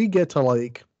 Because if we get to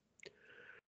like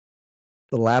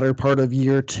the latter part of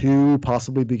year 2,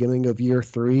 possibly beginning of year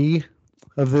 3,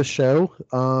 of this show,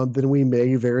 then we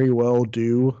may very well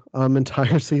do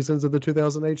entire seasons of the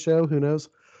 2008 show. Who knows?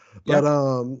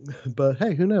 Yeah. But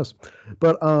hey, who knows?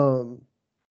 But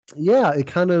yeah, it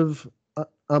kind of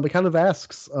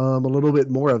asks a little bit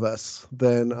more of us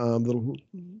than the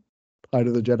Light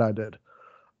of the Jedi did.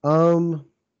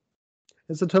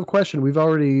 It's a tough question. We've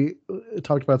already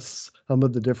talked about some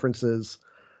of the differences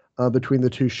between the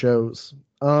two shows.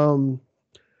 And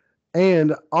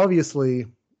obviously,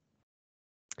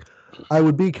 I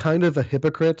would be kind of a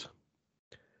hypocrite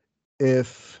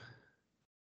if,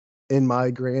 in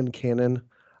my grand canon,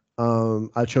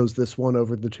 I chose this one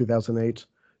over the 2008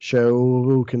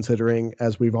 show, considering,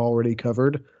 as we've already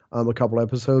covered a couple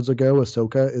episodes ago,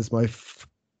 Ahsoka is my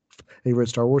favorite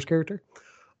Star Wars character.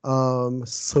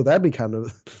 So that'd be kind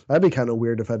of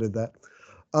weird if I did that.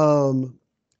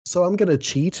 So I'm gonna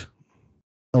cheat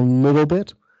a little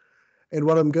bit, and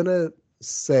what I'm gonna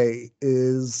say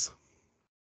is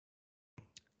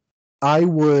I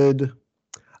would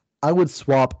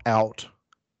swap out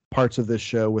parts of this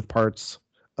show with parts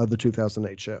of the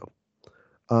 2008 show.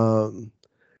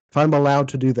 If I'm allowed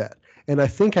to do that, and I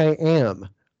think I am,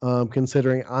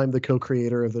 considering I'm the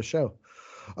co-creator of the show.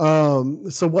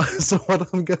 So what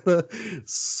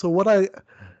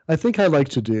I think I like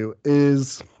to do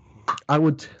is I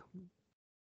would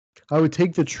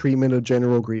take the treatment of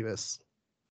General Grievous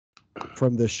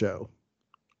from this show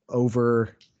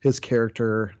over his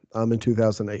character in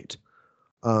 2008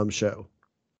 show.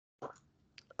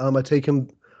 I take him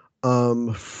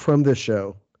from this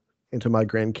show into my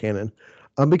grand canon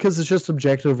because it's just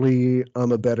objectively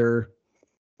a better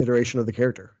iteration of the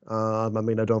character. I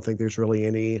mean, I don't think there's really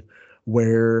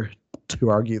anywhere to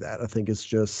argue that. I think it's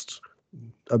just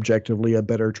objectively a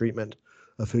better treatment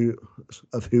of who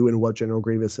and what General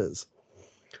Grievous is.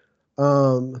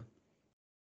 And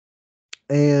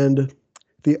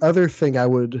the other thing I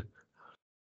would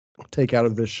take out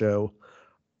of this show,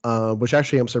 which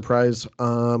actually I'm surprised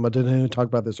I didn't talk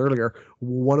about this earlier.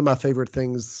 One of my favorite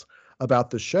things about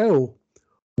the show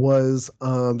was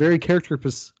very character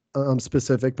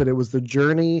specific, but it was the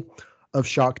journey of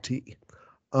Shaak Ti.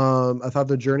 I thought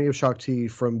the journey of Shaak Ti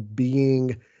from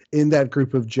being in that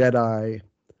group of Jedi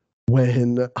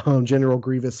when General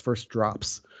Grievous first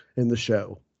drops in the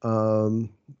show,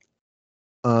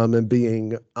 and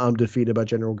being defeated by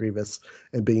General Grievous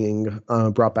and being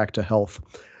brought back to health,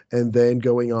 and then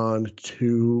going on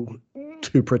to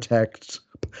protect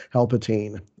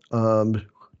Palpatine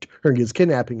during his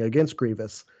kidnapping against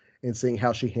Grievous, and seeing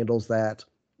how she handles that,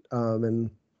 and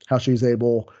how she's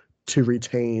able to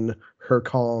retain her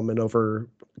calm and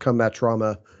overcome that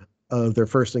trauma of their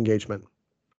first engagement.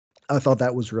 I thought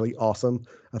that was really awesome.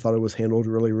 I thought it was handled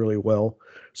really, really well.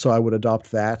 So I would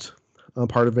adopt that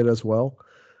part of it as well.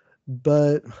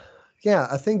 But yeah,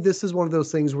 I think this is one of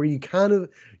those things where you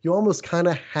almost kind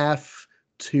of have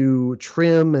to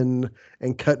trim and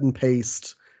cut and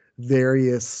paste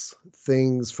various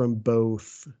things from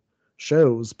both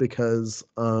shows, because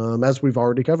as we've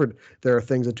already covered, there are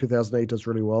things that 2008 does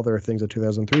really well. There are things that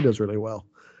 2003 does really well.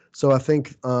 So I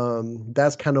think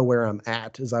that's kind of where I'm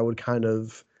at, is I would kind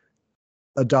of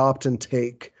adopt and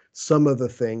take some of the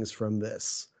things from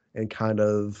this and kind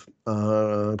of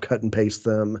cut and paste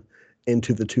them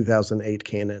into the 2008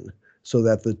 canon, so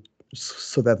that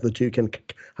the two can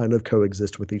kind of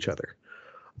coexist with each other.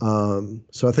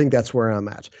 So I think that's where I'm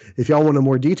at. If y'all want a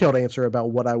more detailed answer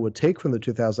about what I would take from the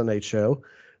 2008 show,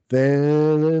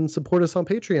 then support us on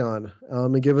Patreon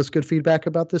and give us good feedback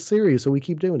about this series so we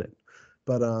keep doing it.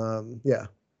 But yeah,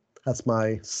 that's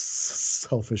my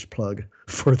selfish plug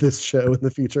for this show and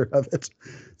the future of it.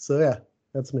 So yeah,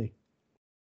 that's me.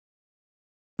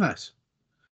 Nice.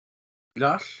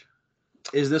 Josh,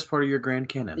 is this part of your grand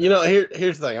canon? You know,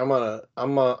 here's the thing.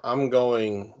 I'm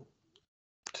going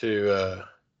to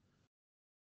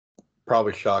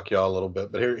probably shock y'all a little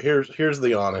bit, but here's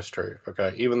the honest truth.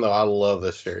 Okay, even though I love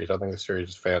this series, I think the series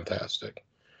is fantastic,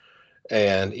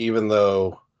 and even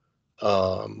though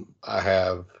I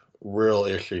have real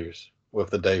issues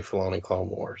with the Dave Filoni Clone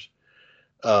Wars,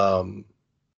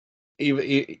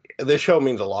 even this show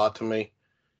means a lot to me.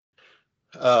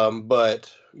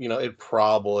 But you know, it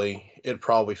probably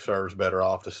serves better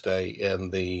off to stay in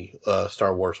the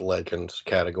Star Wars Legends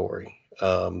category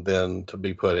than to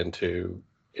be put into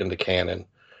canon.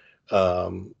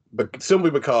 But simply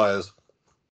because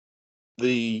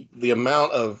the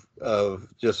amount of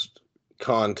just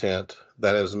content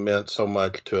that has meant so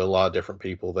much to a lot of different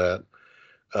people that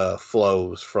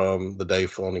flows from the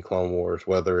Dave Filoni Clone Wars,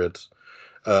 whether it's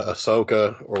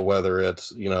Ahsoka or whether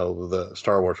it's, you know, the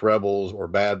Star Wars Rebels or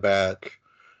Bad Batch,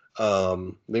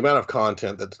 The amount of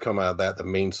content that's come out of that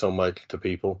means so much to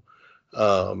people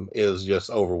is just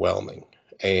overwhelming.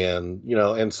 And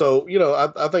and so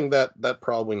I think that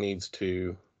probably needs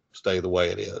to stay the way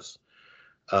it is.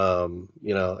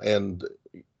 And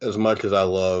as much as I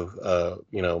love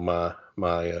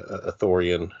my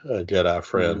Athorian Jedi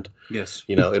friend, yes,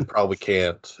 it probably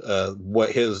can't.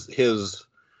 What his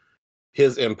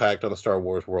impact on the Star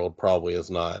Wars world probably is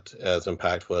not as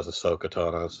impactful as Ahsoka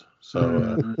Tano's. So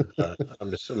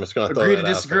I'm just going to throw agree that to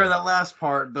out disagree there. on that last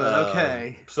part, but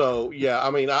okay. So yeah,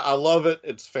 I mean, I love it.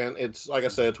 It's like I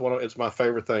said, it's my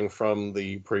favorite thing from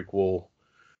the prequel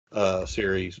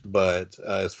series. But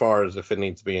as far as if it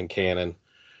needs to be in canon,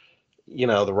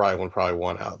 the right one probably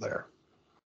won out there.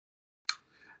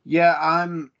 Yeah, I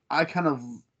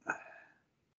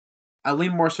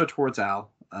lean more so towards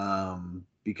Al,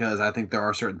 because I think there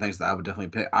are certain things that I would definitely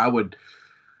pick.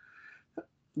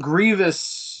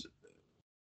 Grievous.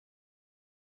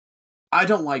 I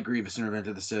don't like Grievous in Revenge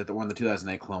of the Sith or in the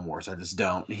 2008 Clone Wars. I just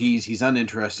don't. He's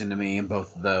uninteresting to me in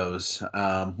both of those.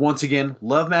 Once again,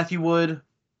 love Matthew Wood,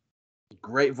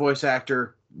 great voice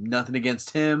actor. Nothing against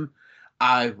him.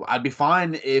 I'd be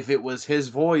fine if it was his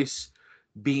voice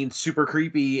being super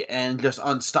creepy and just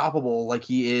unstoppable like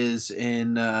he is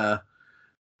in the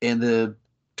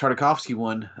Tartakovsky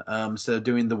one, instead of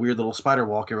doing the weird little spider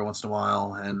walk every once in a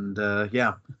while. And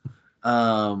yeah,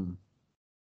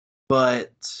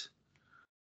 but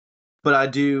I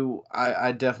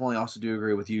definitely also do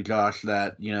agree with you, Josh,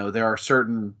 that there are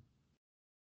certain.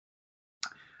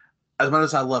 As much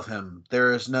as I love him,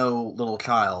 there is no little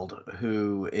child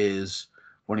who is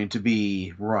wanting to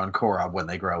be Ron Korob when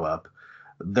they grow up.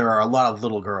 There are a lot of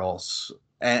little girls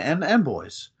and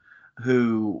boys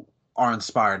who are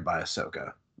inspired by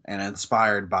Ahsoka and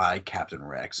inspired by Captain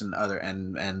Rex and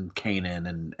and Kanan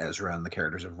and Ezra and the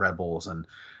characters of Rebels and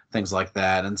things like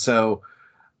that. And so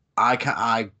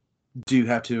I do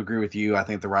have to agree with you. I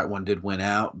think the right one did win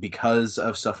out because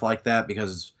of stuff like that.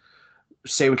 Because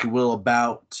say what you will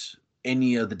about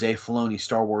any of the Dave Filoni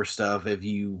Star Wars stuff, if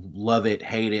you love it,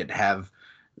 hate it, have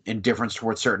indifference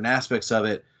towards certain aspects of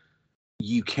it,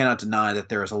 you cannot deny that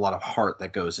there is a lot of heart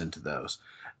that goes into those.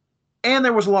 And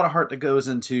there was a lot of heart that goes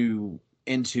into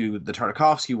the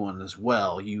Tartakovsky one as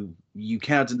well. You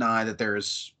cannot deny that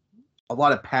there's a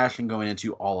lot of passion going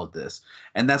into all of this.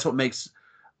 And that's what makes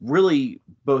really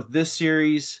both this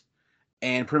series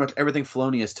and pretty much everything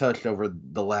Filoni has touched over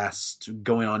the last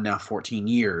going on now 14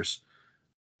 years,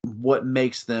 what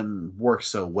makes them work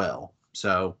so well.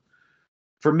 So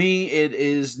for me, it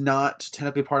is not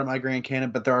technically part of my grand canon,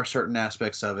 but there are certain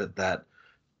aspects of it that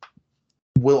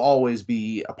will always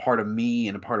be a part of me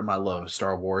and a part of my love of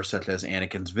Star Wars, such as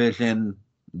Anakin's vision,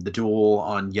 the duel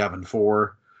on Yavin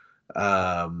 4,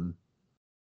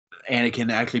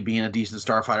 Anakin actually being a decent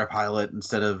starfighter pilot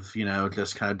instead of,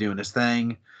 just kind of doing his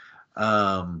thing.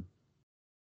 And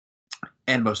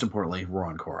most importantly,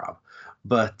 Ron Korob.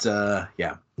 But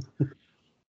yeah.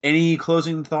 Any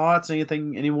closing thoughts?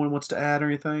 Anything anyone wants to add or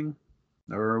anything?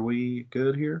 Or are we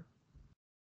good here?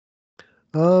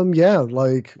 Yeah,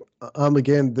 like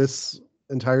again, this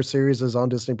entire series is on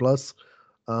Disney Plus.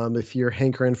 If you're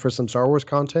hankering for some Star Wars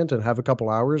content and have a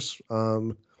couple hours,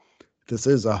 this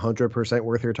is 100%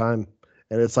 worth your time.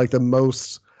 And it's like the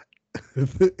most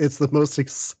it's the most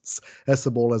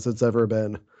accessible as it's ever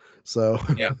been. So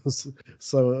yeah.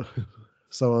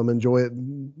 So enjoy it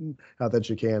how that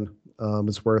you can.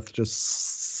 It's worth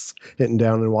just hitting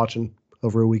down and watching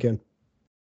over a weekend.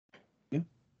 Yeah,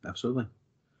 absolutely.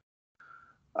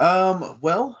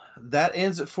 Well, that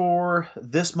ends it for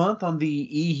this month on the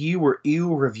EU or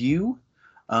EU review.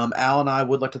 Al and I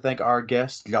would like to thank our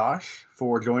guest Josh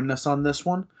for joining us on this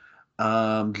one.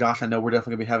 Josh, I know we're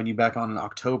definitely gonna be having you back on in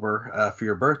October for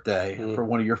your birthday for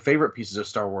one of your favorite pieces of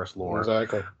Star Wars lore.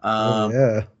 Exactly.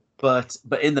 Yeah. But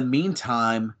in the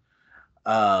meantime,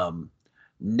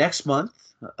 next month,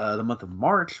 the month of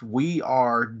March, we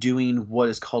are doing what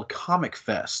is called Comic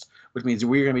Fest, which means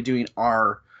we're going to be doing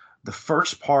the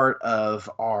first part of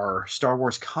our Star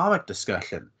Wars comic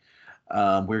discussion.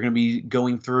 We're going to be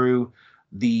going through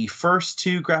the first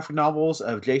two graphic novels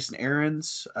of Jason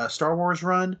Aaron's Star Wars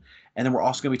run, and then we're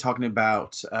also going to be talking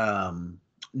about.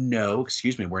 No,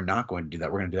 excuse me, we're not going to do that.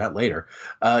 We're going to do that later.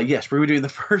 Yes, we're doing the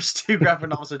first two graphic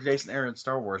novels of Jason Aaron's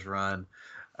Star Wars run.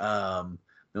 Then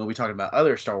we'll be talking about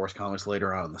other Star Wars comics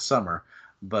later on in the summer.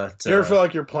 But do you ever feel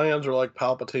like your plans are like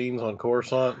Palpatine's on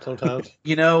Coruscant sometimes?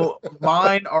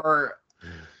 Mine are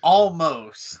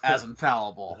almost as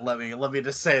infallible. Let me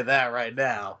just say that right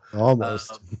now.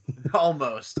 Almost.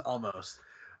 Almost.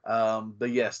 But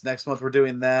yes, next month we're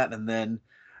doing that, and then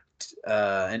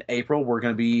in April, we're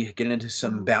going to be getting into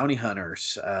some bounty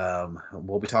hunters.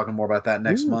 We'll be talking more about that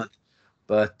next month.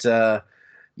 But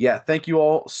yeah, thank you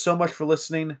all so much for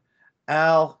listening.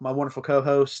 Al, my wonderful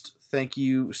co-host, thank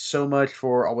you so much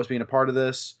for always being a part of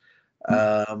this.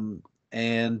 Yeah,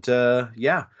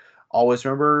 always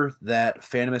remember that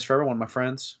fandom is for everyone, my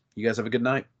friends. You guys have a good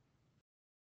night.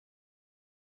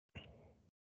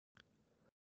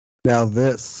 Now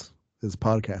this is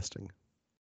podcasting.